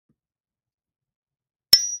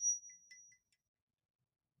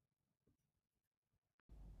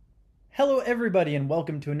Hello, everybody, and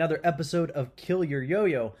welcome to another episode of Kill Your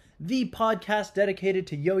Yo-Yo, the podcast dedicated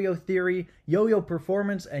to yo-yo theory, yo-yo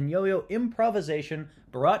performance, and yo-yo improvisation,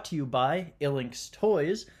 brought to you by Illink's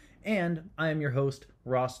Toys. And I am your host,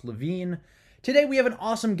 Ross Levine. Today we have an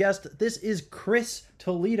awesome guest. This is Kris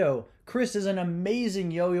Toledo. Kris is an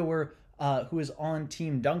amazing yo-yoer who is on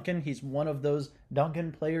Team Duncan. He's one of those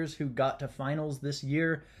Duncan players who got to finals this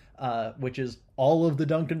year. Which is all of the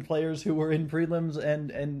Duncan players who were in prelims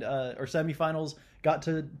and or semifinals got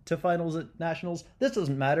to finals at nationals. This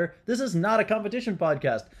doesn't matter. This is not a competition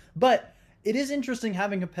podcast, but it is interesting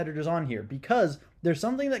having competitors on here because there's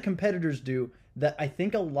something that competitors do that I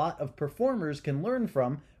think a lot of performers can learn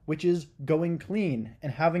from, which is going clean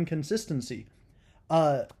and having consistency.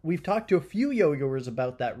 We've talked to a few yo-yoers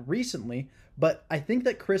about that recently, but I think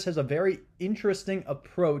that Kris has a very interesting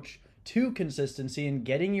approach to consistency and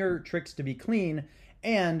getting your tricks to be clean,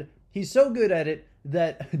 and he's so good at it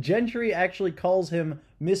that Gentry actually calls him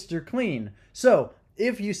Mr. Clean. So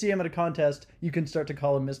if you see him at a contest, you can start to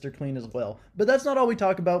call him Mr. Clean as well. But that's not all we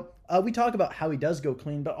talk about. We talk about how he does go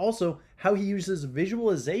clean, but also how he uses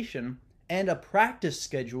visualization and a practice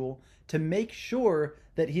schedule to make sure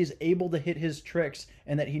that he's able to hit his tricks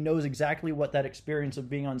and that he knows exactly what that experience of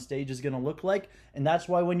being on stage is going to look like. And that's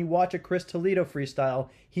why when you watch a Kris Toledo freestyle,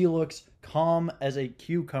 he looks calm as a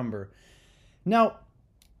cucumber. Now,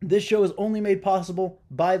 this show is only made possible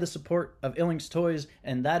by the support of Illink's Toys,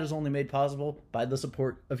 and that is only made possible by the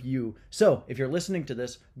support of you. So, if you're listening to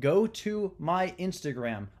this, go to my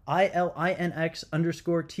Instagram,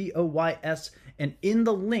 ILINX_TOYS, and in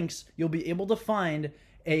the links, you'll be able to find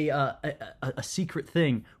a secret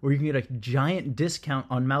thing where you can get a giant discount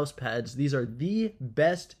on mouse pads. These are the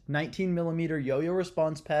best 19mm yo-yo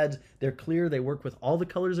response pads. They're clear. They work with all the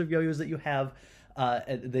colors of yo-yos that you have.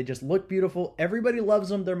 They just look beautiful. Everybody loves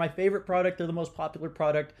them. They're my favorite product. They're the most popular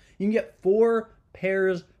product. You can get 4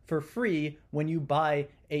 pairs for free when you buy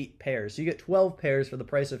 8 pairs. So you get 12 pairs for the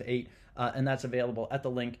price of 8, and that's available at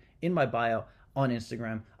the link in my bio on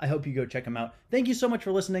Instagram. I hope you go check them out. Thank you so much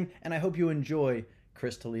for listening, and I hope you enjoy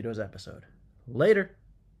Kris Toledo's episode. Later.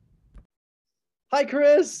 Hi,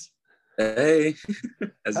 Kris. Hey.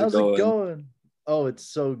 How's it going? Oh, it's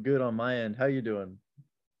so good on my end. How you doing?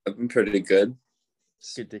 I've been pretty good.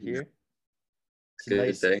 Good to hear. It's a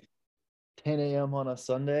nice day. 10 a.m. on a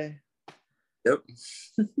Sunday. Yep.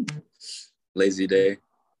 Lazy day.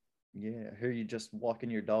 Yeah, I hear you just walking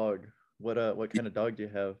your dog. What kind of dog do you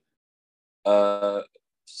have?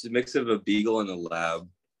 It's a mix of a beagle and a lab.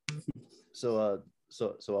 So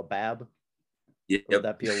a bab? Yep. Or would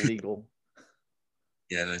that be illegal?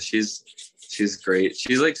 Yeah, no, she's great.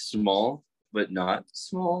 She's like small, but not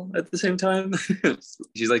small at the same time.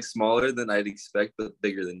 She's like smaller than I'd expect, but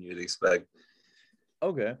bigger than you'd expect.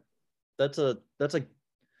 Okay. It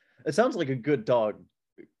sounds like a good dog.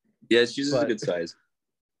 Yeah, she's a good size.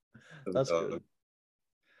 That's good.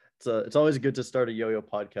 It's always good to start a yo-yo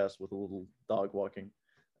podcast with a little dog walking.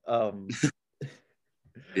 Yeah.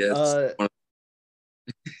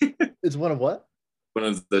 It's one of what? One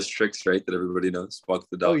of those tricks, right? That everybody knows. Walk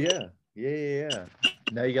the dog. Oh yeah.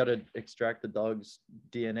 Now you got to extract the dog's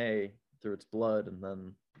DNA through its blood, and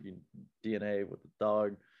then you DNA with the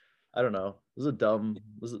dog. I don't know. This is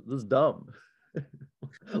dumb.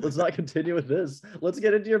 Let's not continue with this. Let's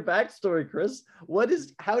get into your backstory, Kris.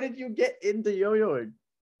 How did you get into yo-yoing?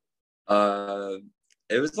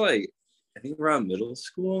 It was like, I think around middle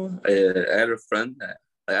school. I had a friend that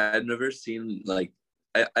I had never seen, like,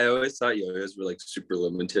 I always thought yo-yos were like super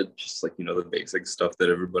limited, just like, the basic stuff that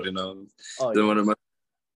everybody knows. Oh, then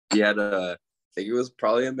he had I think it was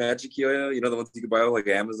probably a magic yo-yo, the ones you could buy on like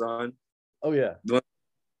Amazon. Oh yeah. The one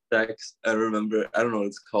I remember, I don't know what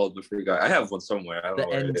it's called, but I forgot. I have one somewhere. I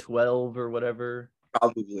don't know. The N12 or whatever.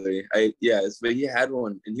 Probably. But he had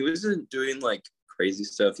one, and he wasn't doing like crazy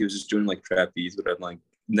stuff. He was just doing like trapeze, but I've like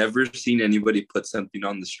never seen anybody put something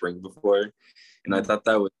on the string before, and I thought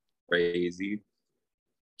that was crazy.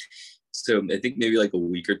 So I think maybe like a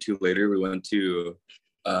week or two later, we went to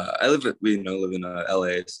I live in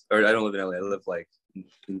LA, or I don't live in LA. I live like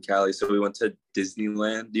in Cali. So we went to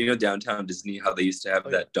Disneyland. Do you know downtown Disney, how they used to have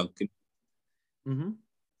that Dunkin'? Mm-hmm.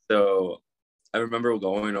 So I remember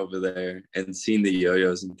going over there and seeing the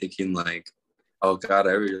yo-yos and thinking like, oh God,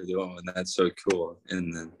 I really do, and that's so cool.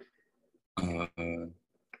 And then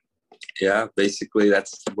basically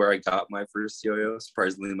that's where I got my first yo-yo.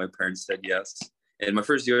 Surprisingly, my parents said yes. And my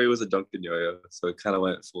first yo-yo was a Dunkin' yo-yo, so it kind of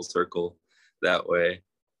went full circle that way.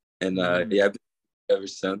 And I've been ever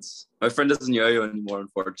since. My friend doesn't yo-yo anymore,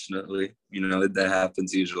 unfortunately. That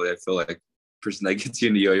happens usually. I feel like the person that gets you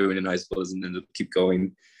into yo-yoing in high school doesn't end up keep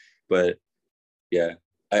going. But yeah,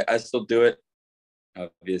 I still do it,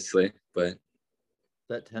 obviously, but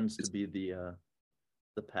That tends to be the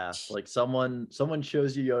path. Like someone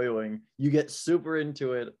shows you yo-yoing, you get super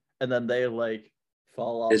into it, and then they like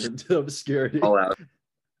fall off it's into obscurity. all out.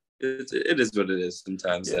 It is what it is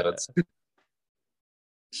sometimes. Yeah. So it's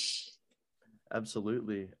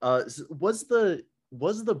Absolutely. Was the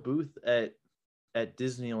booth at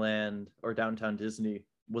Disneyland or Downtown Disney,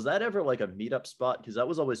 was that ever like a meetup spot? Because that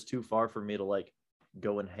was always too far for me to like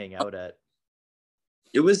go and hang out at.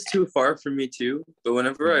 it was too far for me too. But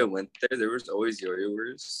whenever I went there was always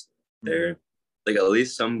yo-yoers there. Like at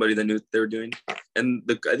least somebody that knew what they were doing. And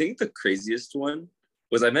I think the craziest one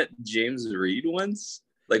was I met James Reed once.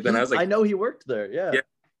 Like when I was like, I know he worked there. Yeah.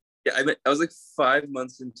 Yeah, I was like 5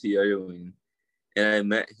 months into yo-yoing, and I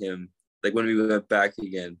met him like when we went back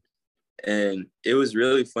again, and it was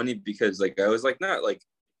really funny because like I was like not like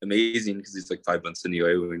amazing because he's like 5 months into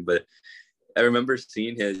yo-yoing, but I remember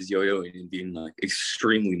seeing his yo-yoing and being like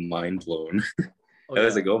extremely mind blown. I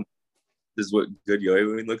was like, oh, this is what good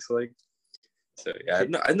yo-yoing looks like. So yeah,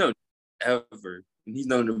 I've known ever, and he's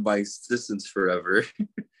known my existence forever.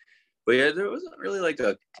 But yeah, there wasn't really like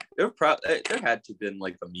there had to have been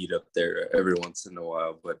like a meetup there every once in a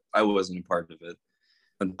while, but I wasn't a part of it.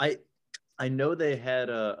 I know they had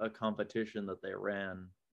a competition that they ran.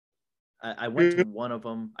 I went to one of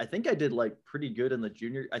them. I think I did like pretty good in the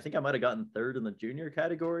junior. I think I might have gotten third in the junior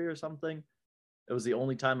category or something. It was the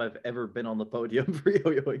only time I've ever been on the podium for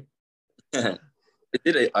yo-yoing. I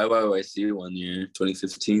did a IYYC one year,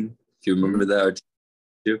 2015. If you remember that.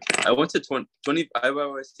 I went to 20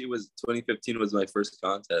 IYYC was 2015 was my first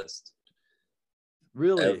contest.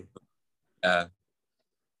 Really?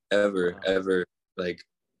 Ever. Like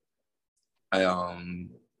I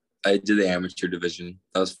did the amateur division.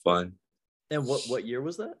 That was fun. And what year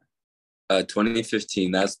was that?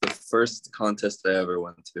 2015. That's the first contest I ever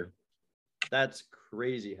went to. That's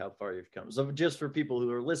crazy how far you've come. So just for people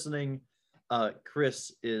who are listening,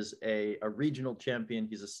 Kris is a regional champion.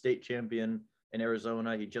 He's a state champion in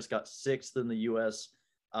Arizona. He just got 6th in the US.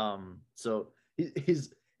 So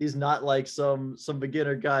he's not like some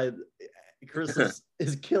beginner guy. Kris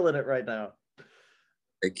is killing it right now.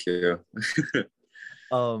 Thank you.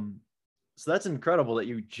 So that's incredible that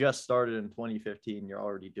you just started in 2015. You're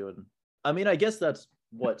already doing. I mean, I guess that's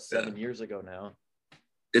what 7 years ago now.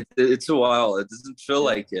 It's a while. It doesn't feel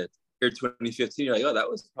like it. Here, 2015, you're like, oh, that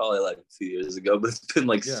was probably like a few years ago, but it's been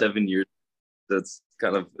like 7 years. It's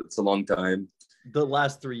a long time. The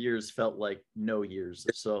last 3 years felt like no years.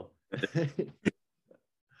 So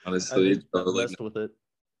honestly, I messed with it.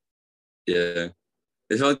 Yeah.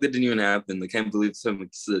 I feel like that didn't even happen. I can't believe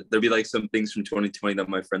there'd be like some things from 2020 that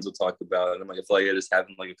my friends will talk about. And I'm like, I feel like it just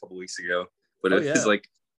happened like a couple weeks ago. But it's like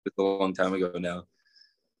it's a long time ago now.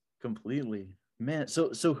 Completely. Man,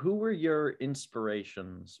 so who were your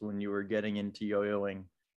inspirations when you were getting into yo-yoing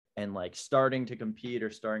and like starting to compete or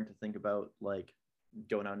starting to think about like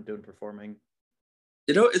going out and doing performing?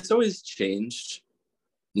 It's always changed.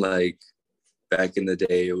 Like back in the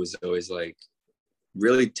day, it was always like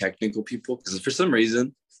really technical people, because for some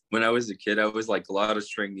reason when I was a kid I was like a lot of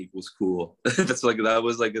string equals cool. That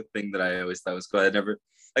was like a thing that I always thought was cool.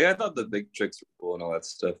 I thought the big tricks were cool and all that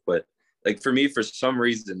stuff, but like for me, for some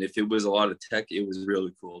reason, if it was a lot of tech, it was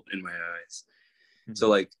really cool in my eyes. So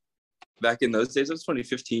like back in those days, it was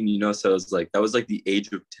 2015, so it was like that was like the age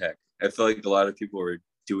of tech. I feel like a lot of people were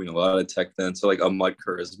doing a lot of tech then. So like Ahmad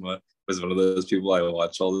Charisma was one of those people I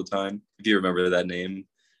watch all the time, if you remember that name.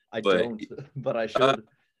 Don't, but I should.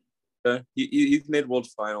 He's made world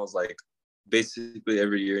finals like basically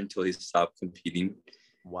every year until he stopped competing.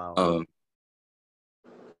 Wow.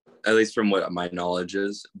 At least from what my knowledge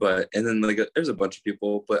is. And then like there's a bunch of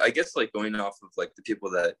people, but I guess like going off of like the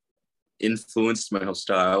people that influenced my whole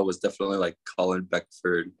style was definitely like Colin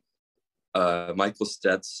Beckford, Michael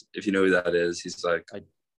Stetz, if you know who that is. He's like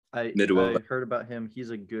I heard about him. He's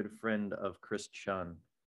a good friend of Kris Chun.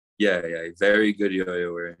 Yeah, very good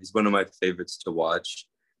yo-yoer. He's one of my favorites to watch.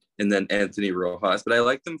 And then Anthony Rojas, but I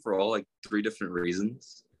like them for all like 3 different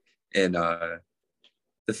reasons. And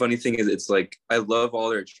the funny thing is, it's like I love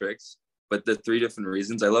all their tricks, but the 3 different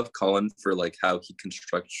reasons. I love Colin for like how he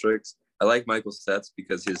constructs tricks. I like Michael Stetz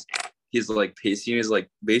because his like pacing is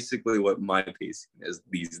like basically what my pacing is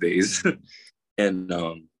these days. And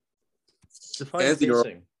define Anthony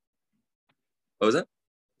pacing. What was that?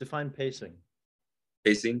 Define pacing.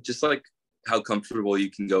 Pacing, just like how comfortable you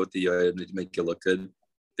can go with the yo-yo to make it look good.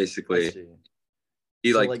 Basically,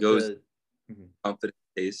 he like goes confident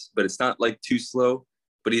pace, but it's not like too slow.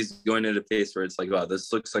 But he's going at a pace where it's like, wow,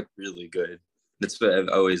 this looks like really good. That's what I've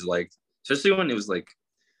always liked, especially when it was like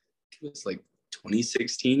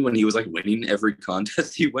 2016 when he was like winning every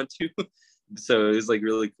contest he went to. So it was like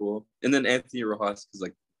really cool. And then Anthony Rojas, because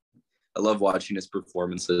like I love watching his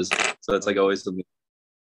performances. So it's like always something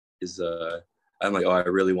is I'm like, oh, I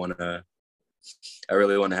really want to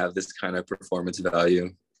have this kind of performance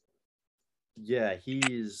value. Yeah,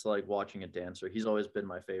 he's like watching a dancer. He's always been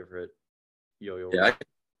my favorite yo-yo. Yeah, I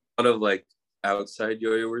thought of like outside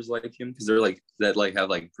yo-yoers like him because they're like that like have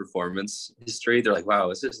like performance history. They're like, wow,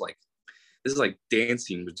 this is like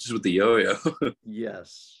dancing, but just with the yo-yo.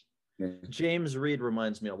 Yes. Yeah. James Reed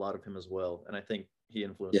reminds me a lot of him as well, and I think he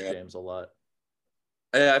influenced James a lot.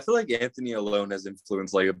 I feel like Anthony alone has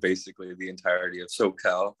influenced like basically the entirety of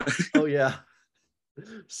SoCal. Oh yeah,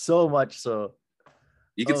 so much so.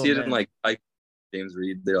 You can see it in like James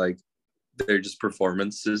Reed. They're just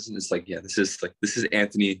performances, and it's like, yeah, this is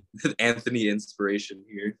Anthony inspiration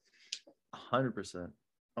here. 100%.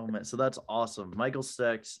 Oh man, so that's awesome. Michael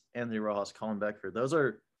Stex, Anthony Rojas, Colin Beckford. Those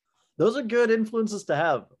are good influences to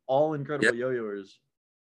have. All incredible yo-yoers.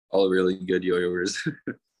 All really good yo-yoers.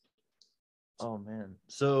 Oh man.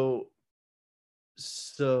 So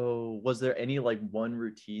was there any like one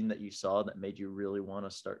routine that you saw that made you really want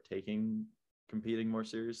to start competing more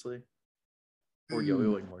seriously? Or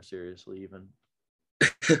yo-yoing more seriously even?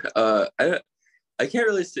 I can't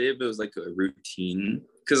really say if it was like a routine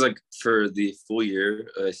because like for the full year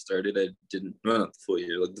I started, I didn't, well, not the full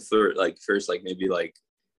year, like the first like maybe like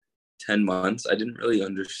 10 months, I didn't really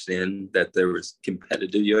understand that there was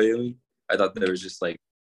competitive yo-yoing. I thought there was just like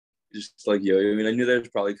yo-yo. I mean, I knew there was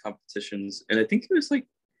probably competitions, and I think it was like,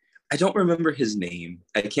 I don't remember his name.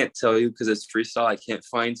 I can't tell you because it's freestyle. I can't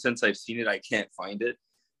find, since I've seen it, I can't find it.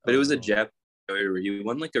 But it was a Japanese yo-yo where he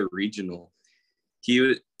won like a regional.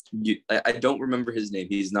 I don't remember his name.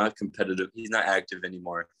 He's not competitive. He's not active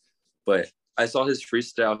anymore. But I saw his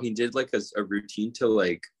freestyle. He did like a routine to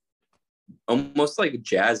like almost like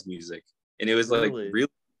jazz music, and it was like really,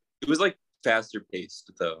 it was like faster paced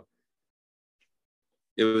though.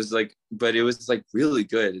 It was like, but it was like really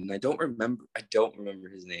good, and I don't remember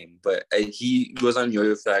his name, but he was on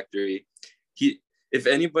Yo-Yo Factory. If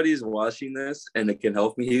anybody's watching this and it can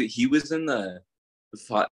help me, he was in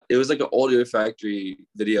it was like an old Yo-Yo Factory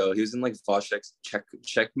video. He was in like Voshek's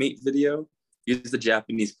Checkmate video. He was the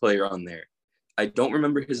Japanese player on there. I don't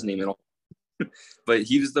remember his name at all, but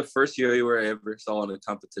he was the first yo-yoer I ever saw in a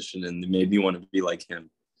competition, and it made me want to be like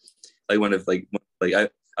him. Like one of like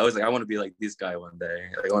I was like, I want to be like this guy one day.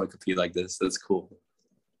 I want to compete like this. That's cool.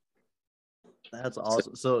 That's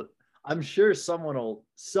awesome. So I'm sure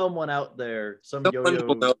someone out there, some yo-yo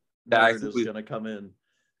nerd is gonna come in.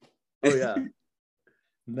 Oh yeah.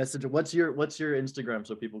 Message. What's your Instagram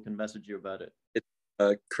so people can message you about it? It's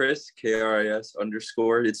Kris, KRIS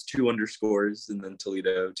 _ It's 2 underscores and then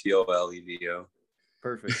Toledo, TOLEVO.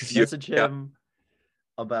 Perfect. Message him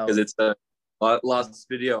about, because it's a last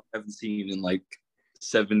video I haven't seen in like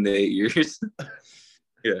 7 to 8 years.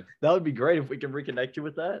 Yeah, that would be great if we can reconnect you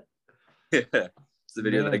with that. Yeah, it's the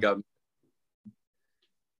video that got me.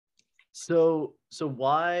 So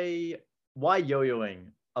why yo-yoing?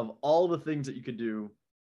 Of all the things that you could do,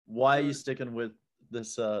 why are you sticking with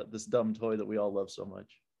this dumb toy that we all love so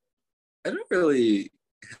much? I don't really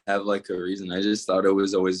have like a reason. I just thought it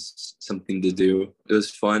was always something to do. It was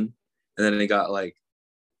fun, and then it got like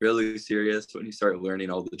really serious when you start learning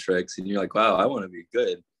all the tricks, and you're like, wow, I want to be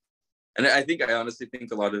good. And I honestly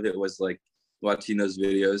think a lot of it was like watching those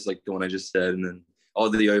videos, like the one I just said, and then all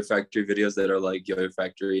the Yo-Yo Factory videos that are like Yo-Yo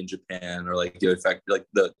Factory in Japan, or like Yo-Yo Factory, like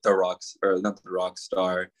the rocks, or not the rock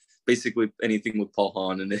star, basically anything with Paul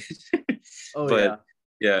Hahn in it. Oh, but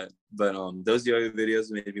yeah, but those Yo-Yo videos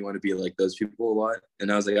made me want to be like those people a lot,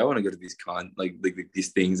 and I was like, I want to go to these like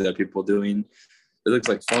these things that people are doing. It looks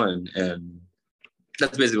like fun, and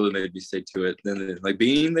that's basically what made me stick to it. Then like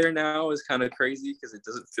being there now is kind of crazy because it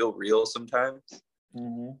doesn't feel real sometimes.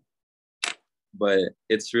 Mm-hmm. But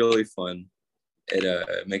it's really fun.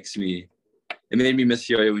 It made me miss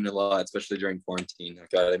yo-yoing a lot, especially during quarantine.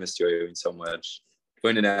 God, I missed yo-yoing so much.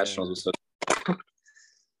 Going to nationals was so.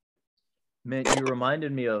 Man, you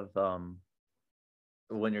reminded me of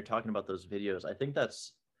when you're talking about those videos. I think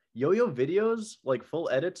that's yo-yo videos, like full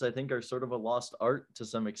edits, I think are sort of a lost art to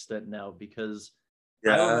some extent now, because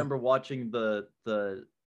I remember watching the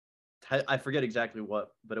I forget exactly what,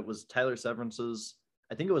 but it was Tyler Severance's,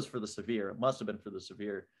 I think it was for the Severe. It must have been for the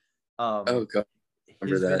Severe. Oh god.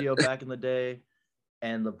 His video back in the day,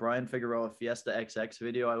 and the Brian Figueroa Fiesta XX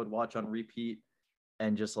video I would watch on repeat,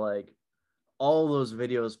 and just like all those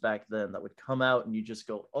videos back then that would come out, and you just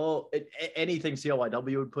go, oh, anything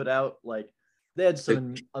CLYW would put out, like they had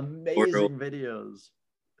some amazing videos.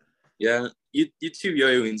 Yeah, YouTube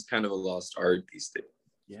yo-yoing's kind of a lost art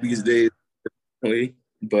Yeah. these days. But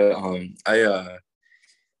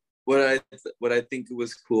what I think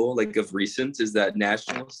was cool, like of recent, is that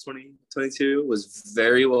Nationals 2022 was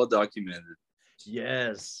very well documented.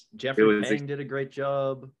 Yes, It Jeffrey was Pang did a great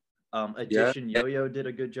job. yeah. Edition Yo-Yo did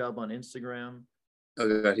a good job on Instagram.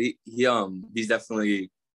 Oh god, he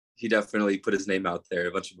definitely put his name out there.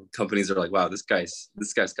 A bunch of companies are like, wow, this guy's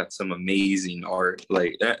got some amazing art,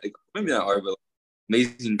 like that, like, maybe not art, but like,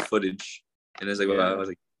 amazing footage. And it's like, wow, I was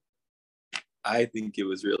like, I think it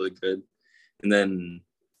was really good. And then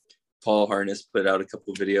Paul Harness put out a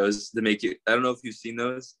couple videos to make it. I don't know if you've seen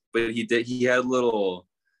those, but he had little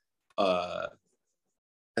I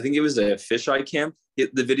think it was a fisheye camp.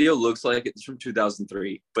 The video looks like it's from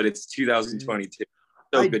 2003, but it's 2022.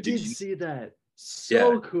 So I good. did see that. Yeah,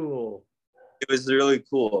 So cool. it was really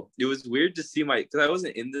cool. It was weird to see because I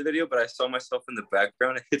wasn't in the video, but I saw myself in the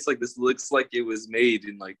background. It's like, this looks like it was made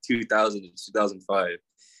in like 2000 and 2005.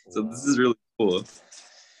 So this is really cool.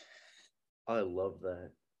 I love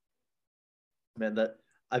that. Man, that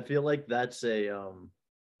I feel like that's I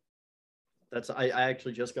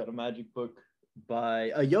actually just got a magic book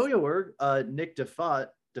by a yo-yoer, Nick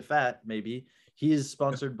DeFat maybe. He is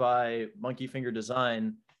sponsored by Monkey Finger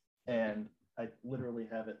Design, and I literally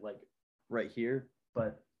have it like right here.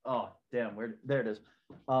 But oh damn, there it is.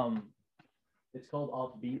 It's called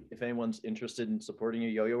Offbeat. If anyone's interested in supporting a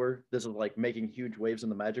yo-yoer, this is like making huge waves in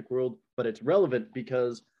the magic world, but it's relevant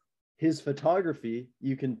because his photography,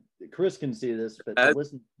 Kris can see this, but the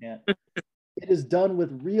listeners can't. It is done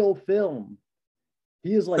with real film.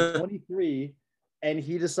 He is like 23, and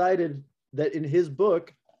he decided that in his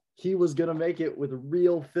book, he was going to make it with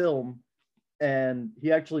real film. And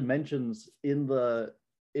he actually mentions in the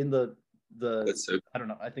I don't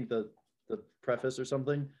know, I think the preface or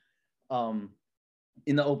something,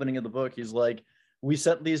 in the opening of the book, he's like, we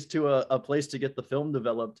sent these to a place to get the film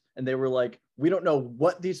developed, and they were like, we don't know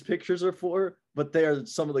what these pictures are for, but they are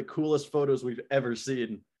some of the coolest photos we've ever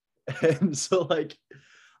seen. And so like,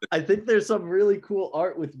 I think there's some really cool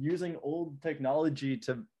art with using old technology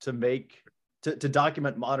to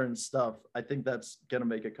document modern stuff. I think that's gonna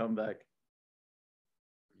make a comeback.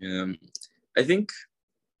 Yeah, I think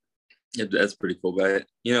that's pretty cool. But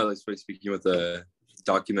like speaking with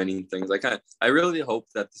documenting things, I really hope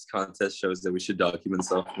that this contest shows that we should document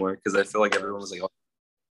stuff more, because I feel like everyone was like, oh,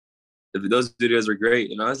 those videos are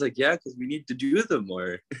great, and I was like, yeah, because we need to do them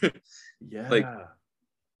more. Yeah. Like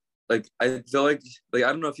I feel like I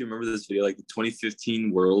don't know if you remember this video, like the 2015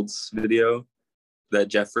 Worlds video that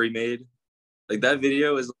Jeffrey made. Like that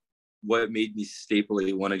video is what made me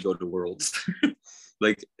staply want to go to Worlds,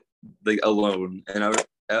 like alone. And I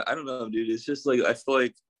don't know, dude. It's just like, I feel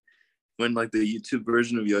like when like the YouTube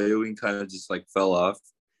version of yo-yoing kind of just like fell off,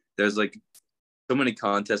 there's like so many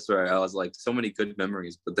contests where I was like, so many good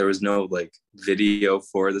memories, but there was no like video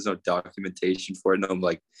for it. There's no documentation for it. No,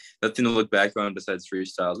 like nothing to look back on besides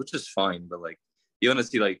freestyles, which is fine. But like, you want to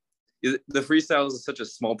see like the freestyles is such a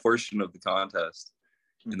small portion of the contest,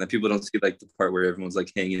 and that people don't see like the part where everyone's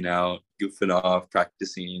like hanging out, goofing off,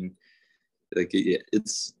 practicing. Like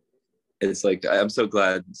it's like, I'm so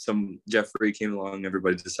glad Jeffrey came along.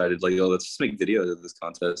 Everybody decided like, oh, let's just make videos of this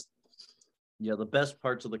contest. Yeah, the best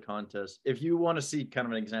parts of the contest. If you want to see kind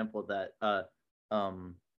of an example of that,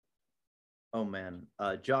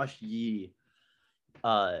 Josh Yee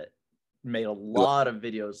made a lot of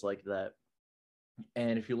videos like that.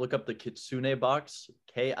 And if you look up the Kitsune box,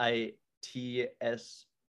 KITSUNE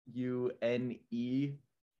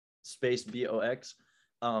space BOX,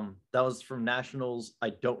 that was from Nationals.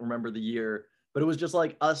 I don't remember the year, but it was just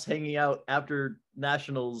like us hanging out after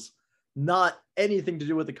Nationals. Not anything to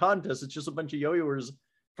do with the contest. It's just a bunch of yo-yoers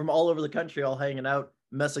from all over the country all hanging out,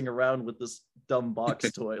 messing around with this dumb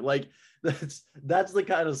box toy. Like that's the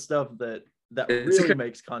kind of stuff that really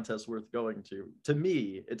makes contests worth going to. To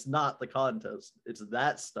me, it's not the contest; it's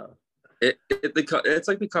that stuff. It's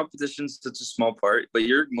like the competition's such a small part, but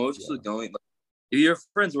you're mostly going. Like, if your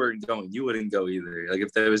friends weren't going, you wouldn't go either. Like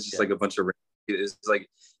if there was just like a bunch of, it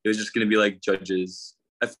was just gonna be like judges.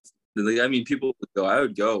 I mean, people would go. I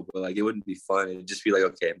would go, but like it wouldn't be fun. It'd just be like,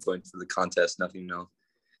 okay, I'm going for the contest. Nothing else.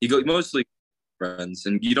 You go mostly friends,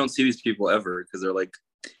 and you don't see these people ever because they're like,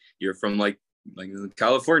 you're from like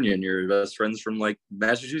California, and your best friends from like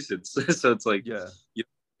Massachusetts. So it's like, you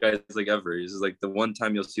guys like ever. It's just like the one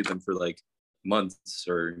time you'll see them for like months,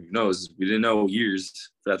 or who knows? We didn't know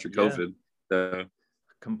years after COVID. So.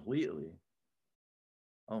 Completely.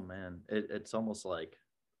 Oh man, it's almost like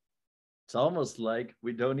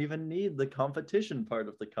we don't even need the competition part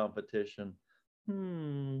of the competition.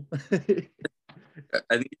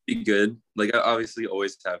 I think it'd be good. Like, I obviously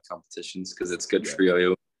always have competitions because it's good for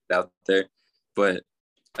yo-yo out there. But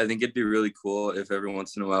I think it'd be really cool if every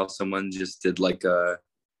once in a while someone just did like a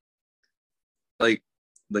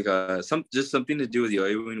just something to do with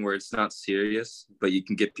yo-yoing where it's not serious, but you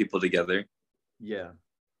can get people together. Yeah.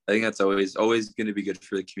 I think that's always going to be good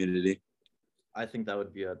for the community. I think that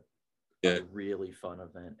would be a really fun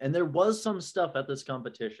event. And there was some stuff at this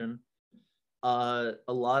competition. There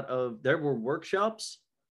were workshops.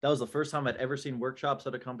 That was the first time I'd ever seen workshops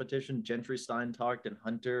at a competition. Gentry Stein talked and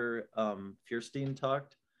Hunter Fierstein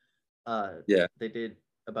talked. They did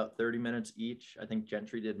about 30 minutes each. I think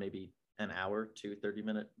Gentry did maybe an hour, 2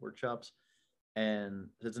 30-minute workshops. And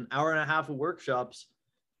it's an hour and a half of workshops.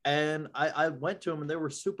 And I went to them and they were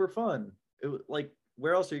super fun. It was like,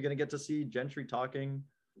 where else are you going to get to see Gentry talking?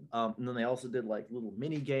 And then they also did like little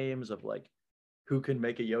mini games of like who can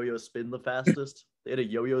make a yo-yo spin the fastest. They had a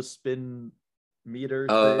yo-yo spin meter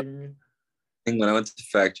thing. I think when I went to the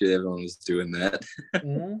factory, everyone was doing that.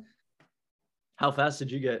 Mm-hmm. How fast did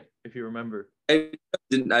you get, if you remember? I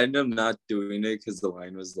ended up not doing it because the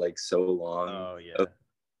line was like so long. Oh yeah.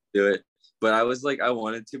 Do it. But I was like, I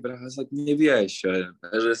wanted to, but I was like, maybe I shouldn't.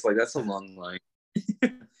 I was just like, that's a long line.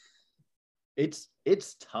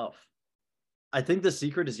 It's tough. I think the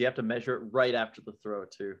secret is you have to measure it right after the throw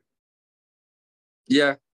too.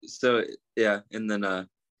 Yeah. So yeah, and then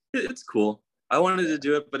it's cool. I wanted to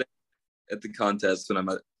do it, but at the contest when I'm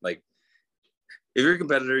at, like, if you're a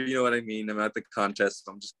competitor, you know what I mean. I'm at the contest,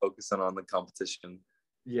 so I'm just focusing on the competition.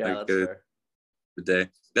 Yeah, like, that's fair. The day.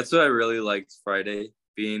 That's what I really liked Friday,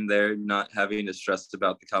 being there, not having to stress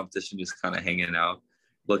about the competition, just kind of hanging out,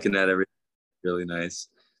 looking at everything. Really nice.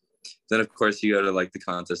 Then of course you go to like the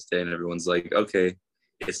contest day and everyone's like, okay,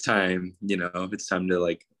 it's time, it's time to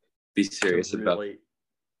like be serious about it.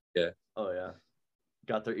 Yeah. Oh yeah.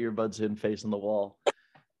 Got their earbuds in, facing the wall.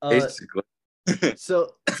 Basically.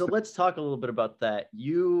 so let's talk a little bit about that.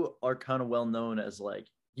 You are kind of well known as like,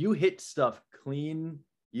 you hit stuff clean.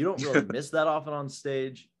 You don't really miss that often on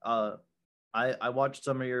stage. I watched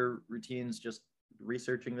some of your routines just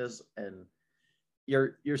researching this, and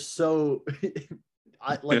you're so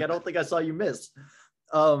I don't think I saw you miss.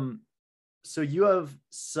 So you have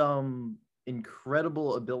some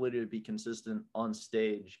incredible ability to be consistent on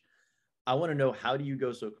stage. I want to know, how do you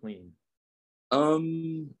go so clean? I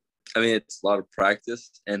mean, it's a lot of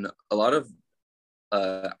practice and a lot of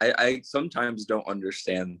I sometimes don't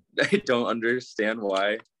understand. I don't understand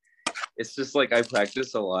why. It's just like I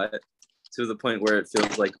practice a lot to the point where it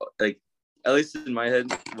feels like at least in my head,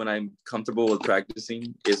 when I'm comfortable with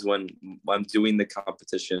practicing is when I'm doing the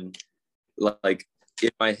competition, like in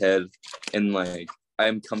my head, and like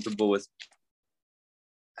I'm comfortable with.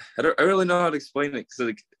 I don't really know how to explain it, because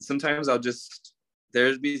like sometimes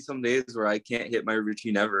there'll be some days where I can't hit my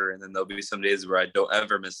routine ever, and then there'll be some days where I don't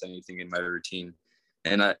ever miss anything in my routine.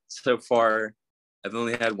 And so far, I've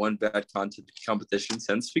only had one bad competition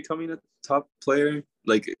since becoming a top player,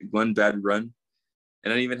 like one bad run.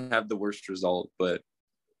 And I didn't even have the worst result, but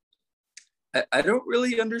I don't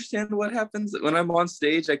really understand what happens when I'm on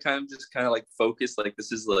stage. I kind of like focus, like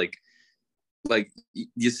this is like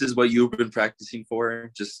this is what you've been practicing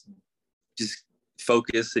for. Just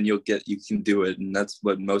focus and you can do it. And that's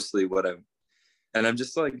mostly what I'm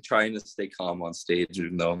just like trying to stay calm on stage,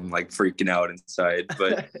 even though I'm like freaking out inside.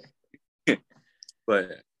 But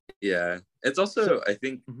but yeah, it's also, I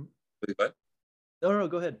think, what? No,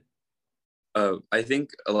 go ahead. I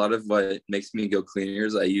think a lot of what makes me go cleaner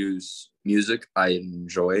is I use music I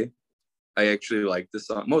enjoy. I actually like the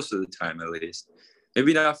song most of the time, at least.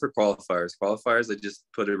 Maybe not for qualifiers. Qualifiers, I just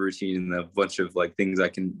put a routine and a bunch of like things I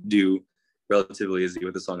can do relatively easy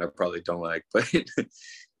with a song I probably don't like. But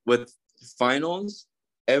with finals,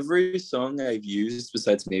 every song I've used,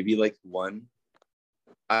 besides maybe like one,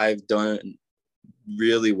 I've done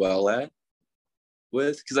really well at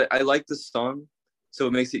because I like the song. So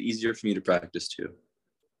it makes it easier for me to practice too.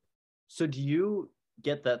 So do you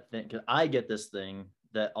get that thing? Because I get this thing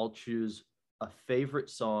that I'll choose a favorite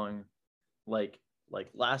song, like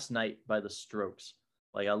Last Night by the Strokes.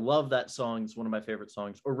 Like, I love that song. It's one of my favorite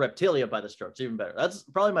songs. Or Reptilia by the Strokes, even better. That's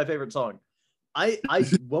probably my favorite song. I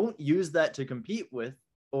won't use that to compete with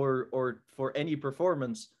or for any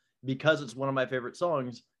performance because it's one of my favorite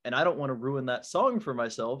songs, and I don't want to ruin that song for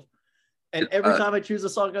myself. And every time I choose a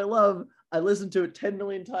song I love, I listen to it 10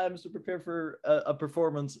 million times to prepare for a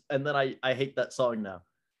performance, and then I hate that song now.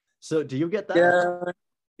 So do you get that?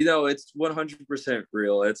 Yeah, it's 100%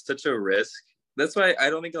 real. It's such a risk. That's why I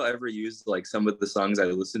don't think I'll ever use like some of the songs I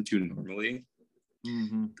listen to normally.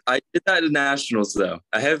 Mm-hmm. I did that at Nationals, though.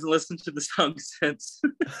 I haven't listened to the song since.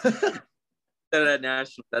 that at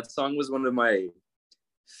national. That song was one of my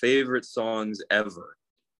favorite songs ever.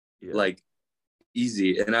 Yeah. Like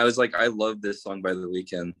easy. And I was like, I love this song by The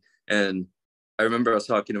Weeknd. And I remember I was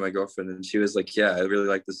talking to my girlfriend and she was like, yeah, I really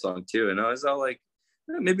like this song too. And I was all like,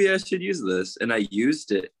 maybe I should use this. And I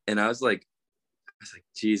used it and I was like,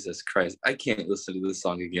 Jesus Christ, I can't listen to this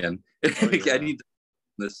song again. Like, I need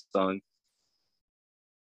this song.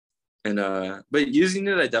 And but using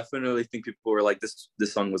it, I definitely think people were like,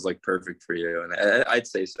 this song was like perfect for you. And I'd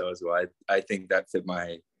say so as well. I think that fit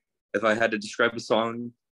my, if I had to describe a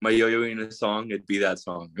song, my yo-yoing a song, it'd be that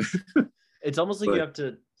song. It's almost like you have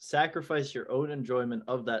to sacrifice your own enjoyment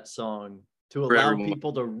of that song to allow everyone.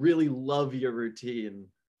 people to really love your routine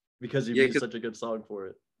because you made such a good song for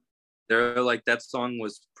it. They're like, that song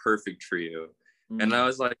was perfect for you. And I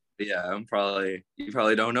was like, yeah, you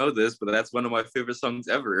probably don't know this, but that's one of my favorite songs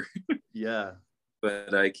ever. Yeah.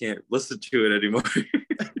 But I can't listen to it anymore.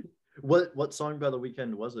 What song by The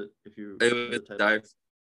Weeknd was it? If you it was Die for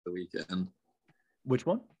The Weeknd. Which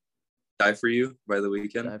one? Die for You by The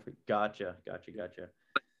Weeknd. Gotcha.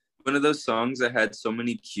 One of those songs that had so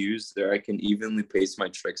many cues there I can evenly pace my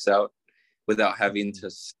tricks out without having to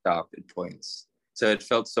stop at points. So it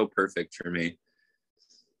felt so perfect for me.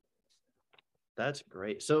 That's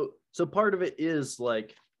great. So part of it is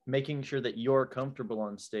like making sure that you're comfortable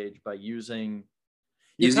on stage by using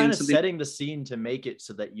kind of setting the scene to make it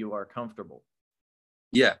so that you are comfortable.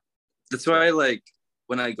 Yeah. That's why I like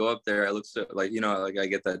when I go up there, I look so like, like I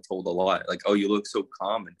get that told a lot. Like, oh, you look so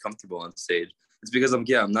calm and comfortable on stage. It's because I'm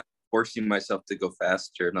not forcing myself to go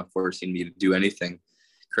faster. I'm not forcing me to do anything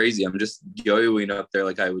crazy. I'm just yo-yoing up there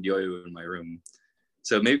like I would yo-yo in my room.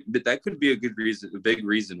 So maybe that could be a big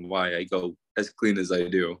reason why I go as clean as I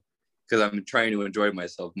do, because I'm trying to enjoy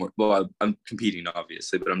myself more. Well, I'm competing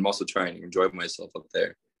obviously, but I'm also trying to enjoy myself up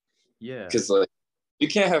there. Yeah. Because like you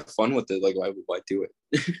can't have fun with it. Like why do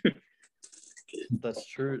it? That's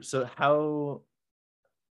true. So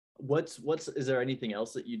is there anything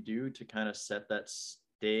else that you do to kind of set that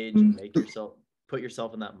stage and put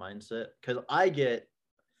yourself in that mindset? Because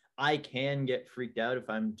I can get freaked out if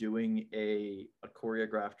I'm doing a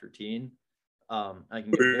choreographed routine. I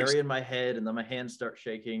can get very in my head and then my hands start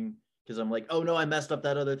shaking because I'm like, oh no, I messed up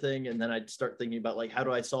that other thing. And then I'd start thinking about like, how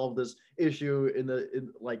do I solve this issue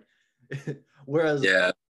whereas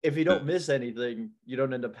if you don't miss anything, you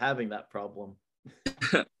don't end up having that problem.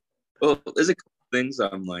 Well, there's a couple things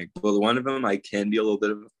I'm like, well, one of them, I can be a little bit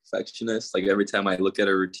of a perfectionist. Like every time I look at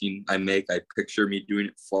a routine I make, I picture me doing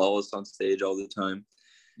it flawless on stage all the time.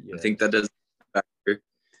 Yeah. I think that does factor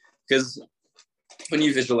because when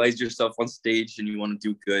you visualize yourself on stage and you want to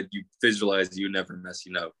do good, you visualize you never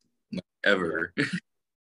messing up ever. Yeah.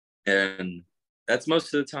 And that's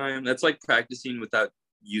most of the time. That's like practicing without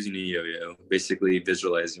using a yo-yo, basically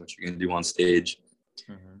visualizing what you're going to do on stage.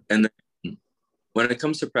 Mm-hmm. And then when it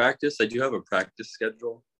comes to practice, I do have a practice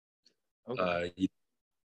schedule. Okay.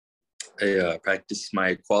 I practice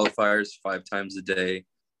my qualifiers 5 times a day,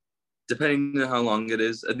 depending on how long it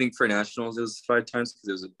is. I think for nationals it was 5 times because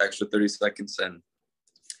it was an extra 30 seconds, and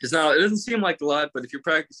it doesn't seem like a lot, but if you're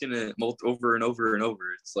practicing it over and over and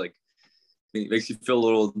over, it's like it makes you feel a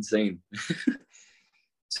little insane.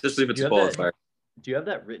 Especially if it's a qualifier. Do you have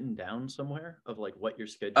that written down somewhere of like what your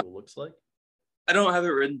schedule looks like? I don't have it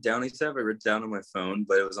written down. I used to have it written down on my phone,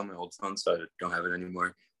 but it was on my old phone, so I don't have it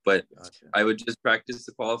anymore. But gotcha. I would just practice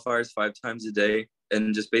the qualifiers 5 times a day.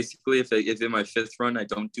 And just basically, if in my 5th run I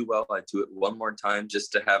don't do well, I do it one more time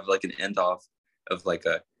just to have like an end off of like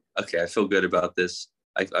okay, I feel good about this.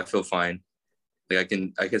 I feel fine. Like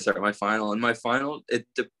I can start my final. And my final, it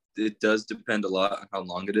does depend a lot on how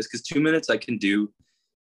long it is. Because 2 minutes I can do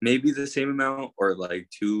maybe the same amount or like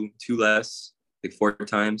two less, like 4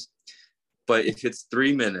 times. But if it's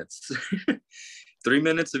 3 minutes, 3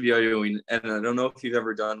 minutes of yo-yoing, and I don't know if you've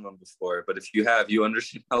ever done one before, but if you have, you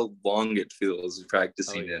understand how long it feels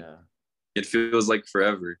practicing it. It feels like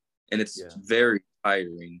forever, and it's very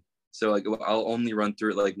tiring. So like I'll only run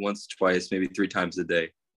through it like once, twice, maybe 3 times a day,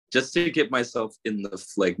 just to get myself in the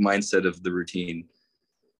like mindset of the routine.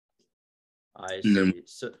 I see.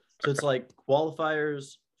 So it's like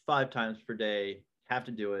qualifiers 5 times per day, have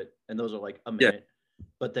to do it, and those are like a minute.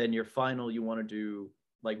 But then your final, you want to do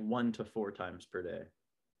like 1 to 4 times per day.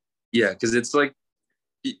 Yeah, because it's like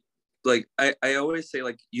I always say,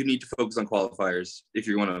 like, you need to focus on qualifiers if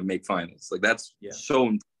you want to make finals. Like that's so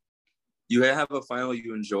important. You have a final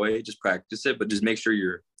you enjoy, just practice it, but just make sure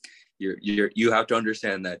you have to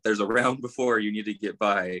understand that there's a round before you need to get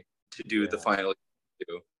by to do the final.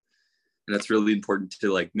 And that's really important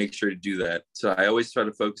to like make sure to do that. So I always try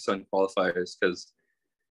to focus on qualifiers because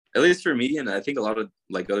at least for me, and I think a lot of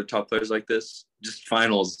like other top players like this, just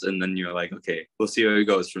finals, and then you're like, okay, we'll see how it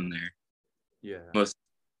goes from there. Yeah. Most.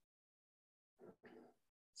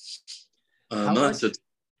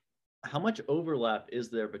 How much overlap is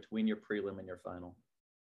there between your prelim and your final?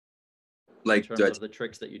 Like in terms of the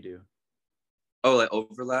tricks that you do. Oh, like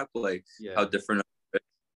overlap, like how different.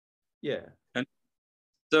 Yeah. And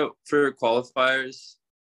so for qualifiers,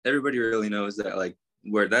 everybody really knows that like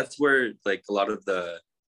that's where like a lot of the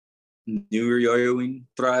newer yo-yoing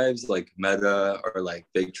thrives, like meta or like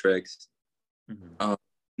big tricks. Mm-hmm.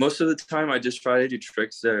 Most of the time, I just try to do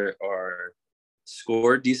tricks that are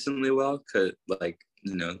scored decently well, cause like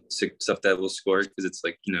stuff that will score, because it's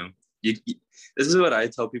like you, this is what I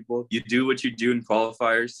tell people: you do what you do in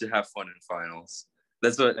qualifiers to have fun in finals.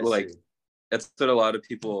 That's what that's what a lot of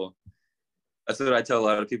people. That's what I tell a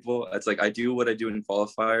lot of people. It's like I do what I do in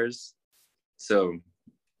qualifiers, so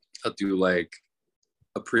I'll do like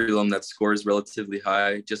a prelim that scores relatively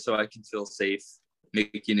high, just so I can feel safe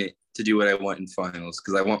making it to do what I want in finals,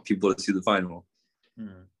 because I want people to see the final.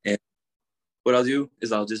 And what I'll do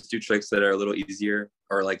is I'll just do tricks that are a little easier,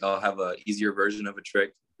 or like I'll have a easier version of a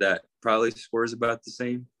trick that probably scores about the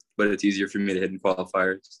same, but it's easier for me to hit in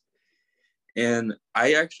qualifiers. And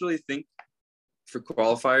I actually think for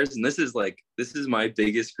qualifiers, and this is my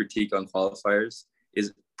biggest critique on qualifiers,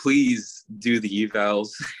 is please do the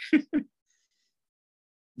evals.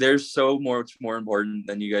 They're so much more important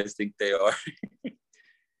than you guys think they are.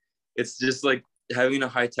 It's just like having a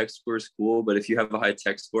high tech score is cool, but if you have a high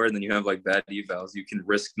tech score and then you have like bad evals, you can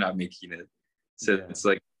risk not making it. So it's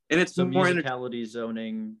like, and it's so more musicality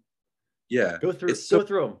zoning. Yeah, go through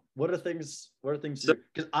them. What are things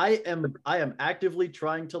because I am actively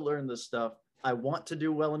trying to learn this stuff. I want to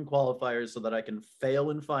do well in qualifiers so that I can fail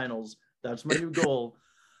in finals. That's my new goal.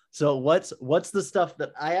 So what's the stuff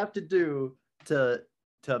that I have to do to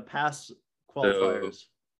pass qualifiers?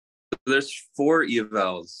 So there's 4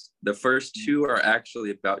 evals. The first 2 are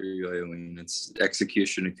actually about your yo-yoing. It's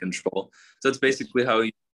execution and control. So it's basically how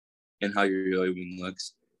your yo-yoing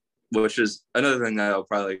looks, which is another thing that we'll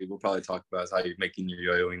probably talk about, is how you're making your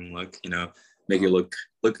yo-yoing look. Make it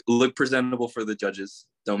look presentable for the judges.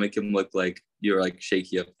 Don't make them look like you're like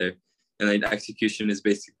shaky up there. And then execution is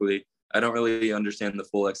basically, I don't really understand the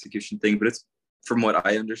full execution thing, but it's, from what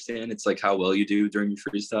I understand, it's like how well you do during your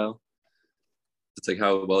freestyle. It's like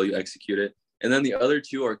how well you execute it. And then the other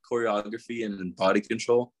 2 are choreography and body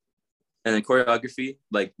control. And then choreography,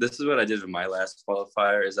 like this is what I did in my last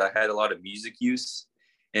qualifier, is I had a lot of music use,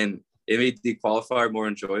 and it made the qualifier more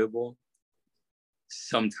enjoyable.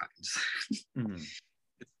 Sometimes.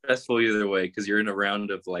 It's stressful either way, because you're in a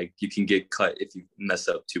round of like, you can get cut if you mess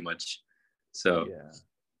up too much. So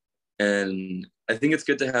and I think it's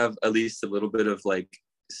good to have at least a little bit of like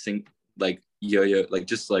yo-yo, like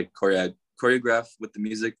just like choreograph with the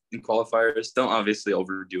music in qualifiers. Don't obviously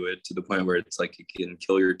overdo it to the point where it's like it can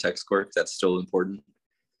kill your tech score, because that's still important.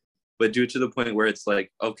 But do it to the point where it's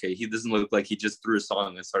like, okay, he doesn't look like he just threw a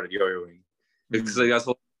song and started yo-yoing. Because like that's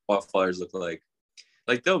what qualifiers look like.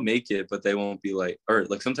 Like they'll make it, but they won't be like, or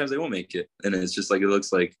like sometimes they won't make it, and it's just like it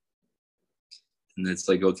looks like, and it's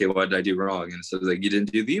like, okay, what did I do wrong? And so it's like, you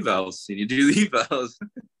didn't do the evals, and you do the evals.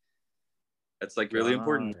 That's like really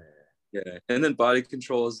important. Yeah. And then body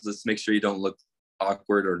control is just make sure you don't look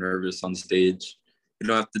awkward or nervous on stage. You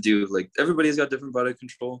don't have to do, like, everybody's got different body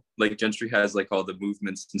control. Like Gentry has like all the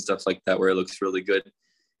movements and stuff like that where it looks really good.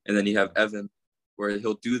 And then you have Evan where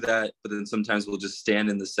he'll do that, but then sometimes we'll just stand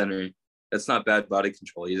in the center. That's not bad body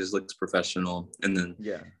control. He just looks professional. And then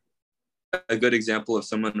a good example of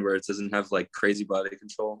someone where it doesn't have like crazy body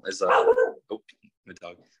control is my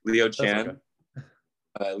dog, Leo Chan.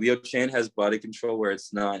 Okay. Leo Chan has body control where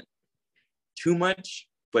it's not too much,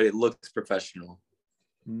 but it looks professional.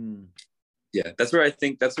 Yeah, that's where I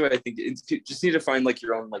think it's, you just need to find like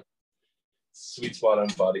your own like sweet spot on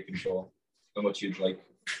body control and what you'd like.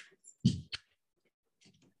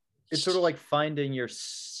 It's sort of like finding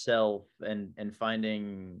yourself and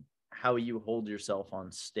finding how you hold yourself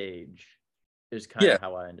on stage is kind of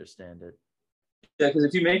how I understand it. Yeah, because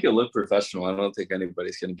if you make it look professional, I don't think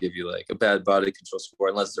anybody's going to give you like a bad body control score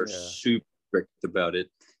unless they're super strict about it.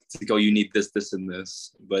 It's like, oh, you need this, this, and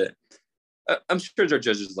this. But I'm sure there are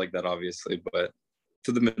judges like that, obviously. But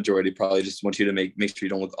for the majority, probably just want you to make sure you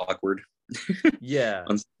don't look awkward.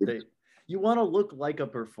 You want to look like a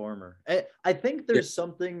performer. I think there's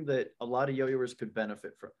something that a lot of yo-yoers could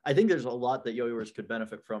benefit from. I think there's a lot that yo-yoers could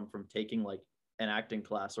benefit from taking like an acting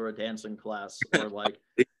class or a dancing class or like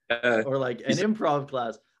or like an improv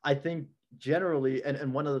class. I think generally,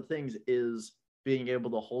 and one of the things is being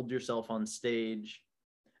able to hold yourself on stage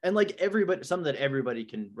And like everybody, something that everybody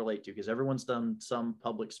can relate to, because everyone's done some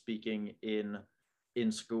public speaking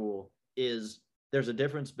in school, is there's a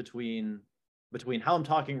difference between how I'm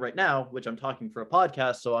talking right now, which I'm talking for a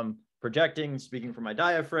podcast, so I'm projecting, speaking from my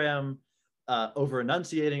diaphragm, over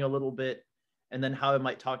enunciating a little bit, and then how I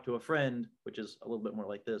might talk to a friend, which is a little bit more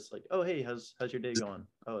like this, like, oh hey, how's your day going?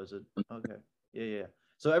 Oh, is it okay? Yeah.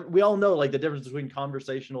 So we all know like the difference between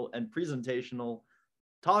conversational and presentational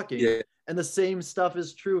talking, Yeah. and the same stuff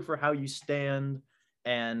is true for how you stand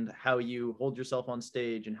and how you hold yourself on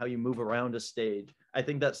stage and how you move around a stage. I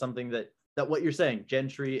think that's something that what you're saying,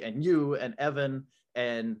 Gentry and you and Evan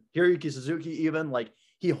and Hiroyuki Suzuki, even, like,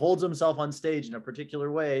 he holds himself on stage in a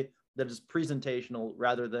particular way that is presentational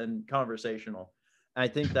rather than conversational. And I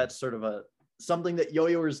think that's sort of something that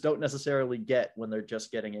yo-yoers don't necessarily get when they're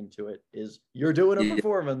just getting into it, is you're doing a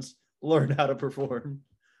performance, learn how to perform.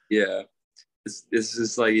 Yeah. It's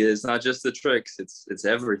just like, it's not just the tricks, it's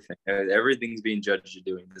everything. Everything's being judged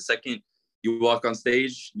you're doing. The second you walk on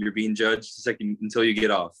stage, you're being judged. The second until you get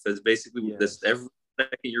off. That's basically this. Every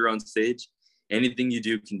second you're on stage, anything you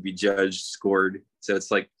do can be judged, scored. So it's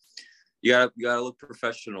like you gotta look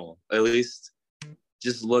professional. At least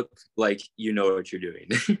just look like you know what you're doing.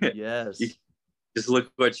 Yes. Just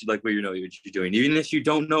look what you know what you're doing. Even if you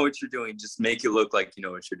don't know what you're doing, just make it look like you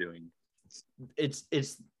know what you're doing. It's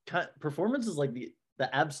performance is like the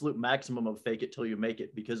absolute maximum of fake it till you make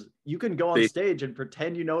it, because you can go on stage and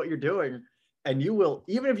pretend you know what you're doing, and you will,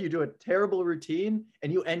 even if you do a terrible routine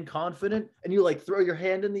and you end confident and you like throw your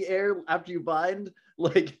hand in the air after you bind,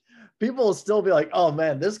 like, people will still be like, oh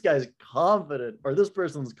man, this guy's confident, or this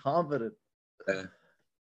person's confident.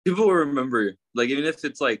 People will remember, like, even if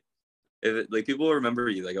it's like, people will remember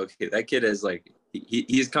you, like, okay, that kid is like,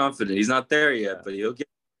 he's confident, he's not there yet, but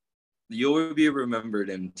you'll be remembered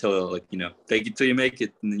until, like, you know, fake it till you make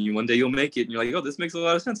it, and then one day you'll make it and you're like, oh, this makes a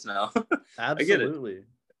lot of sense now. Absolutely. I get it.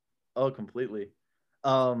 Oh, completely.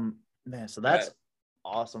 Man, so that's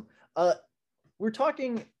awesome. We're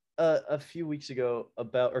talking a few days ago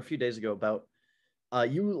about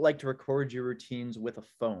you like to record your routines with a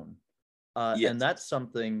phone. Yes. And that's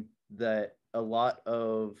something that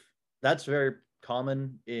that's very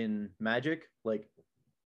common in magic. Like,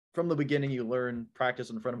 from the beginning, you learn practice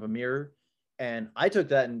in front of a mirror. And I took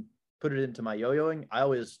that and put it into my yo-yoing. I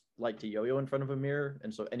always like to yo-yo in front of a mirror.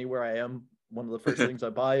 And so anywhere I am, one of the first things I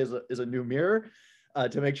buy is a new mirror,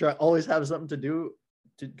 to make sure I always have something to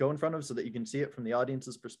go in front of, so that you can see it from the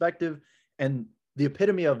audience's perspective. And the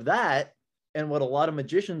epitome of that, and what a lot of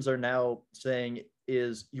magicians are now saying,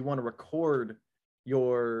 is you want to record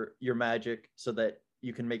your magic so that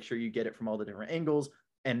you can make sure you get it from all the different angles.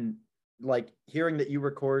 And like, hearing that you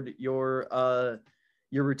record your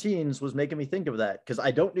routines was making me think of that, because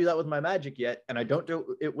I don't do that with my magic yet, and I don't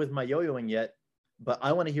do it with my yo-yoing yet. But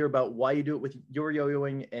I want to hear about why you do it with your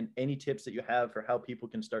yo-yoing, and any tips that you have for how people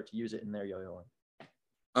can start to use it in their yo-yoing.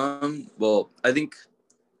 Well, I think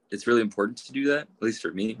it's really important to do that, at least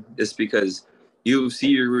for me, just because you see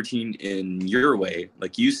your routine in your way,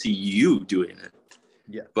 like you see you doing it.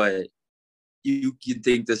 Yeah. But you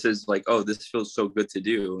think this is like, oh, this feels so good to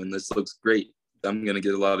do, and this looks great, I'm gonna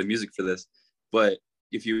get a lot of music for this. But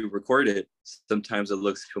if you record it, sometimes it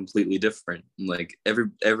looks completely different. Like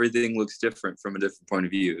everything looks different from a different point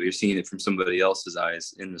of view. You're seeing it from somebody else's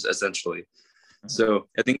eyes, essentially. So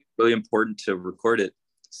I think it's really important to record it,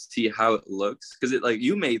 see how it looks, because it, like,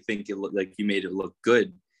 you may think it look like you made it look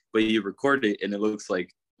good, but you record it and it looks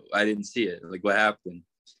like, I didn't see it. Like, what happened?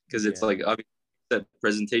 Because it's like, obviously, that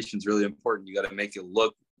presentation is really important. You got to make it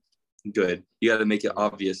look good. You got to make it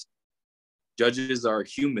obvious. Judges are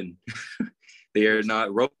human. They are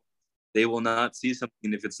not robots. They will not see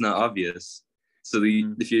something if it's not obvious. So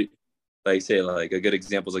if you, like, say, like, a good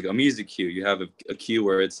example is like a music cue. You have a cue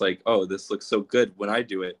where it's like, oh, this looks so good when I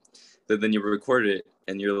do it. But then you record it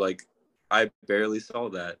and you're like, I barely saw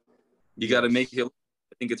that. You got to make it.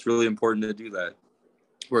 I think it's really important to do that.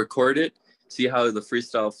 Record it. See how the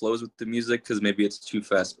freestyle flows with the music, because maybe it's too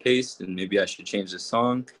fast paced and maybe I should change the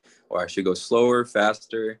song, or I should go slower,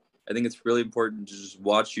 faster. I think it's really important to just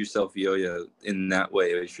watch yourself yo-yo in that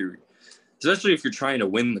way. Especially if you're trying to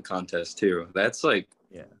win the contest too. That's like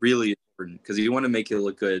really important, because you want to make it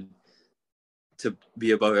look good to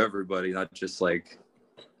be above everybody, not just like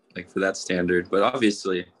for that standard. But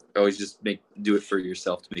obviously, always just do it for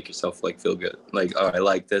yourself, to make yourself like feel good. Like, oh, I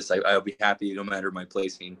like this. I'll be happy no matter my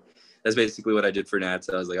placing. That's basically what I did for Nats.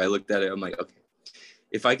 I was like, I looked at it. I'm like, okay,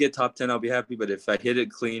 if I get top 10, I'll be happy. But if I hit it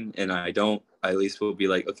clean and I don't, I at least will be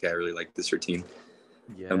like, okay, I really like this routine.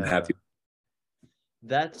 Yeah. I'm happy.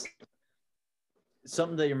 That's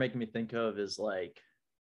something that you're making me think of, is like,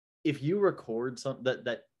 if you record something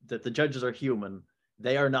that that the judges are human.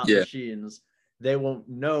 They are not Yeah. machines. They won't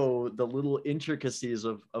know the little intricacies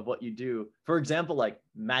of what you do. For example, like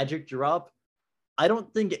magic drop. I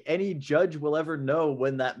don't think any judge will ever know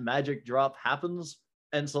when that magic drop happens.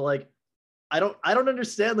 And so like I don't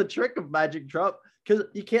understand the trick of magic drop because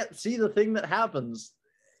you can't see the thing that happens.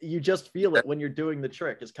 You just feel it when you're doing the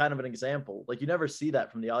trick. It's kind of an example. Like you never see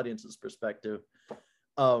that from the audience's perspective.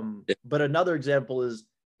 But another example is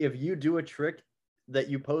if you do a trick that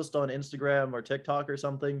you post on Instagram or TikTok or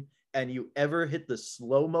something, and you ever hit the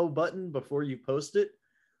slow-mo button before you post it,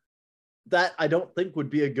 that I don't think would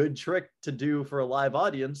be a good trick to do for a live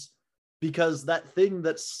audience, because that thing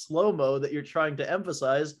that's slow-mo that you're trying to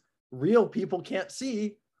emphasize, real people can't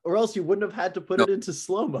see, or else you wouldn't have had to put it into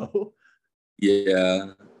slow-mo.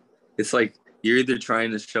 Yeah. It's like you're either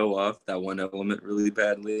trying to show off that one element really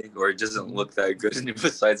badly, or it doesn't look that good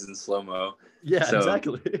besides in slow-mo. Yeah,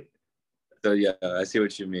 exactly. So yeah, I see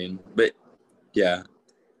what you mean. But yeah,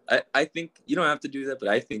 I think you don't have to do that, but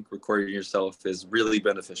I think recording yourself is really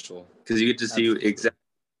beneficial because you get to see exactly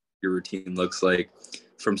what your routine looks like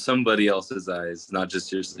from somebody else's eyes, not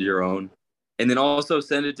just your own. And then also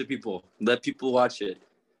send it to people. Let people watch it.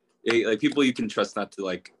 Like people you can trust, not to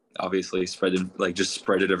like obviously spread it, like just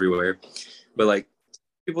spread it everywhere. But like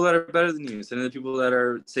people that are better than you, send it to people that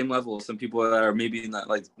are same level, some people that are maybe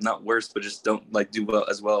not worse, but just don't like do well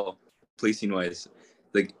as well, placing wise.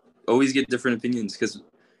 Like always get different opinions, because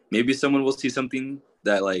maybe someone will see something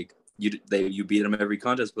that like you beat them every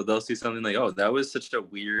contest, but they'll see something like, oh, that was such a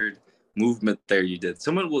weird movement there you did.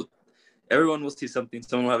 Everyone will see something.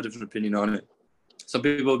 Someone will have a different opinion on it. Some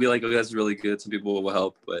people will be like, oh, that's really good. Some people will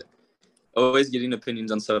help, but always getting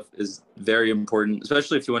opinions on stuff is very important,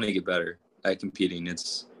 especially if you want to get better at competing.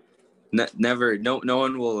 It's never, no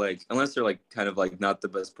one will, like, unless they're like kind of like not the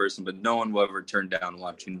best person, but no one will ever turn down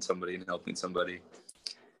watching somebody and helping somebody.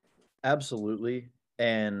 Absolutely.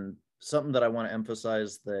 And something that I want to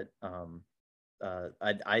emphasize that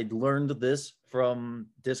I learned this from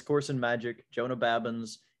Discourse in Magic, Jonah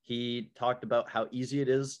Babbins. He talked about how easy it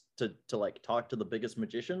is to like talk to the biggest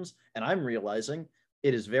magicians, and I'm realizing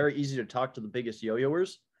it is very easy to talk to the biggest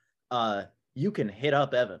yo-yoers. You can hit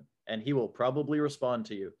up Evan, and he will probably respond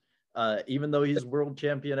to you. Even though he's world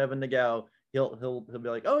champion Evan Nagao, he'll be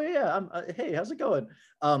like, "Oh yeah, hey, how's it going?"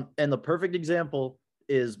 And the perfect example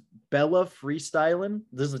is Bella Freestyling.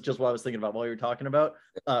 This is just what I was thinking about while you were talking about.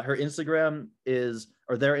 Her Instagram is,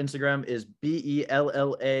 or their Instagram is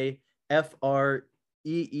BELLAFREESTYLIN.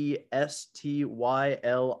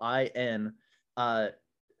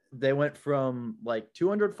 They went from like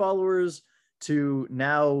 200 followers to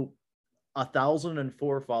now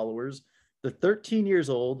 1,004 followers. They're 13 years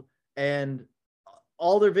old, and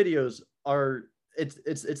all their videos are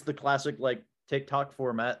it's the classic like TikTok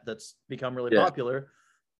format that's become really popular.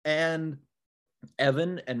 And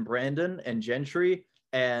Evan and Brandon and Gentry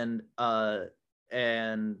and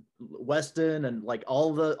Weston and like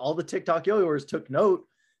all the TikTok yo-yoers took note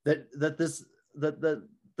that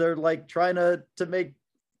they're like trying to make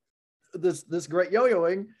this great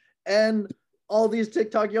yo-yoing, and all these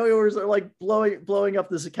TikTok yo-yoers are like blowing up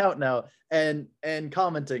this account now and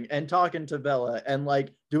commenting and talking to Bella and like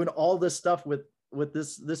doing all this stuff with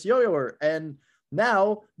this yo-yoer. And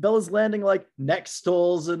now Bella's landing like neck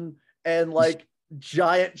stalls and like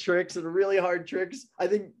giant tricks and really hard tricks. I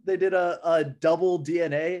think they did a double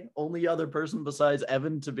DNA, only other person besides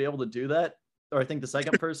Evan to be able to do that. Or I think the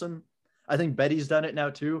second person. I think Betty's done it now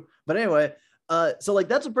too. But anyway, so like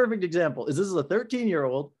that's a perfect example. This is a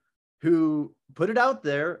 13-year-old who put it out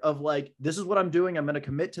there of like, this is what I'm doing. I'm going to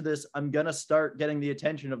commit to this. I'm going to start getting the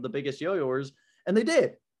attention of the biggest yo-yoers. And they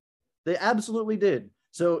did. They absolutely did.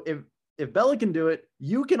 So if Bella can do it,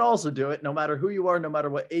 you can also do it, no matter who you are, no matter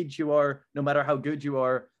what age you are, no matter how good you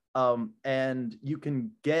are. And you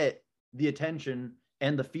can get the attention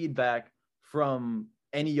and the feedback from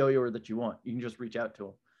any yo-yoer that you want. You can just reach out to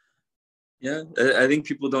them. Yeah, I think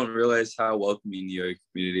people don't realize how welcoming the yo-yo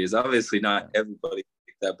community is. Obviously, not everybody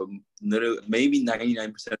like that, but literally, maybe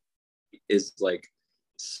 99% is like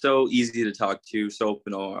so easy to talk to, so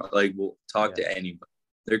open, or like we'll talk to anybody.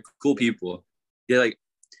 They're cool people. Yeah, like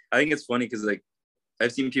I think it's funny because like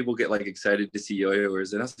I've seen people get like excited to see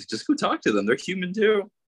yo-yoers, and I was like, just go talk to them. They're human too.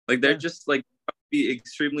 Like they're just like be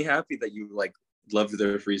extremely happy that you like loved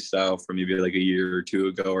their freestyle from maybe like a year or two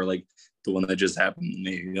ago, or like the one that just happened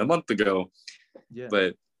maybe a month ago. Yeah.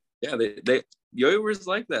 But yeah, they yo-yoers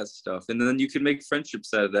like that stuff, and then you can make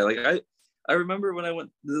friendships out of that. Like I remember when I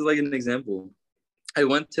went. This is like an example. When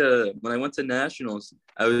I went to nationals,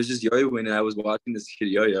 I was just yo-yoing and I was watching this kid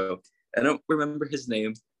yo-yo. I don't remember his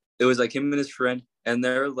name. It was like him and his friend, and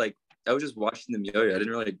they're like I was just watching them yo-yo. I didn't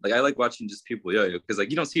really like. I like watching just people yo-yo because like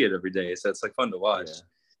you don't see it every day, so it's like fun to watch.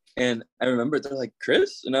 Yeah. And I remember they're like,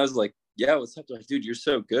 Kris, and I was like, yeah, what's up? They're like, dude, you're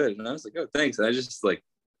so good. And I was like, oh, thanks. And I just like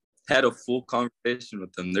had a full conversation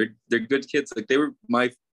with them. They're good kids. Like they were my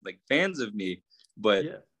like fans of me, but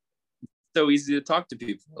Yeah. so easy to talk to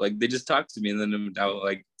people. Like they just talk to me, and then I'm now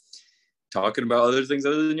like talking about other things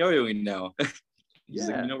other than yo-yoing now. Just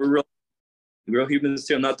like, Yeah. you know, we're real humans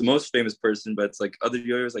too. I'm not the most famous person, but it's like other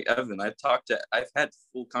yo-yos like Evan. I've had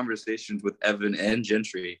full conversations with Evan and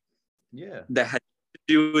Gentry Yeah. that had to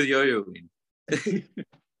do with yo-yoing.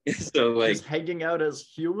 So like just hanging out as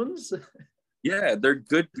humans. yeah, they're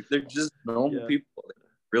good. They're just normal people. They're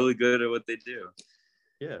really good at what they do.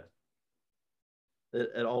 Yeah.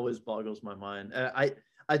 It always boggles my mind.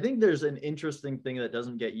 I think there's an interesting thing that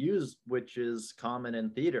doesn't get used, which is common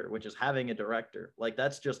in theater, which is having a director. Like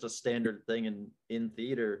that's just a standard thing in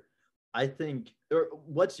theater. I think, or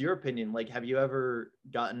what's your opinion? Like, have you ever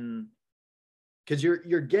gotten, because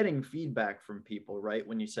you're getting feedback from people, right?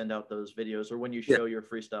 When you send out those videos or when you show your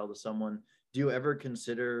freestyle to someone, do you ever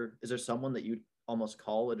consider, is there someone that you almost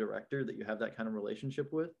call a director that you have that kind of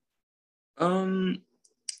relationship with?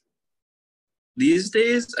 These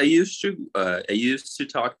days, I used to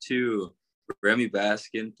talk to Remy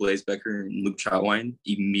Baskin, Blaze Becker, and Luke Chatwine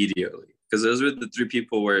immediately because those were the three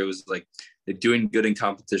people where it was like they're doing good in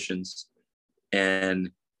competitions, and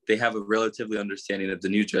they have a relatively understanding of the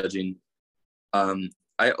new judging.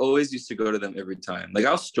 I always used to go to them every time. Like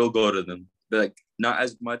I'll still go to them, but like not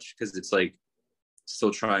as much because it's like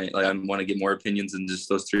still trying. Like I want to get more opinions than just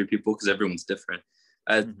those three people because everyone's different.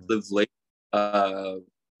 I live late.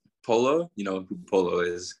 Polo, you know who Polo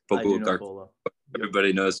is. Polo.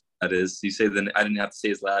 Everybody knows who that is. You say that I didn't have to say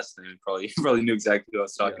his last name. Probably knew exactly what I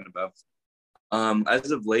was talking about.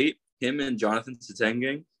 As of late, him and Jonathan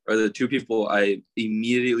Satengeng are the two people I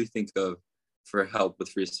immediately think of for help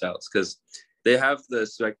with freestyles because they have the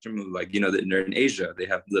spectrum of like, you know, they're in Asia. They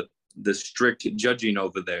have the strict judging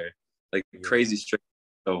over there, like crazy strict.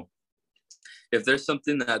 So if there's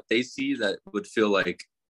something that they see that would feel like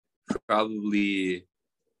probably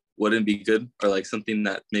wouldn't be good or like something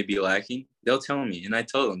that may be lacking, they'll tell me. And I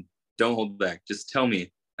tell them, don't hold back. Just tell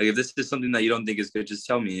me. Like if this is something that you don't think is good, just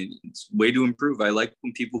tell me. It's way to improve. I like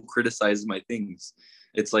when people criticize my things.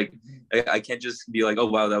 It's like, I can't just be like, oh,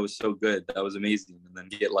 wow, that was so good. That was amazing. And then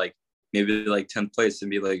get like, maybe like 10th place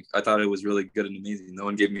and be like, I thought it was really good and amazing. No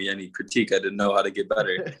one gave me any critique. I didn't know how to get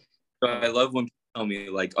better. So I love when people tell me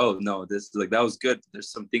like, oh no, this is like, that was good.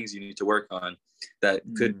 There's some things you need to work on that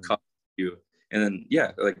could cost you. And then,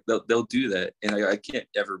 yeah, like they'll do that. And I can't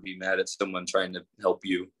ever be mad at someone trying to help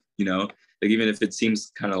you, you know, like even if it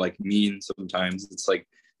seems kind of like mean sometimes, it's like,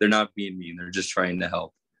 they're not being mean. They're just trying to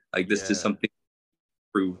help. Like this is something to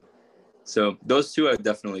prove. So those two I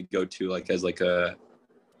definitely go to like as like a,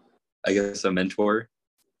 I guess a mentor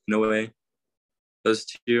in a way. Those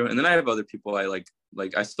two. And then I have other people I like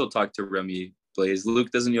I still talk to Remy, Blaze.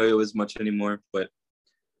 Luke doesn't yo-yo as much anymore, but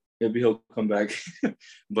maybe he'll come back.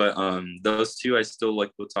 But those two I still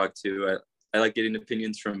like to talk to. I like getting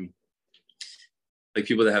opinions from like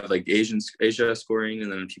people that have like Asia scoring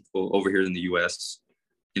and then people over here in the US.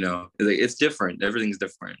 You know, it's different. Everything's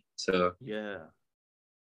different. So yeah.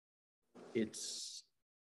 It's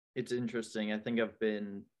interesting. I think I've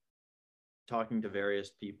been talking to various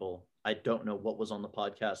people. I don't know what was on the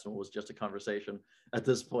podcast and what was just a conversation at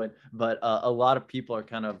this point, but a lot of people are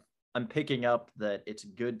kind of, I'm picking up that it's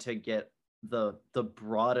good to get the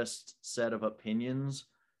broadest set of opinions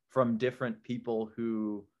from different people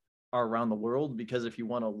who are around the world, because if you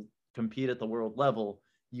want to compete at the world level,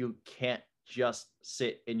 you can't just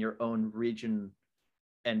sit in your own region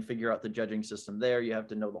and figure out the judging system there. You have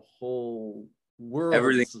to know the whole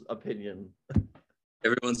world's opinion.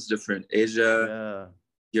 Everyone's different. Asia,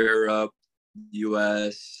 Europe,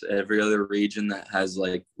 US, every other region that has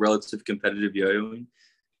like relative competitive yo-yoing,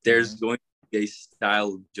 there's going to be a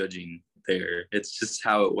style of judging there. It's just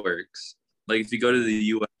how it works. Like if you go to the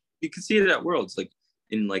US, you can see it at Worlds. Like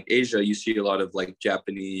in like Asia, you see a lot of like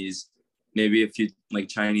Japanese, maybe a few like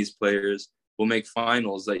Chinese players will make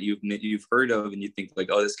finals that you've heard of and you think like,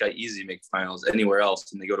 oh, this guy easy make finals anywhere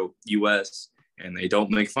else, and they go to US and they don't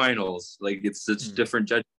make finals. Like it's different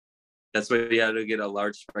judging. That's why you have to get a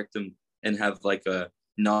large spectrum and have like a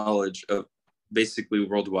knowledge of basically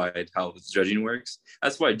worldwide how judging works.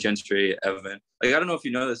 That's why Gentry, Evan, like I don't know if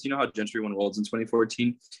you know this, you know how Gentry won Worlds in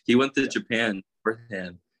 2014? He went to Japan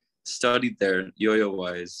beforehand, studied there yo-yo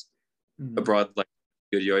wise, abroad, like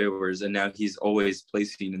good yo-yoers, and now he's always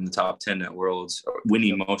placing in the top 10 at Worlds,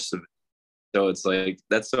 winning most of it. So it's like,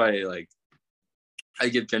 that's why like I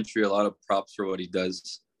give Gentry a lot of props for what he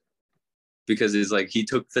does. because it's like he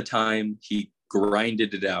took the time, he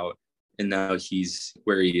grinded it out, and now he's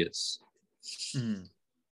where he is. Mm.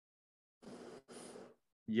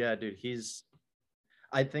 Yeah, dude,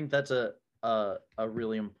 I think that's a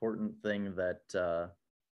really important thing that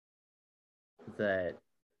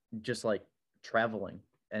just like traveling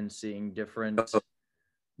and seeing different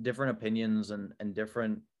opinions and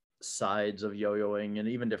different sides of yo-yoing and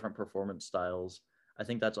even different performance styles. I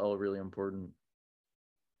think that's all really important.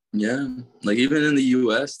 Yeah, like even in the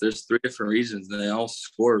US, there's 3 different regions and they all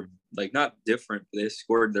scored like not different, but they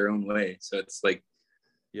scored their own way. So it's like,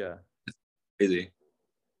 yeah, it's crazy.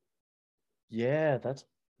 Yeah, that's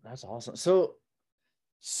awesome.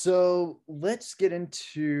 So let's get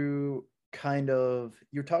into kind of,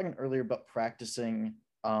 you're talking earlier about practicing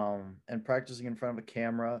and practicing in front of a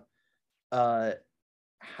camera.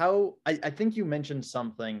 How I think you mentioned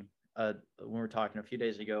something when we were talking a few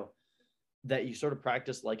days ago, that you sort of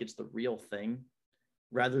practice like it's the real thing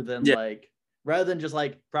rather than Yeah. rather than just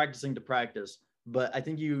like practicing to practice. But I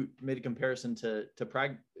think you made a comparison to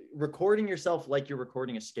recording yourself like you're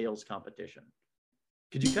recording a scales competition.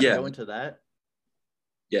 Could you kind of go into that?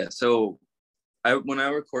 Yeah. So when I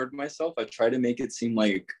record myself, I try to make it seem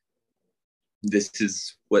like this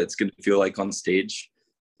is what it's going to feel like on stage.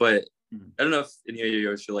 But I don't know if any of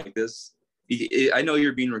you feel like this. I know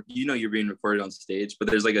you're being recorded on stage, but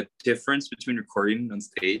there's like a difference between recording on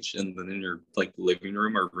stage and then in your like living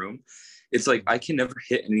room or room. It's like I can never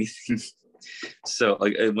hit anything. So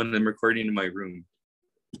like when I'm recording in my room.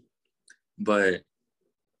 But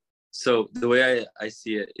so the way I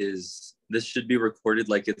see it is this should be recorded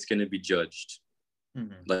like it's going to be judged.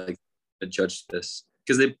 Like judge this,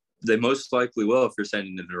 because they most likely will if you're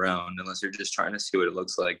sending it around, unless you're just trying to see what it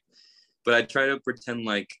looks like. But I try to pretend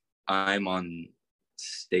like I'm on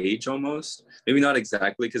stage almost, maybe not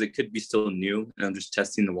exactly, because it could be still new and I'm just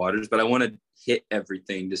testing the waters, but I want to hit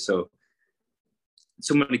everything just so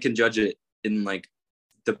somebody can judge it in like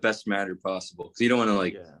the best manner possible, because you don't want to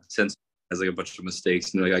like sense as like a bunch of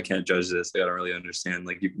mistakes and like I can't judge this, like I don't really understand,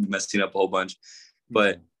 like you're messing up a whole bunch.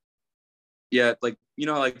 But yeah, like you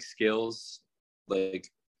know, like scales, like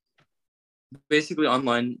basically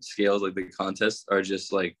online scales, like the contests are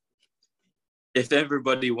just like, if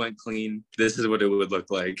everybody went clean, this is what it would look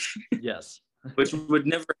like. Yes. Which would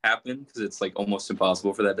never happen because it's like almost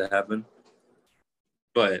impossible for that to happen.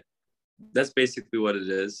 But that's basically what it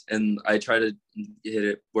is. And I try to hit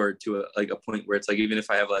it where to a point where it's like, even if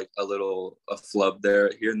I have like a flub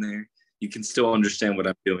there here and there, you can still understand what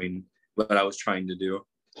I'm doing, what I was trying to do.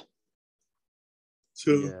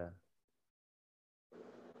 So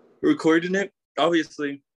recording it,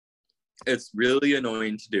 obviously, it's really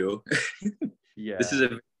annoying to do. This is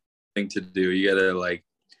a thing to do. You gotta like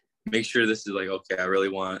make sure this is like, okay, I really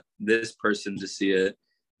want this person to see it,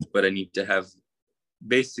 but I need to have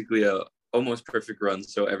basically a almost perfect run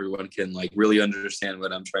so everyone can like really understand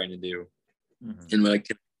what I'm trying to do and what I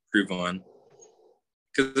can improve on.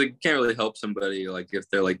 Because it can't really help somebody like if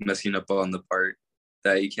they're like messing up on the part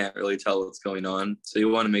that you can't really tell what's going on. So you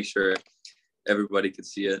want to make sure everybody can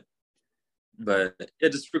see it. But yeah,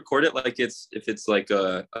 just record it like if it's like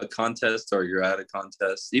a contest or you're at a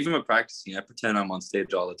contest. Even with practicing, I pretend I'm on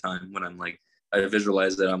stage all the time when I'm like, I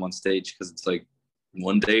visualize that I'm on stage because it's like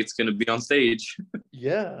one day it's going to be on stage.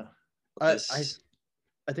 Yeah. I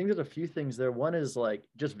think there's a few things there. One is like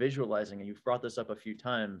just visualizing, and you've brought this up a few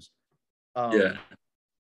times.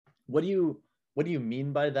 What do you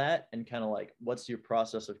mean by that? And kind of like, what's your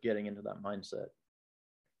process of getting into that mindset?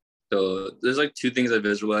 So there's like 2 things I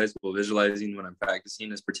visualize. Well, visualizing when I'm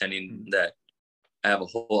practicing is pretending that I have a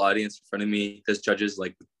whole audience in front of me. There's judges,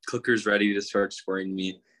 like clickers ready to start scoring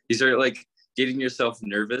me. You start like getting yourself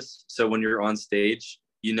nervous. So when you're on stage,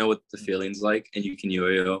 you know what the feeling's like and you can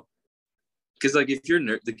yo-yo. Because like if you're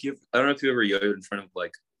I don't know if you ever yo-yoed in front of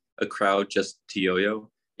like a crowd just to yo-yo.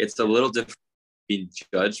 It's a little different being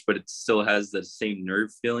judged, but it still has the same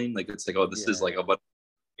nerve feeling. Like it's like, oh, this is like a button.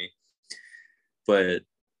 But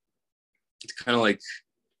it's kind of like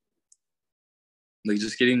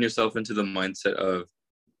just getting yourself into the mindset of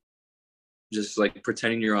just like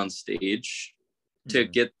pretending you're on stage to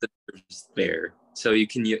get the nerves there. So you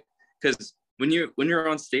can, because when you're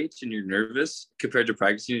on stage and you're nervous compared to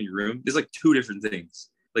practicing in your room, there's like 2 different things.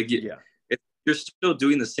 Like you're still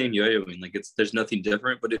doing the same yo-yoing. Like there's nothing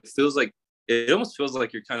different, but it almost feels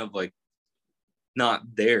like you're kind of like not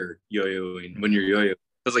there yo-yoing when you're yo-yoing. It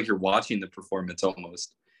feels like you're watching the performance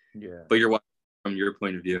almost. Yeah. But you're watching from your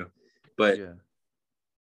point of view. But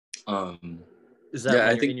is that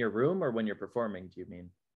when you're in your room or when you're performing, do you mean?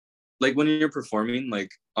 Like when you're performing,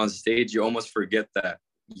 like on stage, you almost forget that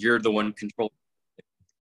you're the one controlling.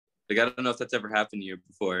 Like, I don't know if that's ever happened to you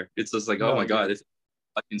before. It's just like, oh No, my God, it's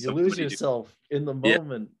fucking you lose somebody. yourself in the Yeah.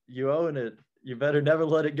 moment. You own it. You better never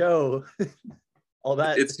let it go. All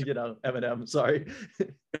that, It's Eminem, sorry.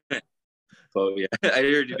 oh yeah, I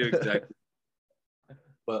heard you do exactly.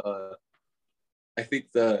 But I think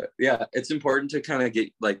it's important to kind of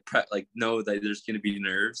get like know that there's going to be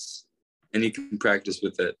nerves, and you can practice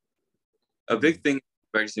with it. A big thing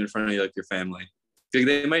practicing in front of like your family.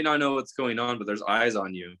 They might not know what's going on, but there's eyes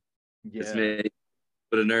on you. Yeah.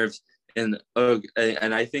 But the nerves, and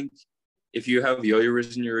I think if you have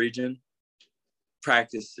yo-yoers in your region,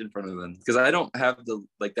 practice in front of them, because I don't have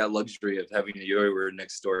that luxury of having a yo-yoer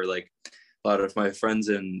next door. Like a lot of my friends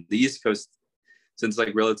in the East Coast, since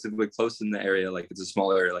like relatively close in the area, like it's a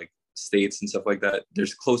smaller like states and stuff like that.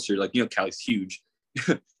 There's closer, like Cali's huge.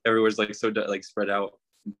 Everywhere's like so like spread out,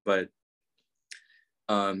 but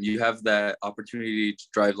you have that opportunity to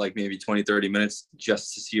drive like maybe 20-30 minutes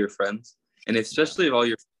just to see your friends. And especially if all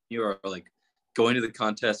you are like going to the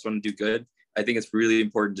contest, want to do good, I think it's really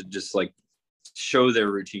important to just like show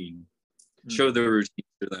their routine, show their routine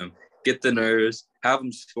to them, get the nerves, have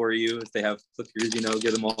them score you. If they have flickers,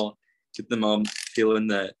 get them all feeling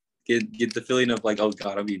that, get the feeling of like, oh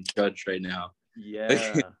God, I'm being judged right now.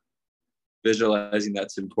 Yeah. Visualizing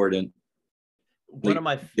that's important. One of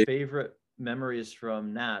my favorite memories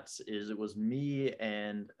from Nats is it was me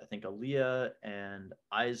and I think Aaliyah and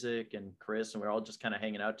Isaac and Kris, and we were all just kind of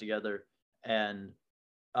hanging out together. And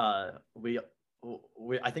we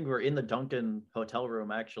I think we were in the Duncan hotel room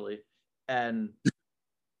actually, and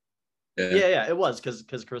yeah, it was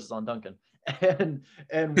because Kris is on Duncan, and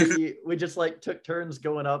we just like took turns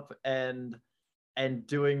going up and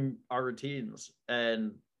doing our routines,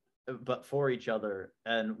 but for each other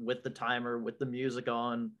and with the timer, with the music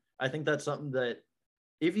on. I think that's something that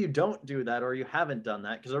if you don't do that, or you haven't done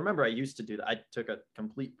that, because I remember I used to do that. I took a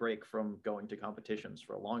complete break from going to competitions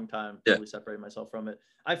for a long time, totally separated myself from it.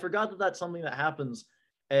 I forgot that that's something that happens,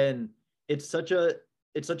 and it's such a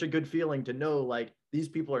good feeling to know like these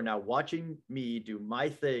people are now watching me do my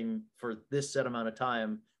thing for this set amount of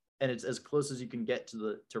time, and it's as close as you can get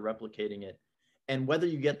to replicating it. And whether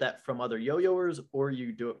you get that from other yo-yoers, or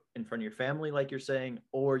you do it in front of your family, like you're saying,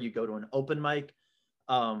 or you go to an open mic,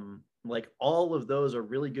 like all of those are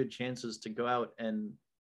really good chances to go out and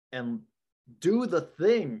do the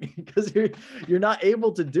thing, because you're not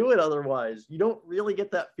able to do it otherwise. You don't really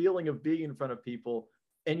get that feeling of being in front of people,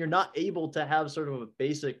 and you're not able to have sort of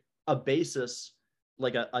a basis,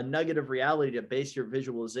 like a nugget of reality to base your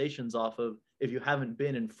visualizations off of if you haven't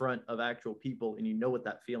been in front of actual people and you know what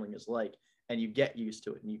that feeling is like, and you get used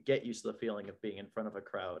to it, and you get used to the feeling of being in front of a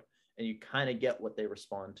crowd, and you kind of get what they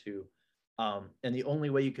respond to. And the only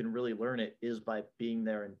way you can really learn it is by being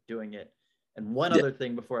there and doing it. And one other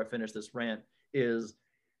thing before I finish this rant is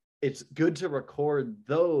it's good to record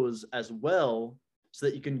those as well, so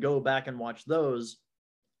that you can go back and watch those.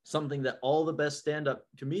 Something that all the best stand-up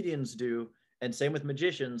comedians do, and same with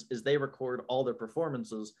magicians, is they record all their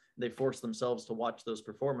performances. They force themselves to watch those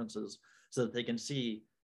performances so that they can see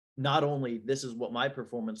not only this is what my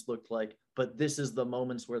performance looked like, but this is the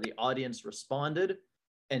moments where the audience responded.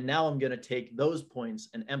 And now I'm going to take those points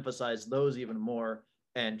and emphasize those even more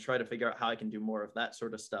and try to figure out how I can do more of that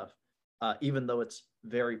sort of stuff, even though it's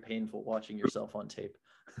very painful watching yourself on tape.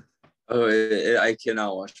 Oh, I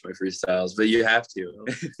cannot watch my freestyles, but you have to.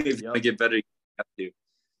 If you get better, you have to.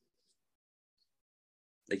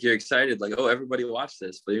 Like, you're excited, like, oh, everybody watch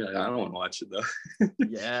this, but you're like, I don't want to watch it though.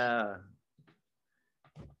 Yeah.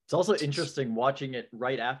 It's also interesting watching it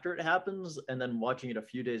right after it happens and then watching it a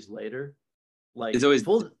few days later. Like, it's always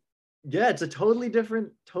it's a totally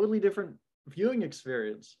different viewing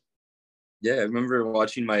experience. Yeah, I remember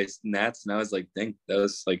watching my Nats and I was like, dang, that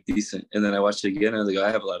was like decent. And then I watched it again and I was like, I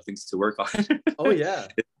have a lot of things to work on. Oh yeah.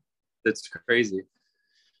 It's crazy.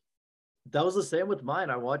 That was the same with mine.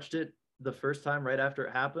 I watched it the first time right after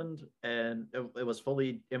it happened, and it was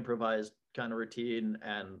fully improvised kind of routine,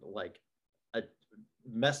 and like I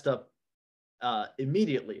messed up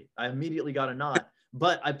immediately. I immediately got a knot,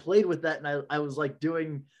 but I played with that, and I was like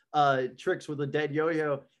doing tricks with a dead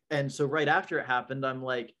yo-yo. And so right after it happened, I'm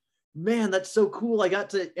like, man, that's so cool. I got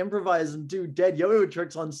to improvise and do dead yo-yo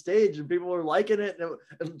tricks on stage, and people were liking it.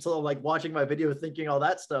 And so I'm like watching my video thinking all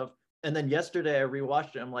that stuff. And then yesterday I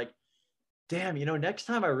rewatched it. I'm like, damn, next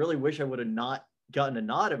time I really wish I would have not gotten a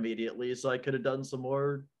knot immediately, so I could have done some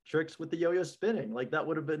more tricks with the yo-yo spinning. Like, that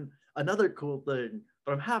would have been another cool thing.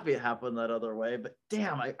 But I'm happy it happened that other way. But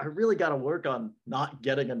damn, I really got to work on not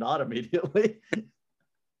getting a knot immediately.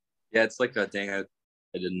 Yeah, it's like, dang, it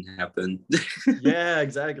didn't happen. Yeah,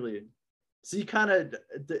 exactly. So you kind of,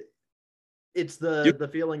 it's the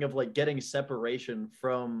feeling of like getting separation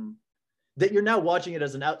from that. You're now watching it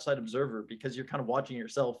as an outside observer because you're kind of watching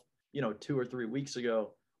yourself, 2 or 3 weeks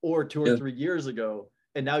ago or 2 or 3 years ago,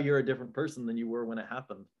 and now you're a different person than you were when it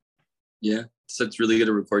happened. Yeah, so it's really good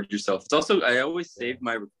to record yourself. It's also, I always save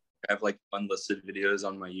I have like unlisted videos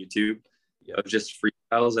on my YouTube of just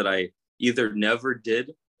freestyles that I either never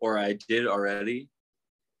did or I did already,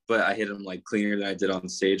 but I hit them like cleaner than I did on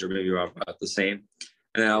stage, or maybe about the same.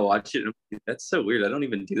 And then I'll watch it and I'm like, that's so weird. I don't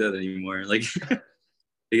even do that anymore. Like,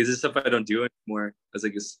 because it's stuff I don't do anymore. I was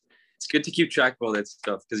like, it's good to keep track of all that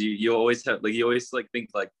stuff, because you always have like, you always like think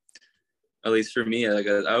like, at least for me, like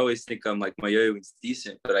I always think I'm like, my yo-yoing's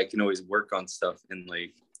decent, but I can always work on stuff, and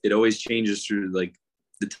like it always changes through like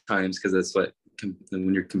the times, because that's what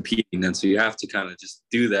when you're competing, and so you have to kind of just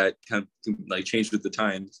do that, kind of like change with the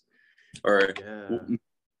times, or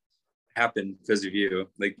happen because of you.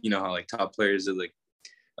 Like, you know how like top players are like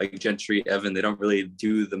Gentry, Evan, they don't really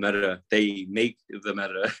do the meta, they make the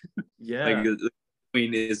meta. Yeah. Like the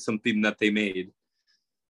Queen is something that they made.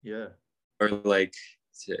 Yeah. Or like,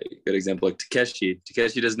 a good example, like Takeshi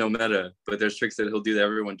does no meta, but there's tricks that he'll do that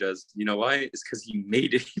everyone does. You know why? It's because he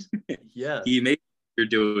made it. Yeah. He made what you're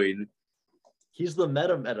doing. He's the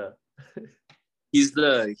meta. He's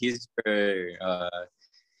the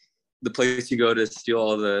place you go to steal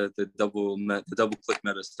all the double click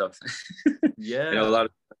meta stuff. Yeah. A lot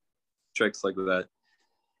of tricks like that,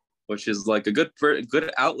 which is like a good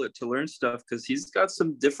outlet to learn stuff, because he's got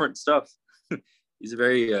some different stuff. He's a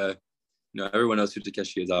very everyone knows who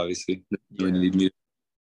Takeshi is, obviously. But,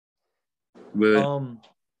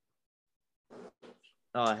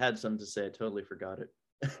 I had something to say. I totally forgot it.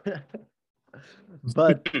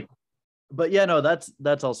 but yeah, no,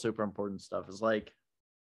 that's all super important stuff. It's like,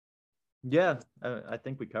 yeah, I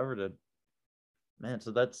think we covered it, man.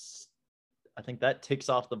 So I think that ticks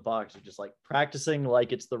off the box of just like practicing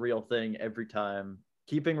like it's the real thing every time,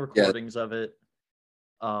 keeping recordings of it.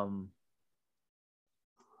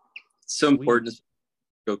 So important to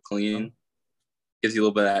go clean. Gives you a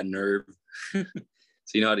little bit of that nerve. So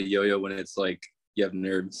you know how to yo-yo when it's like you have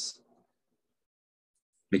nerves.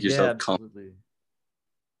 Make yourself calm.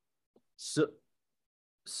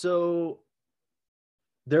 So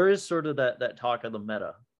there is sort of that talk of the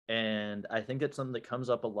meta, and I think it's something that comes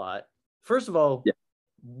up a lot. First of all,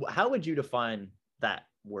 how would you define that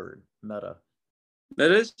word, meta?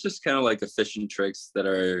 That is just kind of like efficient tricks that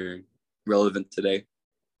are relevant today.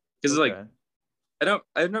 Because like,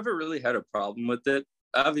 I've never really had a problem with it.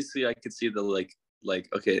 Obviously, I could see the like,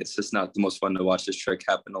 okay, it's just not the most fun to watch this trick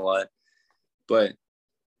happen a lot. But,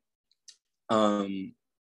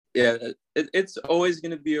 it's always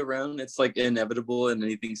going to be around. It's like inevitable in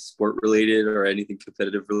anything sport related or anything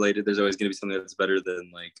competitive related. There's always going to be something that's better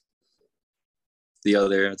than like the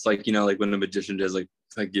other. It's like, like when a magician does like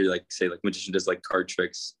you're like, say like magician does like card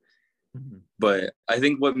tricks. Mm-hmm. But I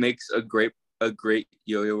think what makes a great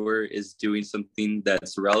yo-yoer is doing something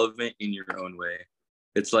that's relevant in your own way.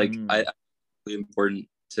 It's like really important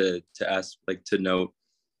to ask, like, to note,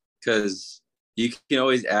 because you can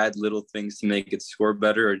always add little things to make it score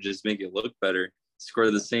better or just make it look better,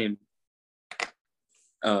 score the same.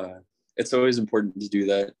 It's always important to do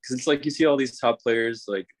that, because it's like you see all these top players,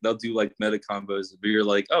 like they'll do like meta combos, but you're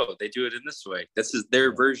like, oh, they do it in this way. This is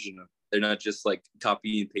their version of it. They're not just like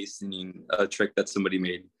copying and pasting a trick that somebody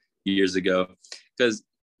made years ago, because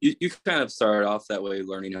you kind of start off that way,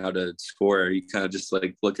 learning how to score. You kind of just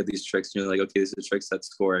like look at these tricks and you're like, okay, these are tricks that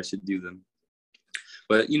score, I should do them.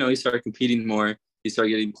 But you start competing more, you start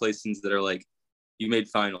getting placings that are like, you made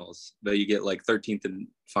finals, but you get like 13th in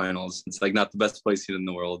finals. It's like not the best placing in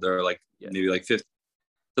the world, or like maybe like 5th,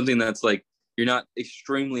 something that's like you're not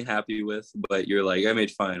extremely happy with, but you're like, I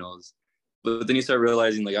made finals. But then you start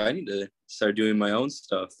realizing like, I need to start doing my own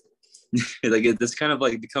stuff. Like this kind of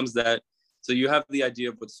like becomes that. So you have the idea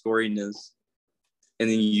of what scoring is, and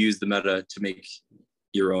then you use the meta to make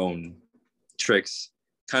your own tricks,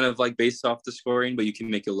 kind of like based off the scoring, but you can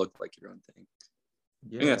make it look like your own thing.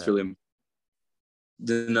 I think that's really important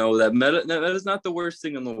to know that meta is not the worst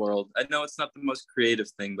thing in the world. I know it's not the most creative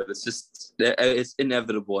thing, but it's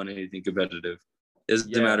inevitable in anything competitive. It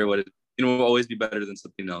doesn't matter what it is. It will always be better than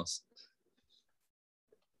something else.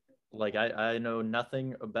 Like I know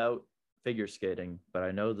nothing about figure skating, but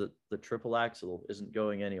I know that the triple axel isn't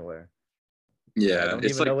going anywhere. Yeah, I don't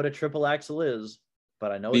even know what a triple axel is,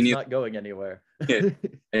 but I know it's not going anywhere. And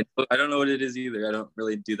I don't know what it is either. I don't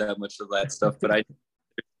really do that much of that stuff, but I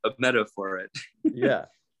a meta for it. Yeah.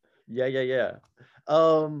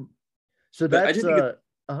 So that's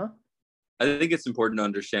I think it's important to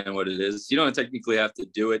understand what it is. You don't technically have to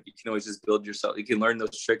do it. You can always just build yourself. You can learn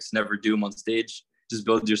those tricks, never do them on stage. Just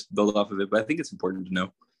build off of it. But I think it's important to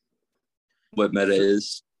know what meta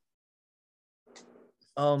is.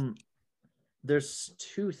 There's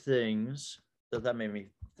two things that made me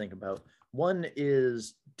think about. One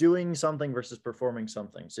is doing something versus performing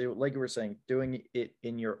something. So like you were saying, doing it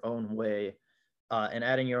in your own way, and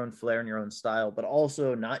adding your own flair and your own style, but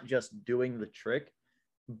also not just doing the trick,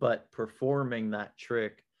 but performing that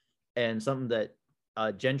trick. And something that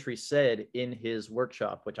Gentry said in his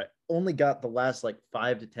workshop, which I only got the last like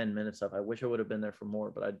 5 to 10 minutes of. I wish I would have been there for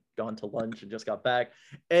more, but I'd gone to lunch and just got back.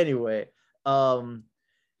 Anyway,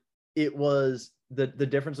 it was the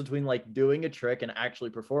difference between like doing a trick and actually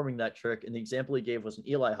performing that trick. And the example he gave was an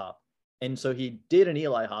Eli hop. And so he did an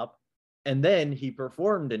Eli hop and then he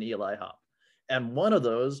performed an Eli hop. And one of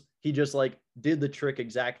those, he just like did the trick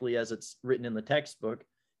exactly as it's written in the textbook.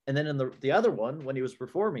 And then in the other one, when he was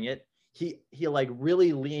performing it, he like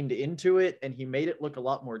really leaned into it and he made it look a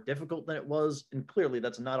lot more difficult than it was. And clearly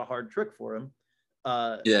that's not a hard trick for him.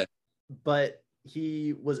 Yeah. But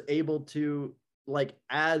he was able to like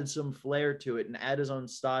add some flair to it and add his own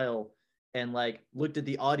style and like looked at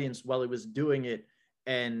the audience while he was doing it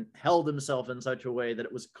and held himself in such a way that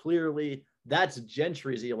it was clearly that's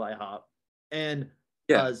Gentry's Eli hop. And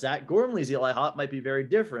Zach Gormley's Eli hop might be very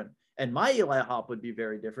different. And my Eli hop would be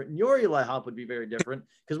very different. And your Eli hop would be very different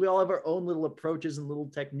because we all have our own little approaches and little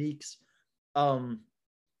techniques.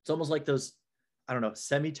 It's almost like those, I don't know,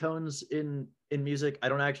 semitones in music. I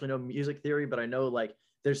don't actually know music theory, but I know like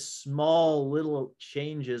there's small little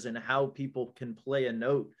changes in how people can play a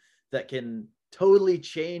note that can totally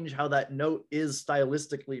change how that note is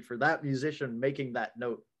stylistically for that musician making that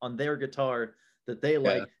note on their guitar that they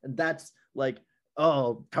like. And that's like,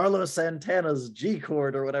 oh, Carlos Santana's G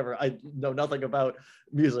chord or whatever. I know nothing about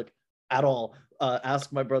music at all.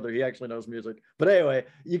 Ask my brother, he actually knows music. But anyway,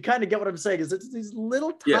 you kind of get what I'm saying is it's these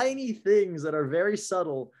little tiny things that are very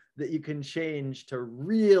subtle that you can change to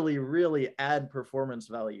really, really add performance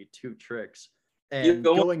value to tricks. And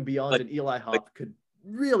going beyond an Eli hop could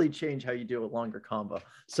really change how you do a longer combo.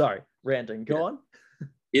 Sorry, ranting. Go on.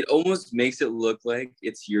 It almost makes it look like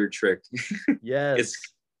it's your trick. Yes.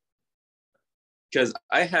 Because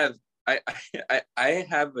I have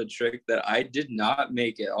a trick that I did not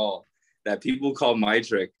make at all that people call my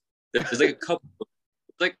trick. There's like a couple,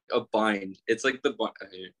 like a bind. It's like the bind.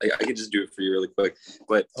 I can just do it for you really quick,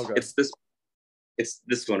 but it's this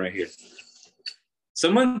one right here.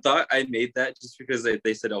 Someone thought I made that just because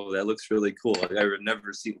they said, "Oh, that looks really cool." Like I've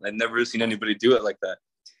never seen anybody do it like that.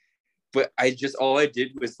 But all I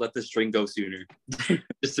did was let the string go sooner,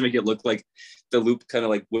 just to make it look like the loop kind of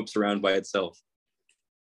like whips around by itself.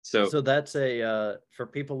 So that's for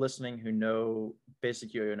people listening who know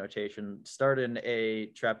basic yo-yo notation, start in a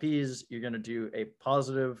trapeze. You're going to do a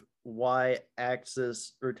positive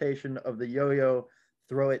y-axis rotation of the yo-yo,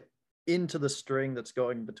 throw it into the string that's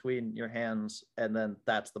going between your hands, and then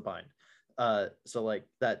that's the bind. So like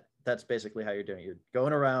that's basically how you're doing it. You're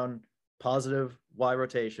going around, positive y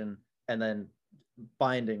rotation, and then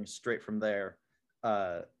binding straight from there.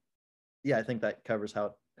 I think that covers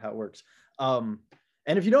how it works.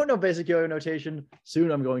 And if you don't know basic yo-yo notation, soon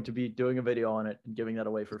I'm going to be doing a video on it and giving that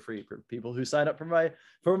away for free for people who sign up for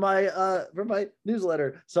my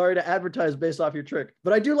newsletter. Sorry to advertise based off your trick,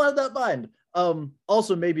 but I do love that bind.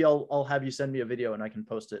 Also, maybe I'll have you send me a video and I can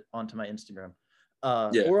post it onto my Instagram,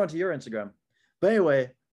 or onto your Instagram. But anyway,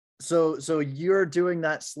 so you're doing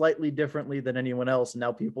that slightly differently than anyone else. And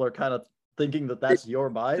now people are kind of thinking that that's your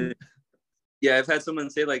bind. Yeah, I've had someone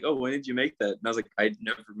say like, "Oh, when did you make that?" And I was like, "I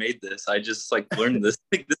never made this. I just like learned this.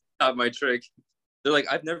 Like, this is not my trick." They're like,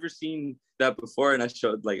 "I've never seen that before," and I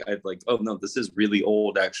showed "Oh no, this is really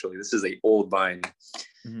old. Actually, this is a old bind."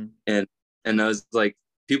 Mm-hmm. And I was like,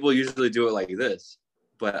 "People usually do it like this,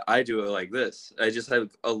 but I do it like this. I just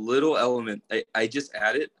have a little element. I just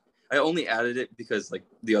add it. I only added it because like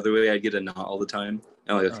the other way I get a knot all the time.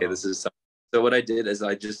 And I'm like, okay, this is something. So what I did is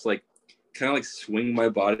I just like kind of like swing my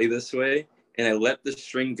body this way. And I let the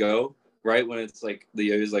string go right when it's like the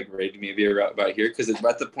yo-yo is like ready to maybe about here, because it's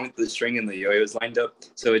at the point the string and the yo-yo is lined up,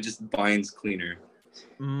 so it just binds cleaner.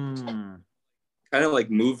 Kind of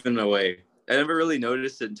like moving away. I never really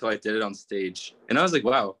noticed it until I did it on stage, and I was like,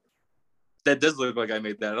 "Wow, that does look like I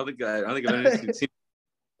made that." I don't think I've ever seen it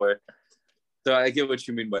before. So I get what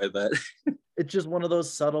you mean by that. It's just one of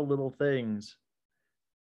those subtle little things.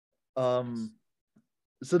 So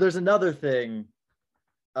there's another thing.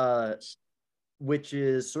 Which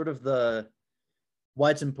is sort of why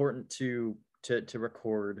it's important to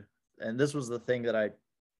record. And this was the thing that I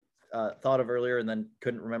thought of earlier and then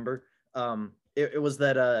couldn't remember. It was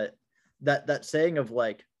that saying of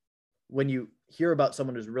like, when you hear about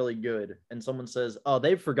someone who's really good and someone says, oh,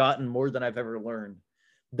 they've forgotten more than I've ever learned.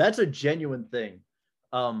 That's a genuine thing.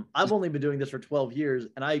 I've only been doing this for 12 years,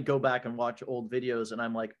 and I go back and watch old videos and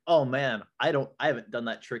I'm like, oh man, I haven't done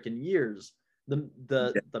that trick in years.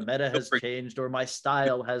 The meta has changed, or my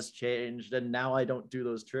style has changed, and now I don't do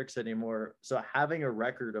those tricks anymore. So having a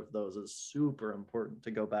record of those is super important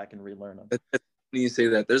to go back and relearn them. When you say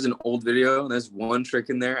that, there's an old video and there's one trick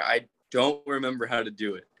in there. I don't remember how to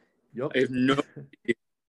do it. Yep. I have no idea.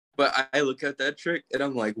 But I look at that trick and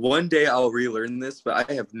I'm like, one day I'll relearn this, but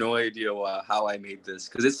I have no idea how I made this,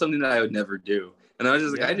 because it's something that I would never do. And I was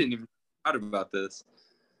just like, I didn't even thought about this.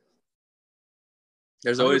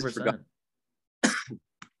 There's 100%. Always forgotten.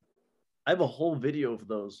 I have a whole video of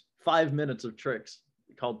those 5 minutes of tricks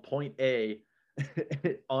called Point A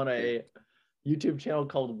on a YouTube channel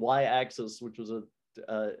called Y Axis, which was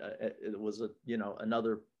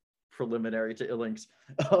another preliminary to Ilinks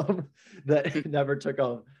that never took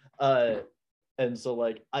off. And so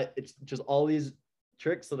like it's just all these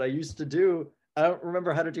tricks that I used to do. I don't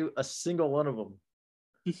remember how to do a single one of them.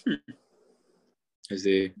 I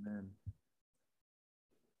see. Man.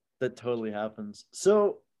 That totally happens.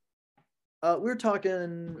 So we were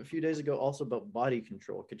talking a few days ago also about body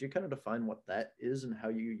control. Could you kind of define what that is and how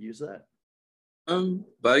you use that?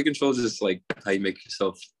 Body control is just like how you make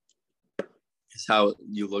yourself, it's how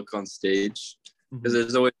you look on stage. Because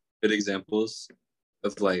there's always good examples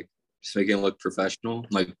of like just making it look professional.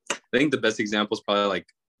 Like I think the best example is probably like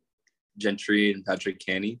Gentry and Patrick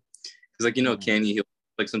Canny. Because like, Canny, he'll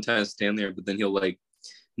like sometimes stand there, but then he'll like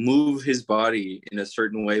move his body in a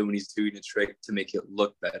certain way when he's doing a trick to make it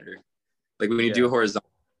look better. Like when you do horizontal,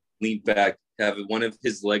 lean back, have one of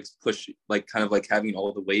his legs push, like kind of like having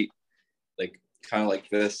all the weight, like kind of like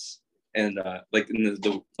this, and like in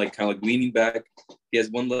the like kind of like leaning back. He has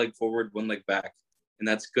one leg forward, one leg back, and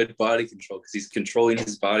that's good body control because he's controlling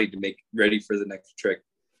his body to make ready for the next trick.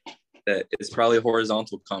 That is probably a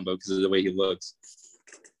horizontal combo because of the way he looks.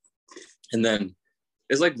 And then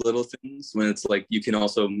there's like little things when it's like you can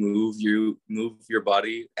also move your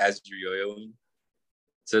body as you're yo-yoing.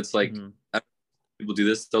 So it's like people do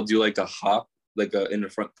this. They'll do like a hop, like in a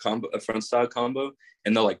front style combo,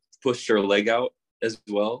 and they'll like push their leg out as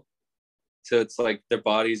well. So it's like their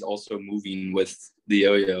body's also moving with the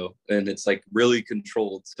yo-yo, and it's like really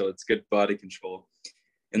controlled. So it's good body control.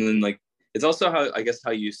 And then like it's also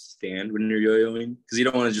how you stand when you're yo-yoing, because you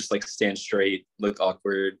don't want to just like stand straight, look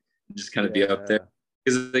awkward, just kind of be up there.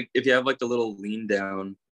 Because like if you have like the little lean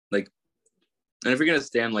down, like, and if you're gonna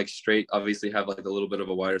stand like straight, obviously have like a little bit of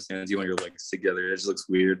a wider stance. You want your legs together. It just looks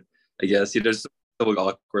weird, I guess. You just look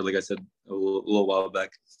awkward, like I said a little while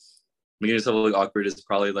back. Making yourself look awkward is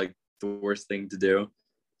probably like the worst thing to do.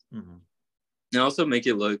 And also make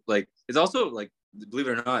it look like it's also like, believe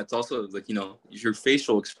it or not, it's also like your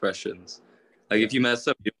facial expressions. Like if you mess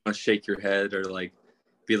up, you want to shake your head or like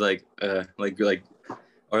be like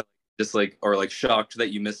or just like or like shocked that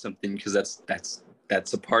you missed something, because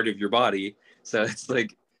that's a part of your body. So it's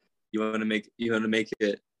like you want to make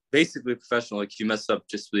it basically professional. Like if you mess up,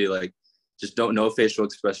 just be like, just don't know facial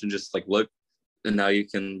expression, just like look, and now you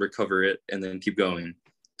can recover it and then keep going.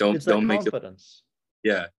 Don't make confidence.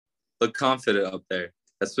 Look confident up there.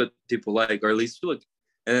 That's what people like, or at least look.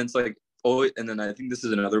 And it's like and then I think this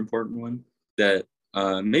is another important one that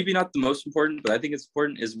maybe not the most important, but I think it's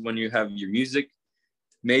important, is when you have your music,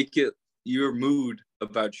 make it your mood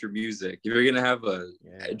about your music. If you're gonna have a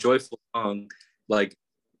joyful song, like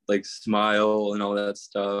Smile and all that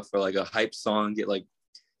stuff, or like a hype song,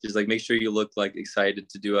 just make sure you look like excited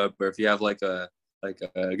to do it. Or if you have like a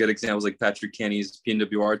good example is like Patrick Canny's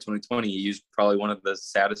PNWR 2020, he used probably one of the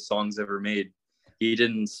saddest songs ever made. He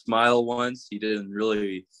didn't smile once, he didn't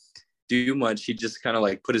really do much, he just kind of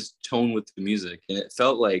like put his tone with the music, and it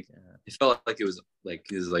felt like it was like,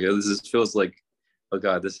 oh, this feels like, oh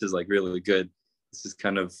god, this is like really good. This is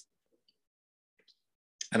kind of,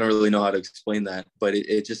 I don't really know how to explain that, but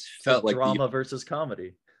it just felt like drama versus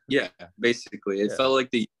comedy. Yeah, basically. It felt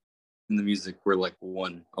like the music were like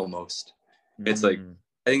one almost. It's like,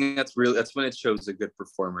 I think that's when it shows a good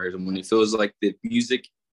performer, and when it feels like the music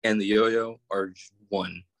and the yo-yo are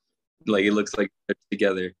one. Like it looks like they're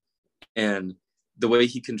together. And the way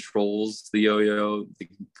he controls the yo-yo,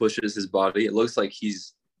 pushes his body, it looks like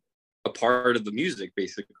he's a part of the music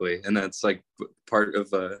basically, and that's like part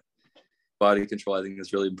of body control. I think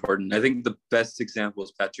is really important. I think the best example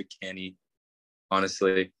is Patrick Canny.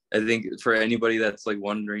 Honestly, I think for anybody that's like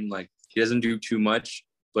wondering, like he doesn't do too much,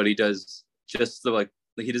 but he does just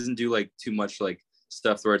he doesn't do like too much like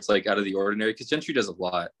stuff where it's like out of the ordinary, because Gentry does a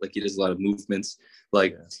lot. Like he does a lot of movements.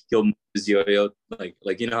 Like he'll move his yo-yo,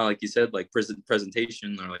 like you know, like you said, like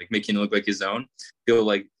presentation or like making it look like his own. He'll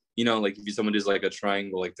like, you know, like if someone does like a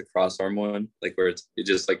triangle, like the cross arm one, like where it's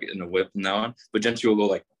just like in a whip and that one. But Gentry will go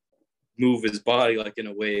like move his body like in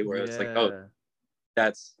a way where it's like, oh,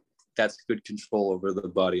 that's good control over the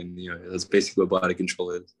body and the yo-yo. That's basically what body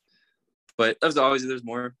control is. But there's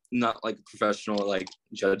more, not like professional, like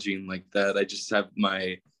judging like that. I just have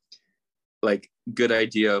my like good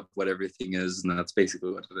idea of what everything is, and that's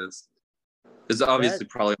basically what it is. There's obviously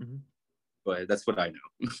probably, but that's what I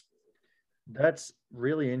know. That's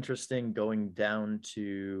really interesting, going down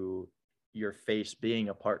to your face being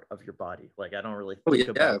a part of your body. Like I don't really think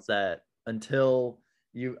about that until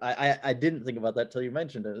you. I didn't think about that till you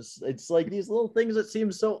mentioned it. It's like these little things that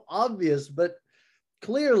seem so obvious, but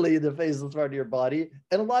clearly the face is part of your body,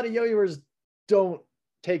 and a lot of yo-yoers don't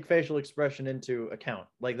take facial expression into account.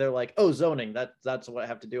 Like they're like, oh, zoning, that's what I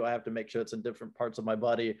have to do. I have to make sure it's in different parts of my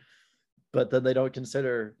body. But then they don't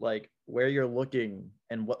consider like where you're looking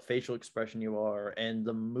and what facial expression you are and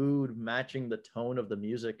the mood matching the tone of the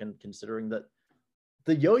music, and considering that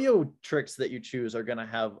the yo-yo tricks that you choose are going to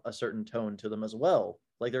have a certain tone to them as well.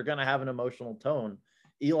 Like they're going to have an emotional tone.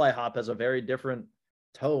 Eli hop has a very different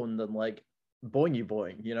tone than like boingy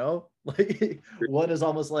boing, you know, like one is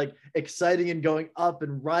almost like exciting and going up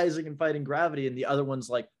and rising and fighting gravity, and the other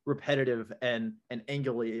one's like repetitive and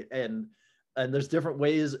angly, and there's different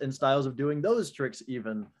ways and styles of doing those tricks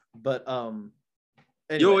even. But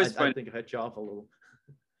anyway, I think I cut you off a little.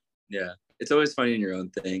 Yeah, it's always finding your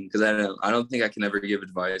own thing, because I don't think I can ever give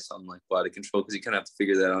advice on like body control, because you kind of have to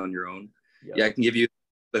figure that out on your own. Yeah, I can give you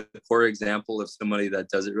the core example of somebody that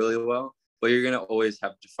does it really well, but you're going to always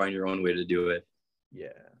have to find your own way to do it. Yeah.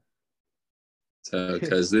 So,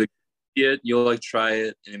 because you'll like try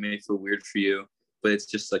it and it may feel weird for you, but it's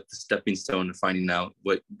just like the stepping stone to finding out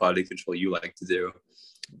what body control you like to do.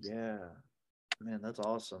 Yeah, man, that's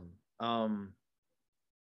awesome.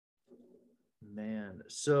 Man,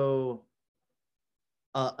 so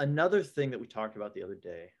another thing that we talked about the other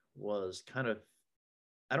day was kind of,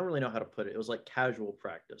 I don't really know how to put it. It was like casual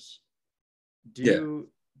practice. Could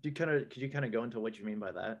you kind of go into what you mean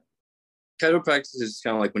by that? Casual practice is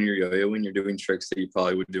kind of like when you're yo-yoing, you're doing tricks that you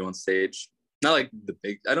probably would do on stage. Not like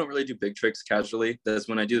I don't really do big tricks casually. That's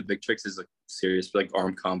when I do the big tricks is like serious, like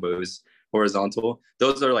arm combos, horizontal.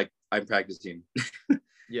 Those are like I'm practicing.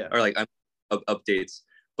 Yeah. Or like I'm updates.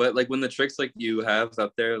 But like when the tricks like you have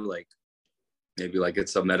up there, like maybe like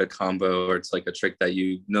it's a meta combo, or it's like a trick that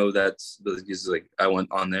you know that's like I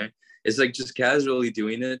want on there. It's like just casually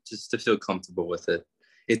doing it just to feel comfortable with it.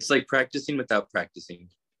 It's like practicing without practicing,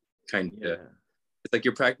 kind of. Yeah. It's like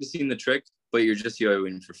you're practicing the trick, but you're just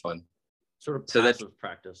yo-yoing for fun. Sort of passive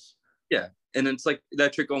practice. Yeah, and it's like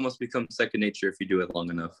that trick almost becomes second nature if you do it long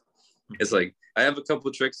enough. Mm-hmm. It's like I have a couple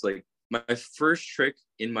of tricks. Like my first trick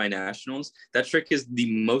in my nationals, that trick is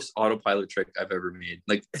the most autopilot trick I've ever made.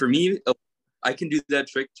 Like for me, I can do that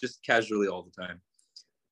trick just casually all the time.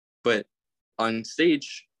 But on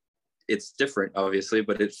stage, it's different, obviously.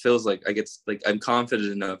 But it feels like I'm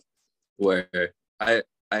confident enough where I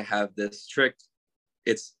have this trick.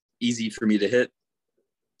 It's easy for me to hit.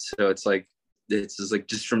 So it's like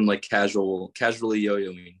just from like casually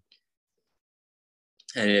yo-yoing,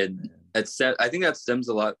 and I think that stems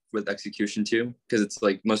a lot with execution too, because it's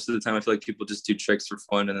like most of the time I feel like people just do tricks for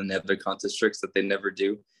fun, and then they have their contest tricks that they never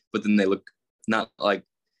do, but then they look not like,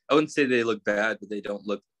 I wouldn't say they look bad, but they don't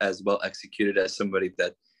look as well executed as somebody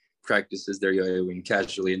that practices their yo-yoing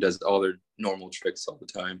casually and does all their normal tricks all the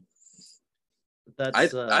time.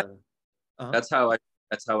 That's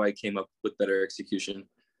how I came up with better execution.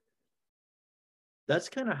 That's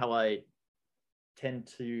kind of how I tend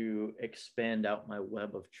to expand out my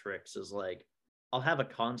web of tricks, is like I'll have a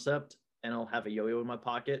concept and I'll have a yo-yo in my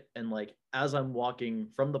pocket, and like as I'm walking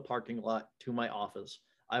from the parking lot to my office,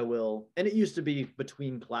 I will, and it used to be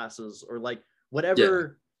between classes or like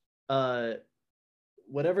whatever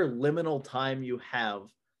whatever liminal time you have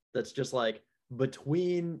that's just like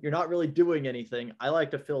between, you're not really doing anything. I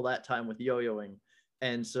like to fill that time with yo-yoing.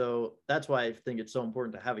 And so that's why I think it's so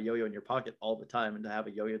important to have a yo-yo in your pocket all the time, and to have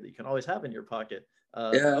a yo-yo that you can always have in your pocket.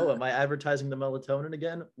 Oh, am I advertising the melatonin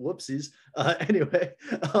again? Whoopsies. Anyway.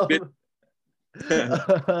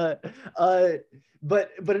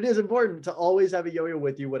 But it is important to always have a yo-yo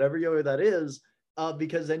with you, whatever yo-yo that is,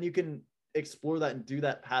 because then you can explore that and do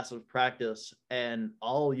that passive practice. And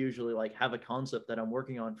I'll usually like have a concept that I'm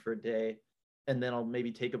working on for a day, and then I'll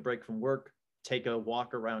maybe take a break from work, take a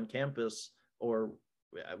walk around campus or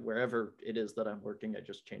wherever it is that I'm working. I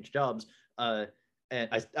just changed jobs. and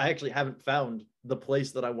I actually haven't found the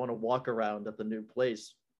place that I want to walk around at the new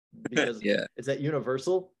place because it's at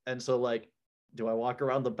Universal. And so like, do I walk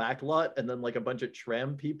around the back lot and then like a bunch of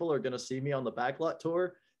tram people are going to see me on the back lot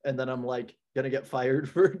tour? And then I'm like going to get fired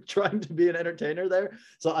for trying to be an entertainer there.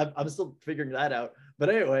 So I'm still figuring that out. But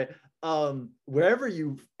anyway, wherever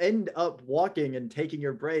you end up walking and taking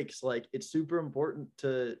your breaks, like it's super important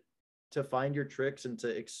to find your tricks and to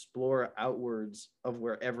explore outwards of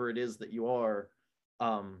wherever it is that you are,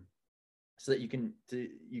 so that you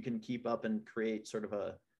can keep up and create sort of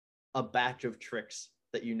a batch of tricks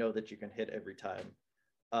that you know that you can hit every time.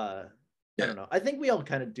 I don't know. I think we all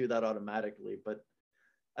kind of do that automatically, but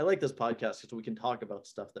I like this podcast because we can talk about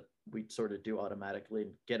stuff that we sort of do automatically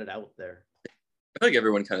and get it out there. I feel like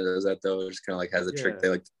everyone kind of does that though. Just kind of like has a trick they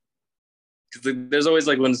like. Because there's always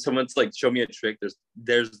like when someone's like, show me a trick.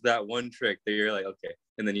 There's that one trick that you're like, okay,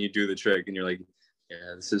 and then you do the trick and you're like,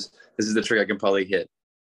 yeah, this is the trick I can probably hit.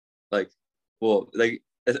 Like, well, like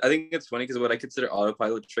I think it's funny because what I consider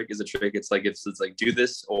autopilot trick is a trick. It's like it's like do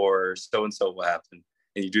this or so and so will happen,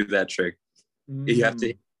 and you do that trick. You have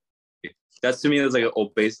to. That's to me is like a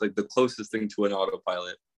base, like the closest thing to an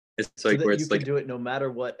autopilot. It's like so where it's you can like do it no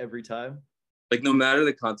matter what every time. Like no matter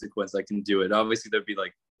the consequence, I can do it. Obviously, there'd be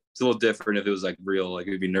like it's a little different if it was like real, like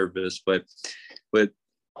it'd be nervous, but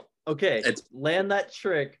okay, land that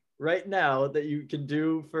trick right now that you can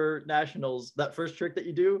do for nationals. That first trick that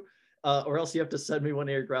you do. Or else you have to send me one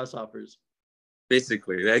of your grasshoppers.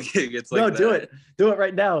 Basically, it's like no, do it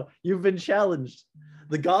right now. You've been challenged.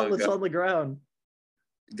 The gauntlet's on the ground.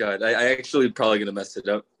 God, I actually probably gonna mess it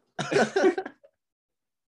up. I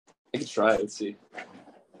can try. Let's see.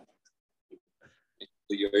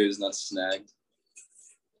 The yo-yo is not snagged.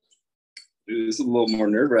 Dude, this is a little more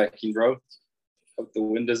nerve-wracking, bro. Hope the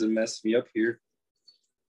wind doesn't mess me up here.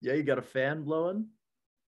 Yeah, you got a fan blowing?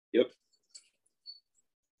 Yep.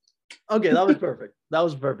 Okay, that was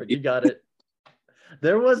perfect. You got it.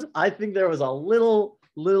 I think there was a little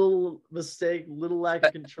mistake, little lack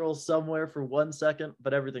of control somewhere for 1 second,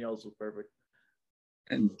 but everything else was perfect.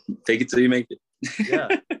 And take it till you make it. Yeah,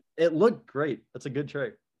 it looked great. That's a good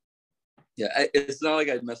trick. Yeah, it's not like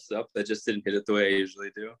I messed up. I just didn't hit it the way I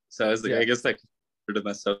usually do. So I was like, I guess I could have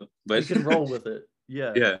messed up. But you can roll with it.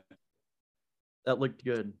 Yeah. Yeah. That looked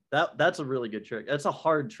good. That's a really good trick. That's a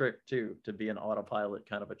hard trick too, to be an autopilot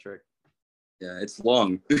kind of a trick. Yeah, it's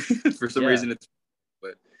long. For some reason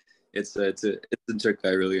it's a trick I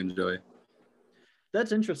really enjoy.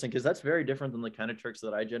 That's interesting because that's very different than the kind of tricks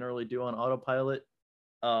that I generally do on autopilot.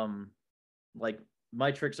 Like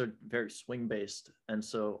my tricks are very swing based, and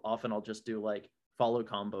so often I'll just do like follow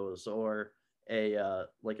combos or a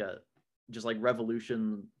just like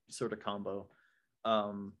revolution sort of combo.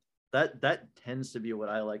 That tends to be what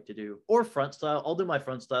I like to do. Or front style. I'll do my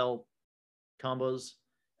front style combos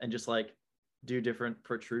and just like do different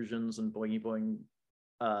protrusions and boingy boing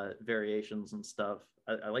variations and stuff.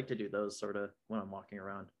 I like to do those sort of when I'm walking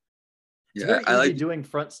around. It's very easy like doing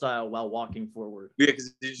front style while walking forward. Yeah,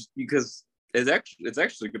 because it's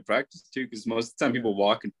actually good practice too. Because most of the time people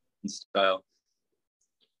walk in style.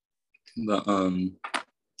 But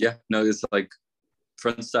it's like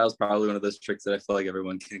front style is probably one of those tricks that I feel like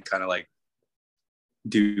everyone can kind of like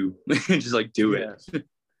do, just like do it.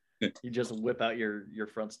 You just whip out your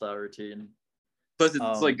front style routine. Plus,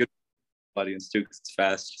 it's like good audience too because it's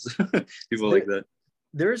fast. People like that.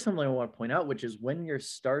 There is something I want to point out, which is when you're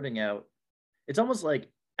starting out, it's almost like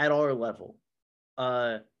at our level.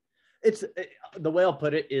 The way I'll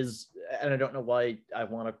put it is, and I don't know why I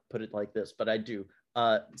want to put it like this, but I do.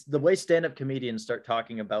 The way stand-up comedians start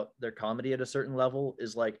talking about their comedy at a certain level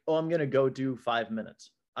is like, oh, I'm going to go do 5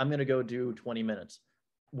 minutes. I'm going to go do 20 minutes.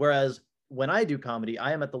 Whereas when I do comedy,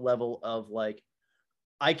 I am at the level of like,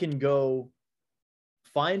 I can go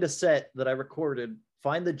find a set that I recorded,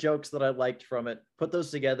 find the jokes that I liked from it, put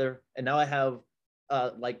those together, and now I have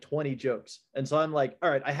like 20 jokes. And so I'm like, all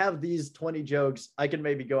right, I have these 20 jokes. I can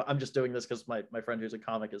maybe go, I'm just doing this because my friend who's a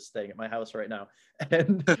comic is staying at my house right now.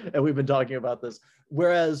 And we've been talking about this.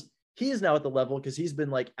 Whereas he's now at the level because he's been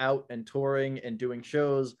like out and touring and doing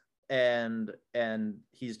shows and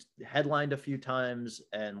he's headlined a few times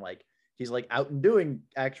and like he's like out and doing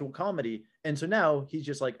actual comedy. And so now he's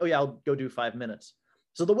just like, oh yeah, I'll go do 5 minutes.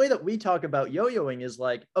 So the way that we talk about yo-yoing is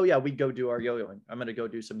like, oh yeah, we go do our yo-yoing. I'm going to go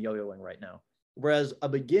do some yo-yoing right now. Whereas a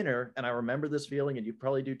beginner, and I remember this feeling, and you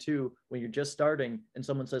probably do too, when you're just starting and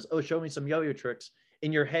someone says, oh, show me some yo-yo tricks.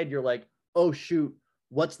 In your head, you're like, oh, shoot,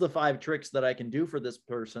 what's the 5 tricks that I can do for this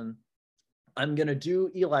person? I'm going to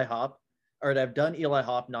do Eli hop. All right, I've done Eli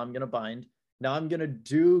hop. Now I'm going to bind. Now I'm going to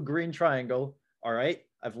do green triangle. All right,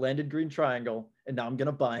 I've landed green triangle, and now I'm going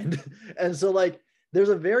to bind. And so like, there's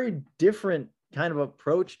a very different kind of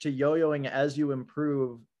approach to yo-yoing as you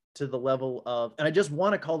improve to the level of, and I just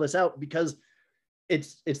want to call this out because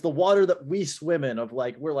it's the water that we swim in, of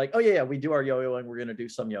like, we're like, oh yeah, we do our yo-yoing, we're going to do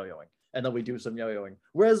some yo-yoing, and then we do some yo-yoing.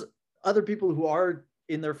 Whereas other people who are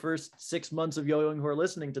in their first 6 months of yo-yoing who are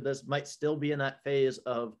listening to this might still be in that phase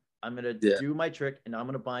of, I'm going to do my trick and I'm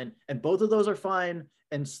going to bind. And both of those are fine.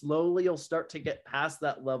 And slowly you'll start to get past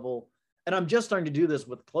that level. And I'm just starting to do this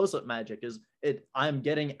with close-up magic. I'm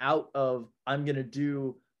getting out of, I'm going to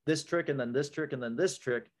do this trick and then this trick and then this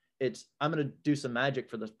trick. I'm going to do some magic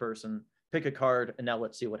for this person, pick a card, and now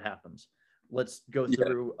let's see what happens. Let's go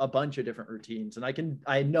through a bunch of different routines. And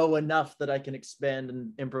I know enough that I can expand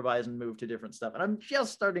and improvise and move to different stuff. And I'm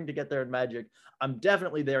just starting to get there in magic. I'm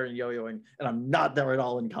definitely there in yo-yoing, and I'm not there at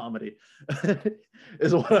all in comedy.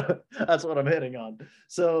 That's what I'm hitting on.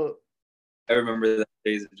 So I remember that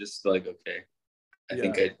phase of just like, okay, I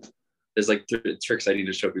think there's like tricks I need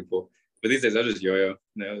to show people. But these days I just yo-yo.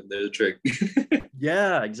 No, there's a trick.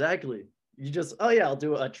 Yeah, exactly. You just, oh yeah, I'll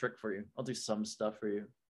do a trick for you. I'll do some stuff for you.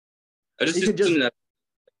 I just do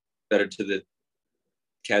better to the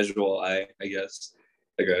casual eye, I guess,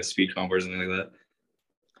 like a speed combo or something like that.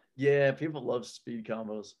 Yeah, people love speed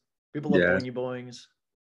combos. People love boingy boings.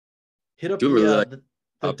 Hit up the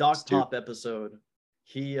Doc Pop episode.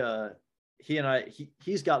 He's got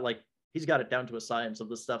it down to a science of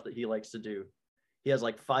the stuff that he likes to do. He has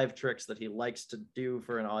like 5 tricks that he likes to do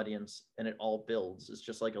for an audience, and it all builds. It's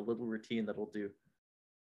just like a little routine that he'll do.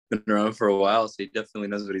 Been around for a while, so he definitely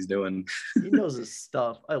knows what he's doing. He knows his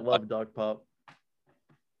stuff. I love Doc Pop.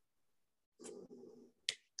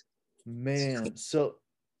 Man, so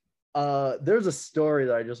there's a story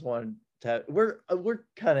that I just wanted to have. We're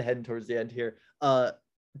kind of heading towards the end here.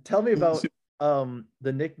 Tell me about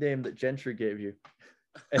the nickname that Gentry gave you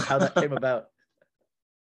and how that came about.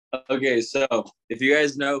 Okay, so if you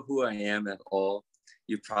guys know who I am at all,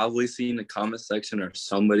 you've probably seen the comment section or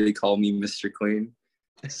somebody call me Mr. Klean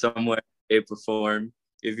somewhere, shape, or form.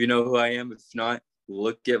 If you know who I am, if not,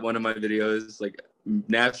 look at one of my videos. Like,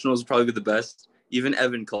 Nationals would probably be the best. Even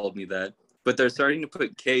Evan called me that. But they're starting to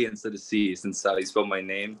put K instead of C since how you spell my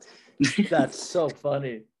name. That's so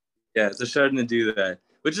funny. Yeah, they're starting to do that,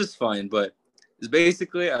 which is fine. But it's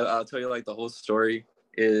basically, I'll tell you, like, the whole story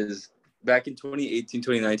is back in 2018,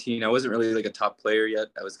 2019, I wasn't really like a top player yet.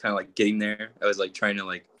 I was kind of like getting there. I was like trying to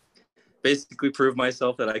like basically prove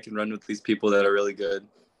myself that I can run with these people that are really good.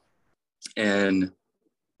 And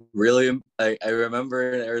really, I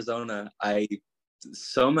remember in Arizona, I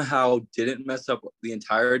somehow didn't mess up the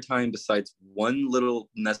entire time besides one little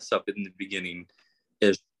mess up in the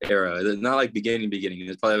beginning-ish era. Not like beginning. It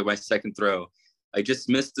was probably like my second throw. I just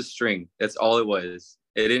missed the string. That's all it was.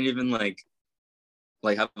 It didn't even like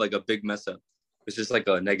have like a big mess up. It's just like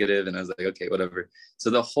a negative, and I was like, okay, whatever. So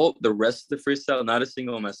the rest of the freestyle, not a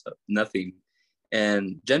single mess up, nothing.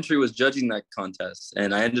 And Gentry was judging that contest,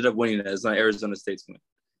 and I ended up winning it as my Arizona Statesman.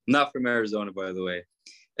 I'm not from Arizona, by the way.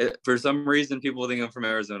 For some reason, people think I'm from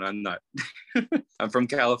Arizona. I'm not. I'm from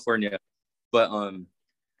California. But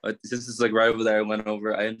since it's like right over there, I went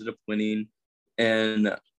over. I ended up winning,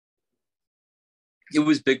 and it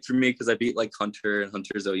was big for me because I beat like Hunter, and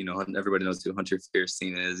Hunter's, everybody knows who Hunter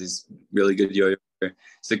Fierstein is. He's really good yo-yo.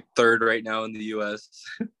 He's like 3rd right now in the U.S.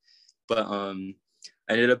 But I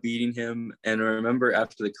ended up beating him. And I remember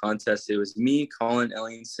after the contest, it was me, Colin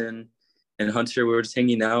Ellingson, and Hunter. We were just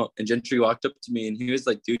hanging out, and Gentry walked up to me, and he was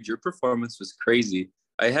like, "Dude, your performance was crazy.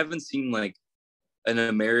 I haven't seen like an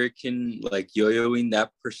American like yo-yoing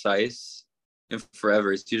that precise in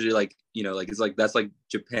forever. It's usually like, it's like that's like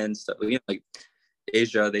Japan stuff. Like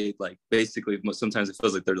Asia, they like basically sometimes it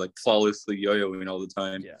feels like they're like flawlessly yo-yoing all the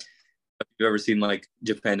time. Yeah. If you've ever seen like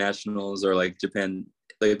Japan Nationals or like Japan,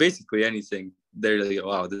 like basically anything, they're like,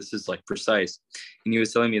 wow, this is like precise. And he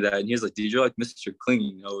was telling me that, and he was like, dude, you're like Mr.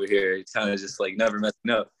 Clean over here. It's kind of just like never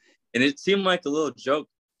messing up. And it seemed like a little joke,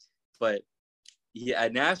 but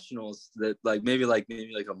at Nationals, that like maybe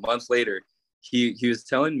a month later, he was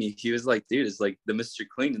telling me, he was like, dude, it's like the Mr.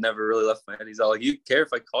 Clean never really left my head. He's all like, you care if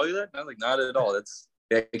I call you that? And I was like, not at all.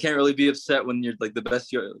 I can't really be upset when you're like the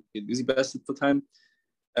best. Was he best at the time?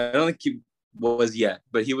 I don't think he was yet,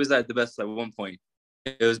 but he was at the best at one point.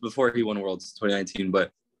 It was before he won Worlds 2019,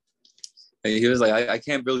 but he was like, I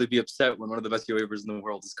can't really be upset when one of the best yo-yoers in the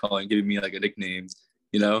world is giving me like a nickname.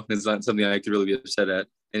 It's not something I could really be upset at.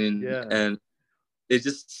 And it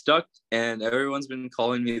just stuck, and everyone's been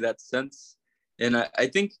calling me that since. And I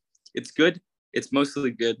think it's good. It's mostly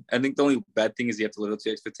good. I think the only bad thing is you have to live up to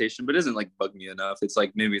expectation, but it doesn't like bug me enough. It's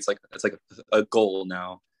like maybe it's like a goal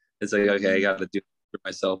now. It's like, okay, I got to do it for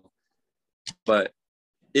myself. But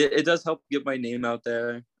it does help get my name out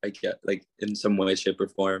there. I get like in some way, shape, or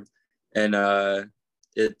form, and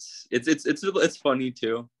it's funny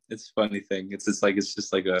too. It's a funny thing. It's just like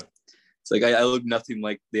I look nothing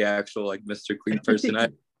like the actual like Mr. Clean person. I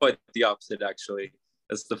quite the opposite actually.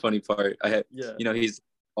 That's the funny part. I had Yeah. he's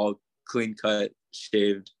all clean cut,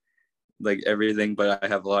 shaved, like everything, but I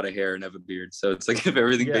have a lot of hair and have a beard, so it's like if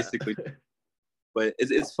everything basically. But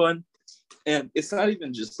it's fun, and it's not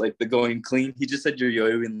even just like the going clean. He just said your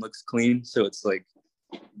yo-yoing looks clean, so it's like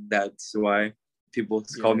that's why people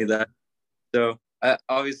call me that. So I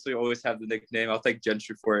obviously always have the nickname. I'll thank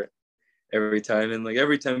Gentry for it every time, and like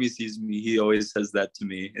every time he sees me, he always says that to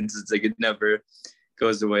me, and it's like it never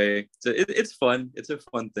goes away. So it's fun. It's a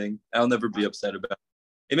fun thing. I'll never be upset about it.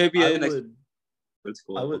 It may be but it's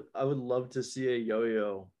cool. I would love to see a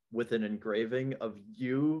yo-yo with an engraving of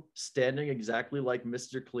you standing exactly like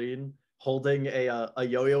Mr. Clean, holding a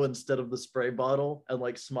yo-yo instead of the spray bottle and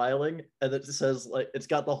like smiling, and it says like it's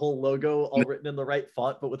got the whole logo all written in the right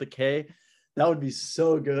font but with a K. That would be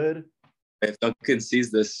so good. If Duncan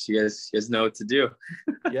sees this, she has know what to do.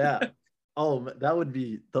 Yeah. Oh, that'd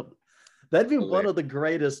be one of the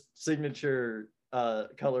greatest signature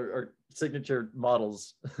color or signature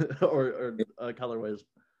models or colorways.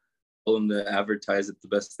 Tell them to advertise it the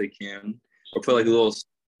best they can, or put like a little,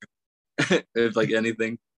 if like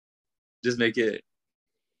anything, just make it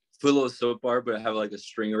put a little soap bar, but have like a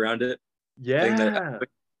string around it. Yeah,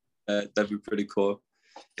 that'd be pretty cool.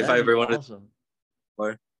 If I ever wanted, awesome.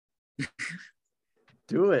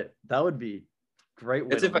 Do it. That would be great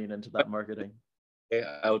way to lean into that marketing.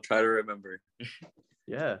 Yeah, I'll try to remember.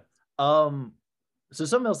 Yeah. So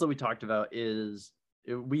something else that we talked about is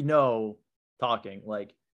we know talking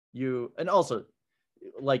like you, and also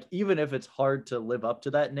like even if it's hard to live up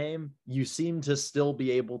to that name, you seem to still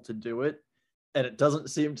be able to do it, and it doesn't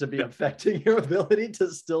seem to be affecting your ability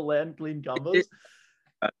to still land clean combos.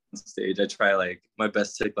 On stage, I try like my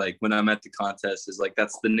best to like when I'm at the contest is like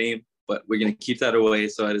that's the name, but we're gonna keep that away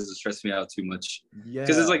so it doesn't stress me out too much. Yeah,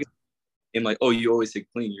 because it's like in like, oh, you always say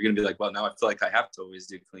clean, you're gonna be like, well, now I feel like I have to always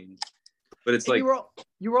do clean. But it's and like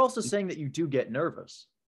you were also saying that you do get nervous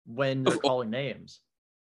when you're calling names.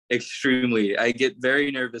 Extremely. I get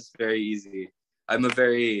very nervous very easy. I'm a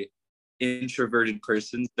very introverted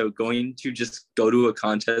person, so going to just go to a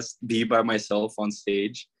contest, be by myself on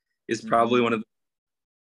stage is probably one of the,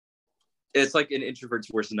 it's like an introvert's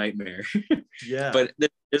worst nightmare. Yeah. But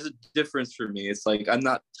there's a difference for me. It's like I'm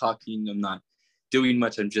not talking, I'm not doing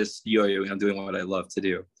much, I'm just yo-yoing, I'm doing what I love to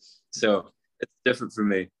do. So it's different for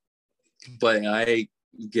me. But I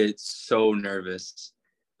get so nervous.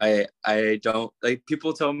 I don't like,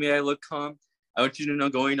 people tell me I look calm. I want you to know,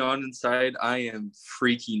 going on inside, I am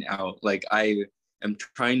freaking out. Like I am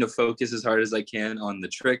trying to focus as hard as I can on the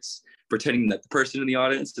tricks, pretending that the person in the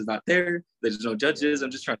audience is not there. There's no judges.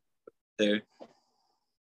 I'm just trying to there.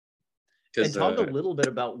 And talk a little bit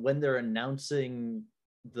about when they're announcing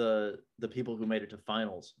the people who made it to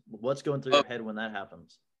finals. What's going through your head when that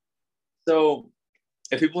happens? So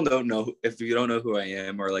if you don't know who I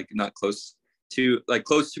am, or like not close to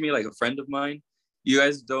me, like a friend of mine, you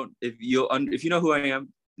guys don't, if you know who I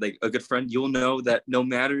am, like a good friend, you'll know that no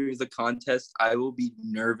matter the contest, I will be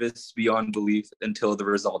nervous beyond belief until the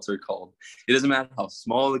results are called. It doesn't matter how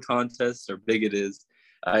small the contest or big it is.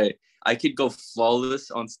 I could go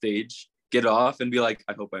flawless on stage, get off, and be like,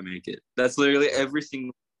 I hope I make it. That's literally every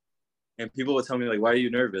single. And people would tell me like, why are you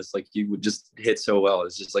nervous? Like you would just hit so well.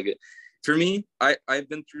 It's just like for me, I've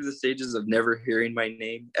been through the stages of never hearing my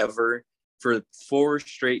name ever for 4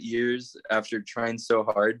 straight years after trying so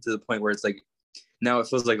hard, to the point where it's like now it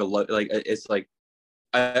feels like it's like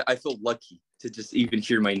I feel lucky to just even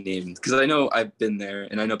hear my name, because I know I've been there,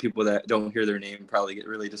 and I know people that don't hear their name probably get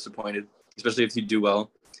really disappointed, especially if you do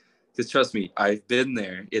well. Because trust me, I've been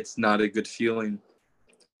there. It's not a good feeling,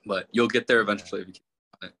 but you'll get there eventually if you keep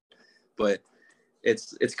on it. But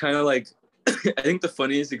it's kind of like I think the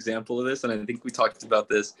funniest example of this, and I think we talked about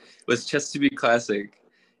this, was Chesapeake Classic.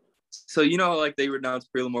 So like they announced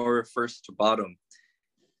prelim order first to bottom,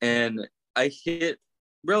 and I hit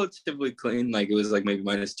relatively clean, like it was like maybe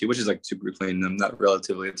 -2, which is like super clean. I'm not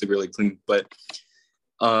relatively, it's really clean, but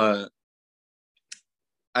I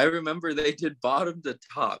remember they did bottom to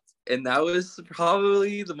top, and that was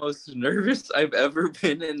probably the most nervous I've ever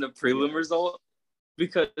been in a prelim result,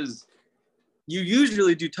 because you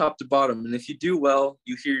usually do top to bottom, and if you do well,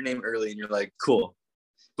 you hear your name early and you're like, cool.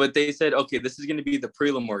 But they said, okay, this is going to be the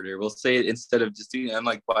prelim order. We'll say it instead of just doing it. I'm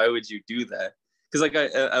like, why would you do that? Because like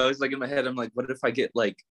I was like in my head, I'm like, what if I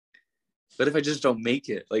just don't make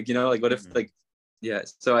it? Like, like what if like, yeah.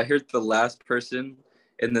 So I heard the last person,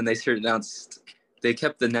 and then they announced they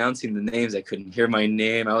kept announcing the names. I couldn't hear my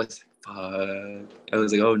name. I was like, fuck. I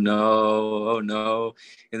was like, oh no.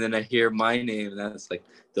 And then I hear my name, and that's like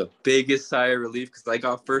the biggest sigh of relief because I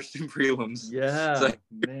got first in prelims. Yeah,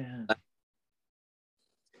 man.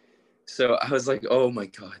 So I was like, oh my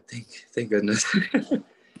God, thank goodness.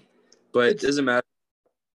 But it doesn't matter.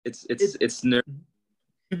 It's nerve.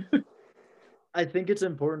 I think it's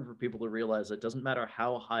important for people to realize it doesn't matter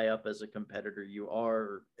how high up as a competitor you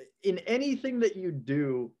are in anything that you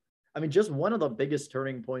do. I mean, just one of the biggest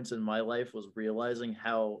turning points in my life was realizing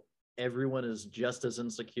how everyone is just as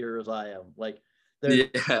insecure as I am. Like,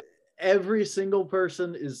 every single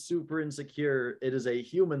person is super insecure. It is a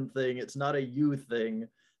human thing. It's not a you thing.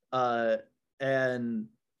 And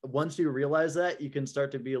once you realize that, you can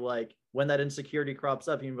start to be like, when that insecurity crops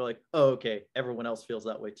up, you can be like, oh, okay, everyone else feels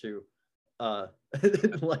that way too.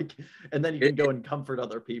 Like, and then you can go and comfort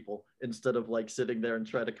other people instead of like sitting there and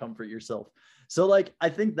try to comfort yourself. So like, I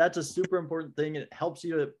think that's a super important thing. It helps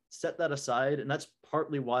you to set that aside. And that's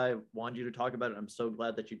partly why I wanted you to talk about it. I'm so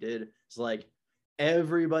glad that you did. It's like,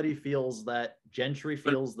 everybody feels that. Gentry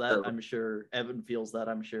feels that, I'm sure. Evan feels that,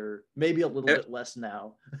 I'm sure. Maybe a little bit less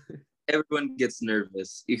now. Everyone gets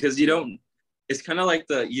nervous because you don't, it's kind of like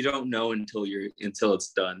you don't know until it's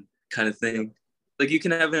done kind of thing. Like, you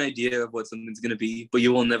can have an idea of what something's going to be, but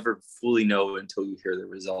you will never fully know until you hear the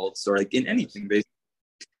results, or like in anything, basically.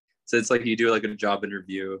 So it's like you do like a job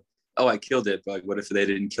interview. Oh, I killed it. But like, what if they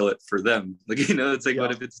didn't kill it for them? Like, it's like,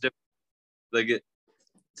 what if it's different? Like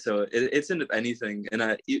so it's in anything. And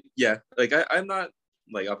I'm not,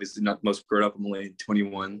 like, obviously not the most grown up. I'm only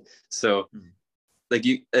 21. So like,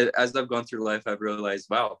 as I've gone through life, I've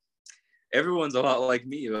realized, wow, everyone's a lot like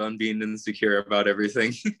me on being insecure about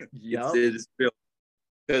everything. Yeah. It's real.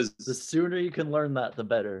 Because the sooner you can learn that, the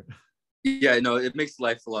better. Yeah, no, it makes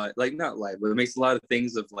life a lot, like, not life, but it makes a lot of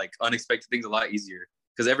things, of like unexpected things, a lot easier,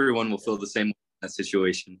 because everyone will feel the same way in that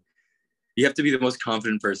situation. You have to be the most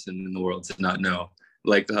confident person in the world to not know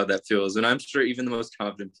like how that feels. And I'm sure even the most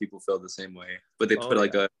confident people feel the same way, but they put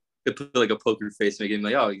a poker face, making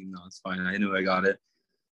like, oh, it's fine, I knew I got it.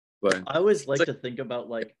 But I always like to think about,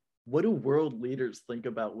 like, what do world leaders think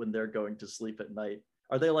about when they're going to sleep at night?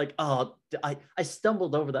 Are they like, oh, I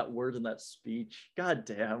stumbled over that word in that speech. God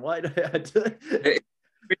damn, why did I do it?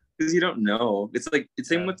 Because you don't know. It's like, it's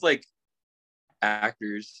same with like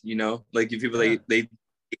actors, like, if people,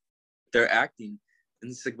 they're acting,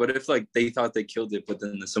 and it's like, what if like they thought they killed it, but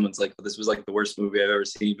then someone's like, oh, this was like the worst movie I've ever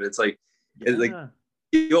seen. But it's like, it's like,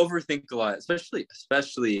 you overthink a lot,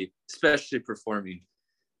 especially performing.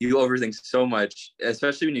 You overthink so much,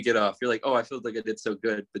 especially when you get off. You're like, oh, I feel like I did so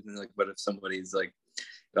good, but then like, what if somebody's like,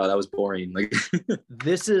 oh, that was boring? Like,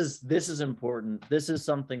 this is important. This is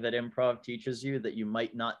something that improv teaches you that you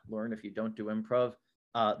might not learn if you don't do improv.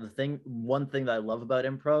 One thing that I love about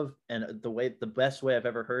improv, and the best way I've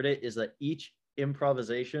ever heard it, is that each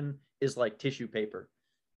improvisation is like tissue paper.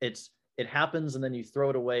 It happens and then you throw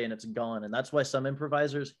it away and it's gone. And that's why some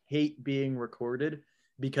improvisers hate being recorded,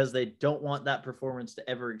 because they don't want that performance to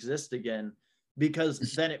ever exist again, because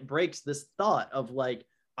then it breaks this thought of like,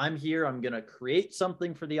 I'm here, I'm going to create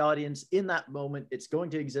something for the audience in that moment. It's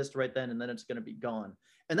going to exist right then, and then it's going to be gone.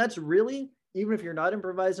 And that's really, even if you're not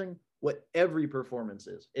improvising, what every performance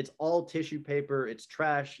is. It's all tissue paper. It's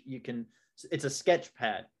trash. It's a sketch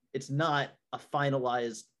pad. It's not a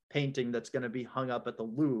finalized painting that's going to be hung up at the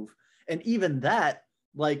Louvre. And even that,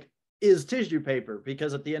 like, is tissue paper,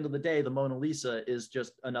 because at the end of the day, the Mona Lisa is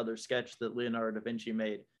just another sketch that Leonardo da Vinci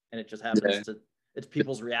made, and it just happens to, it's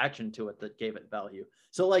people's reaction to it that gave it value.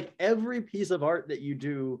 So like, every piece of art that you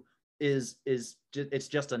do it's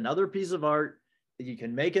just another piece of art. You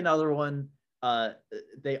can make another one.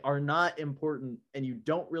 They are not important, and you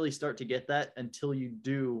don't really start to get that until you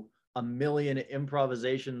do a million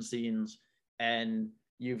improvisation scenes and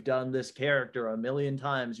you've done this character a million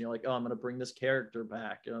times. You're like, oh, I'm going to bring this character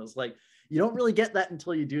back. And it's like, you don't really get that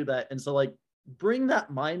until you do that. And so like, bring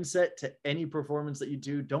that mindset to any performance that you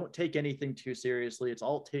do. Don't take anything too seriously. It's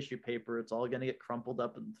all tissue paper. It's all going to get crumpled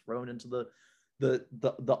up and thrown into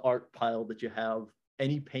the art pile that you have.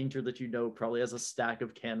 Any painter that you know probably has a stack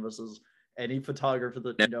of canvases. Any photographer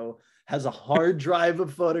that you know has a hard drive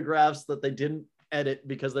of photographs that they didn't edit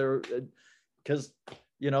because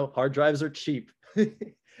hard drives are cheap.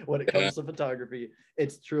 When it comes to photography,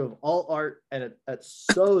 it's true of all art, and it's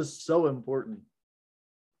so important.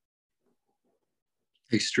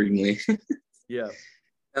 Extremely. Yeah.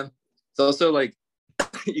 It's also like,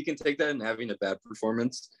 you can take that in having a bad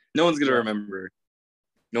performance. No one's gonna remember.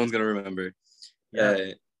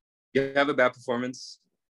 Yeah. You have a bad performance,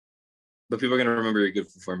 but people are gonna remember your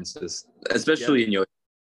good performances, especially in yo.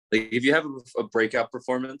 Like if you have a breakout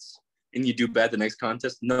performance and you do bad the next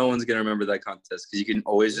contest, no one's gonna remember that contest because you can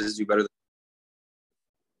always just do better.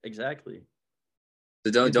 Exactly.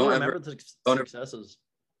 So don't remember ever the don't successes.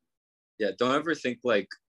 don't ever think like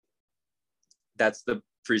that's the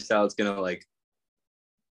freestyle. It's gonna like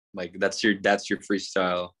that's your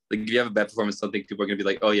freestyle. Like if you have a bad performance, something people are gonna be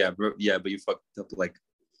like, oh yeah, bro, yeah, but you fucked up like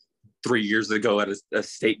 3 years ago at a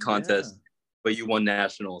state contest, but you won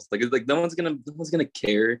nationals. Like it's like no one's gonna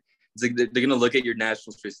care. It's like they're gonna look at your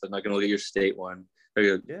nationals freestyle, they're not gonna look at your state one.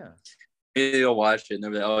 They'll watch it and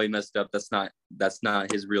they'll be like, oh, he messed up. That's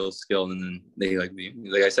not his real skill. And then they like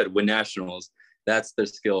I said, win nationals. That's their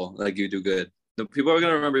skill. Like you do good. The people are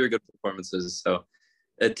gonna remember your good performances. So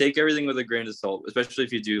take everything with a grain of salt, especially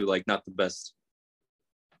if you do like not the best.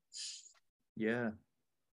 Yeah,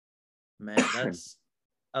 man,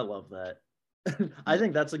 I love that. I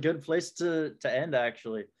think that's a good place to end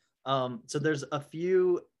actually. So there's a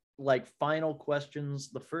few like final questions.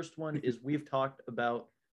 The first one is we've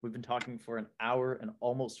been talking for an hour and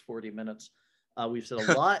almost 40 minutes. We've said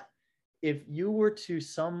a lot. If you were to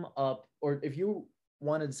sum up, or if you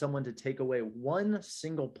wanted someone to take away one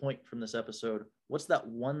single point from this episode, what's that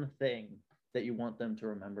one thing that you want them to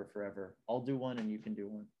remember forever? I'll do one and you can do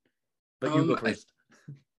one. But you go first.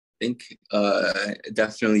 I think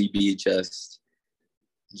definitely be just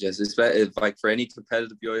like for any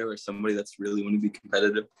competitive yo-yo or somebody that's really want to be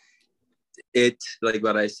competitive, it like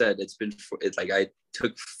what I said, it's like I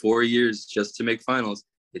took 4 years just to make finals.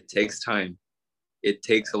 It takes time. It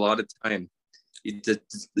takes a lot of time. You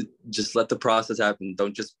just let the process happen.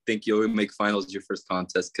 Don't just think you'll make finals your first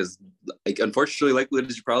contest, because like unfortunately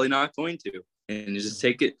likelihood is you're probably not going to. And you just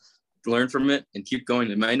take it, learn from it, and keep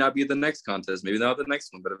going. It might not be the next contest, maybe not the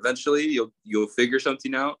next one, but eventually you'll figure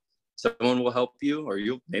something out. Someone will help you, or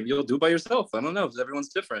maybe you'll do it by yourself. I don't know, because everyone's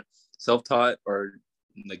different, self-taught or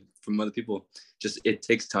like from other people. Just it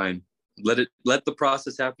takes time. Let the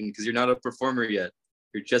process happen, because you're not a performer yet.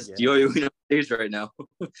 You're just yo-yoing on stage right now.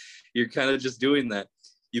 You're kind of just doing that.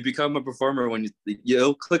 You become a performer when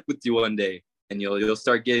you'll click with you one day, and you'll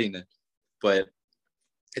start getting it. But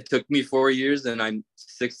it took me 4 years, and I'm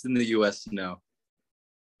 6th in the U.S. now.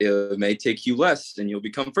 It may take you less, and you'll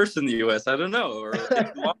become 1st in the U.S. I don't know, or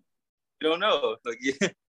you don't know. Like,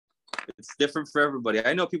 it's different for everybody.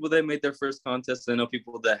 I know people that made their first contest. I know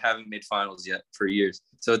people that haven't made finals yet for years.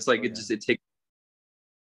 So it's like it takes.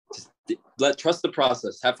 Trust the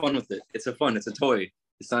process. Have fun with it. It's a toy.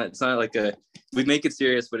 It's not like we make it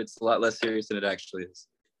serious, but it's a lot less serious than it actually is.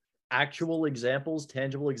 Actual examples,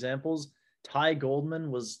 tangible examples. Ty Goldman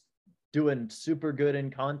was doing super good in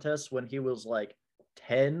contests when he was like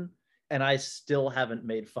 10, and I still haven't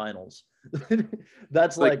made finals.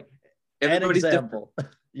 That's like an example.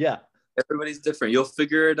 Yeah. Everybody's different. You'll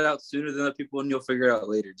figure it out sooner than other people, and you'll figure it out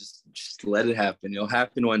later. Just let it happen. It'll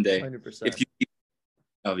happen one day. 100%. If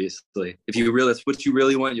you realize what you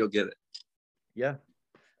really want, you'll get it. Yeah.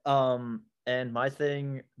 And my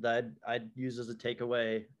thing that I'd use as a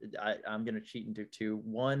takeaway, I'm going to cheat and do two.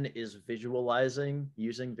 One is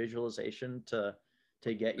using visualization to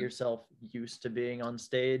get yourself used to being on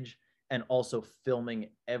stage, and also filming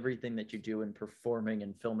everything that you do and performing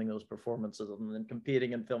and filming those performances, and then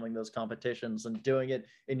competing and filming those competitions and doing it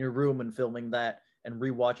in your room and filming that and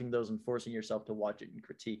rewatching those and forcing yourself to watch it and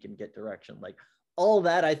critique and get direction. Like all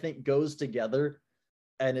that I think goes together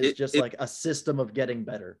and is just like a system of getting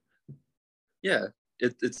better. Yeah,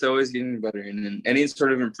 it's always getting better, and any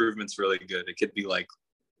sort of improvement's really good. It could be like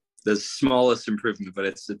the smallest improvement, but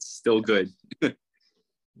it's still good.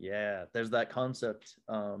 Yeah, there's that concept.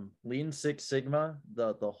 Lean Six Sigma,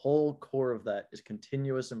 the whole core of that is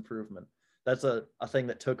continuous improvement. That's a thing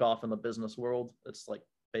that took off in the business world. It's like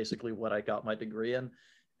basically what I got my degree in.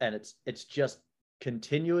 And it's just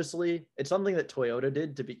continuously, it's something that Toyota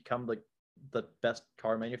did to become like the best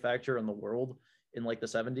car manufacturer in the world in like the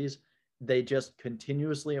 70s. They just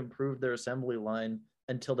continuously improved their assembly line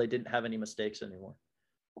until they didn't have any mistakes anymore.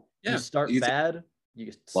 Yeah, you start bad,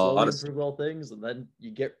 you slowly improve all things, and then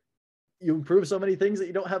you improve so many things that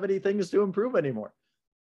you don't have any things to improve anymore.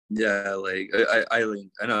 Yeah, like I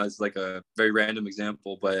know it's like a very random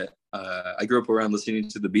example, but I grew up around listening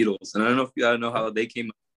to the Beatles, and I don't know how they came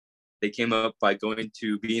up. They came up by going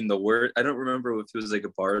to being the worst. I don't remember if it was like a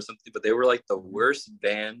bar or something, but they were like the worst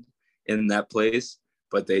band in that place.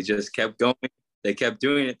 But they just kept going. They kept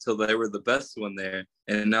doing it till they were the best one there,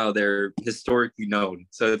 and now they're historically known.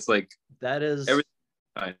 So it's like that is a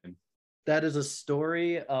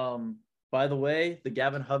story. By the way, the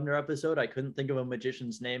Gavin Hubner episode, I couldn't think of a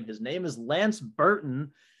magician's name. His name is Lance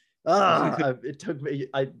Burton. It took me,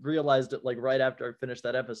 I realized it like right after I finished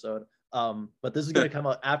that episode. But this is going to come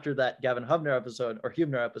out after that Gavin Hubner episode or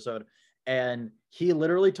Hubner episode. And he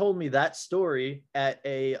literally told me that story at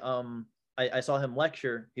I saw him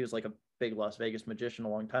lecture. He was like a big Las Vegas magician a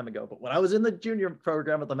long time ago. But when I was in the junior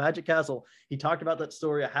program at the Magic Castle, he talked about that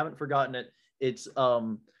story. I haven't forgotten it. It's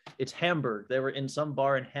Hamburg. They were in some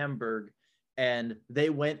bar in Hamburg and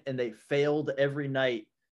they went and they failed every night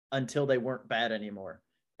until they weren't bad anymore.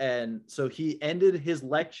 And so he ended his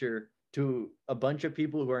lecture to a bunch of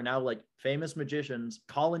people who are now like famous magicians.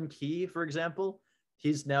 Colin Key, for example,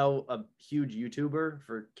 he's now a huge YouTuber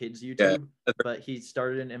for kids YouTube, but he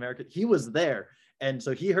started in America. He was there. And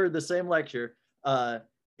so he heard the same lecture.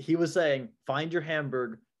 He was saying, find your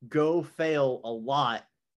Hamburg, go fail a lot,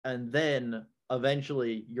 and then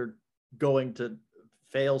eventually you're going to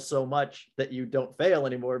fail so much that you don't fail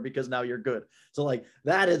anymore because now you're good. So like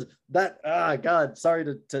God, sorry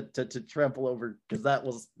to trample over because that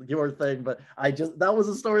was your thing, but that was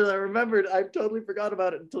a story that I remembered. I totally forgot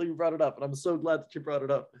about it until you brought it up, and I'm so glad that you brought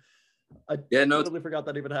it up. I totally forgot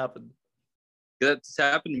that even happened. That's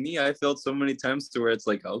happened to me. I failed so many times to where it's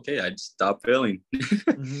like, okay, I just stopped failing.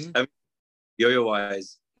 Mm-hmm. I mean, yo-yo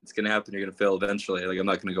wise, it's gonna happen. You're gonna fail eventually. Like I'm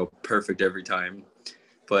not gonna go perfect every time,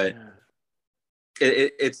 but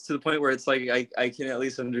it's to the point where it's like I can at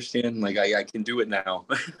least understand. Like I can do it now.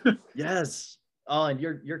 Yes. Oh, and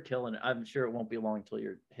you're killing it. I'm sure it won't be long until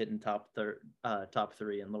you're hitting top 3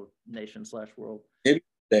 in the nation/world. Maybe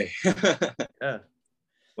one day. Yeah.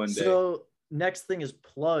 One day. So next thing is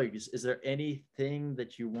plugs. Is there anything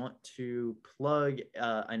that you want to plug?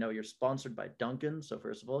 I know you're sponsored by Duncan. So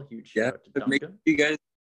first of all, huge shout out to Duncan. You guys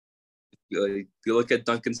you look at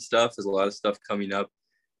Duncan stuff. There's a lot of stuff coming up,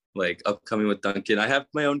 like upcoming with Duncan. I have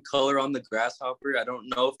my own color on the grasshopper. I don't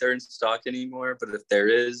know if they're in stock anymore, but if there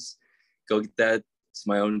is, go get that. It's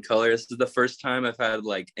my own color. This is the first time I've had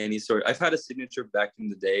like any sort. I've had a signature back in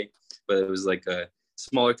the day, but it was like a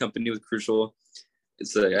smaller company with Crucial.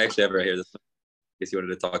 It's I actually have it right here. This one, in case you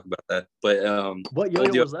wanted to talk about that. But what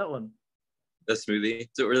yo-yo was that one? The smoothie.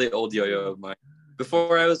 It's a really old yo-yo of mine.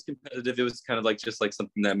 Before I was competitive, it was kind of like just like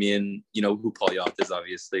something that me and who Paul Yoth is,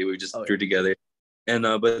 obviously we just drew together. And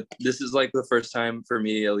but this is like the first time for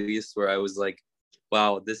me, at least, where I was like,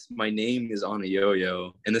 wow, my name is on a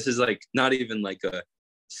yo-yo, and this is like not even like a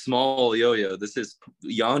small yo-yo. This is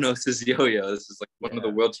Janos's yo-yo. This is like one of the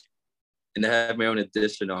world, and I have my own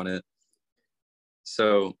edition on it.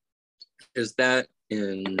 So there's that,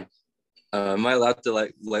 and am I allowed to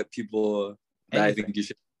like let people that I think you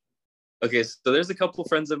should? Okay, so there's a couple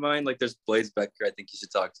friends of mine, like there's Blaze Becker. I think you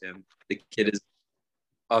should talk to him. The kid is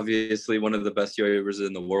obviously one of the best yo-yoers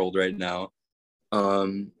in the world right now.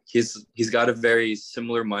 He's got a very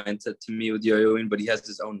similar mindset to me with yo-yoing, but he has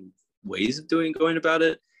his own ways of going about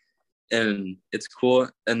it, and it's cool.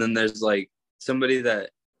 And then there's like somebody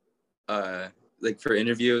that like for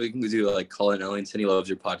interview, you can do like Colin Ellington. He loves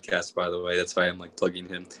your podcast, by the way. That's why I'm like plugging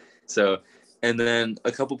him. So, and then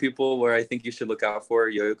a couple people where I think you should look out for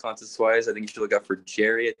yo-yo contest wise. I think you should look out for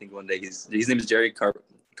Jerry. I think one day his name is Jerry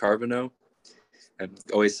Carvino.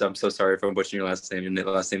 I'm so sorry if I'm butchering your last name. Your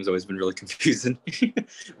last name's always been really confusing.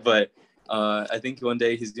 But I think one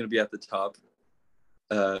day he's going to be at the top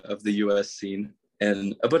of the U.S. scene.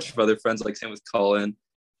 And a bunch of other friends, like same with Colin.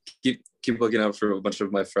 Keep looking out for a bunch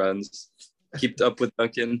of my friends. Keep up with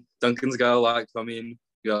Duncan. Duncan's got a lot coming.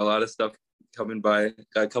 Got a lot of stuff coming by.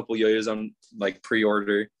 Got a couple yo-yos on like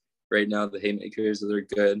pre-order right now. The Haymakers, they're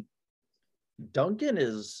good. Duncan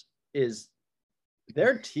is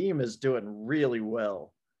their team is doing really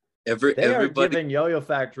well. Everybody are giving Yo-Yo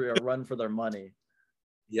Factory a run for their money.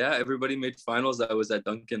 Yeah, everybody made finals. That was at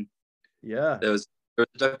Duncan. Yeah, there was a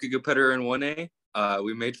Duncan competitor in 1A.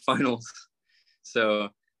 We made finals. So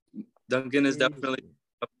Duncan is definitely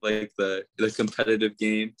like the competitive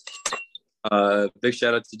game. Big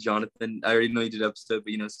shout out to Jonathan. I already know you did episode,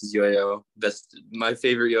 but this is yo-yo. My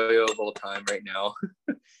favorite yo-yo of all time right now.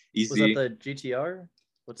 Easy. Was that the GTR?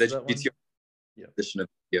 What's that GTR edition of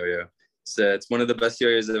yo-yo. So it's one of the best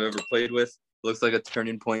yo-yos I've ever played with. Looks like a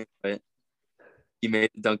turning point, but he made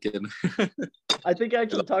Duncan. I think I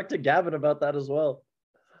actually talked to Gavin about that as well.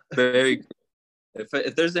 Very cool.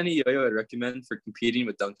 If there's any yo-yo I'd recommend for competing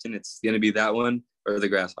with Duncan, it's gonna be that one or the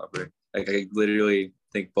Grasshopper. Like I literally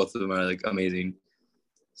think both of them are like amazing.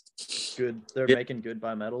 Good. They're making good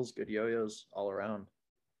bimetals, good yo-yos all around.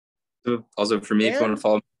 Also for me, if you want to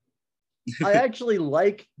follow I actually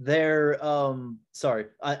like their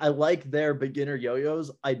I like their beginner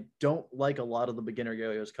yo-yos. I don't like a lot of the beginner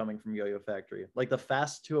yo-yos coming from Yo-Yo Factory. Like the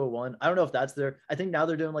Fast 201. I don't know if that's I think now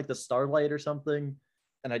they're doing like the Starlight or something.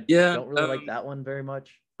 And I don't really like that one very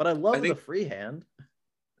much. But I love I think the freehand.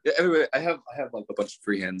 yeah, everybody, I have like a bunch of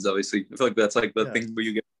freehands. Obviously, I feel like that's like the Yeah. thing where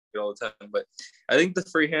you get it all the time. But I think the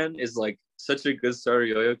freehand is like such a good starter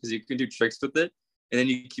yo-yo because you can do tricks with it, and then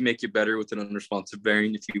you can make it better with an unresponsive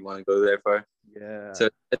bearing if you want to go that far. Yeah. So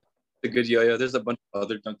it's a good yo-yo. There's a bunch of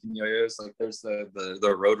other Duncan yo-yos. Like there's the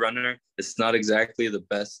Roadrunner. It's not exactly the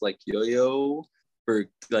best like yo-yo for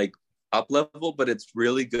like top level, but it's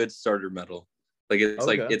really good starter metal. Like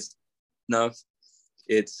Okay. it's enough.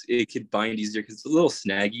 It could bind easier because it's a little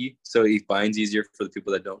snaggy, so it binds easier for the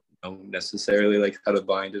people that don't know necessarily like how to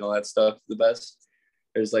bind and all that stuff the best.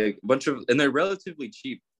 There's like a bunch of, and they're relatively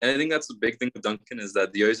cheap. And I think that's the big thing with Duncan is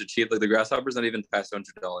that the oils are cheap. Like the Grasshopper's not even past $100.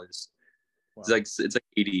 Wow. It's like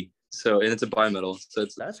 80. So and it's a bimetal. So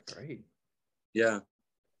that's great. Yeah,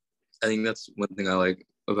 I think that's one thing I like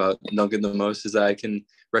about Duncan the most is that I can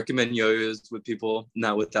recommend yo-yos with people,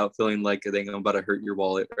 not without feeling like I think I'm about to hurt your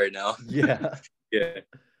wallet right now. Yeah. Yeah.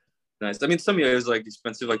 Nice. I mean, some yo-yos like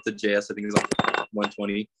expensive, like the JS, I think is like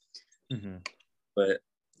 120. Mm-hmm. But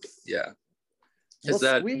yeah. Well, Is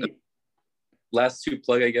that sweet. Last two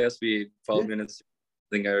plug, I guess we follow Yeah. me on Instagram. I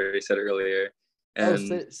think I already said it earlier.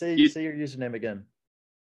 And say your username again.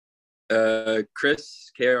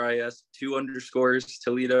 Kris, Kris, 2_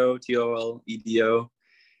 Toledo, TOLEDO.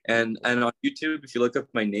 And on YouTube, if you look up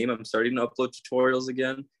my name, I'm starting to upload tutorials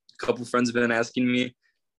again. A couple friends have been asking me.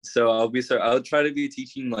 So I'll try to be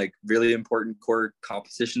teaching like really important core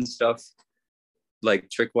composition stuff, like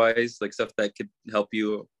trick wise, like stuff that could help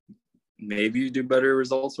you maybe do better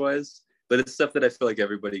results wise. But it's stuff that I feel like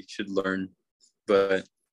everybody should learn. But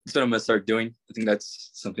that's what I'm gonna start doing. I think that's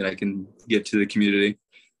something I can give to the community.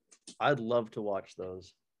 I'd love to watch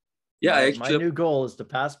those. Yeah, my new goal is to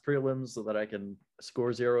pass prelims so that I can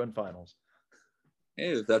score 0 in finals.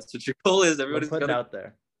 Hey, if that's what your goal is, everybody's putting it out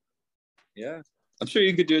there. Yeah, I'm sure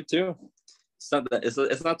you could do it too.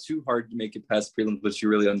 It's not too hard to make it past prelims, but you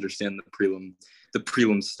really understand the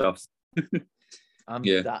prelim stuff.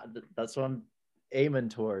 That's what I'm aiming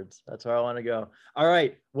towards. That's where I want to go. All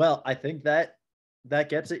right. Well, I think that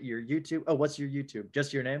gets it. Your YouTube. Oh, what's your YouTube?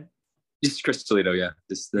 Just your name? Just Kris Toledo. Yeah,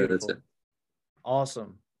 that's it.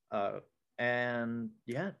 Awesome. And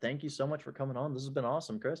yeah, thank you so much for coming on. This has been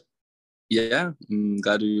awesome, Kris. Yeah, I'm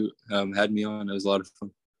glad you had me on. It was a lot of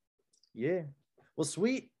fun. Yeah. Well,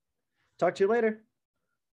 sweet. Talk to you later.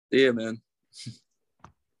 Yeah, man.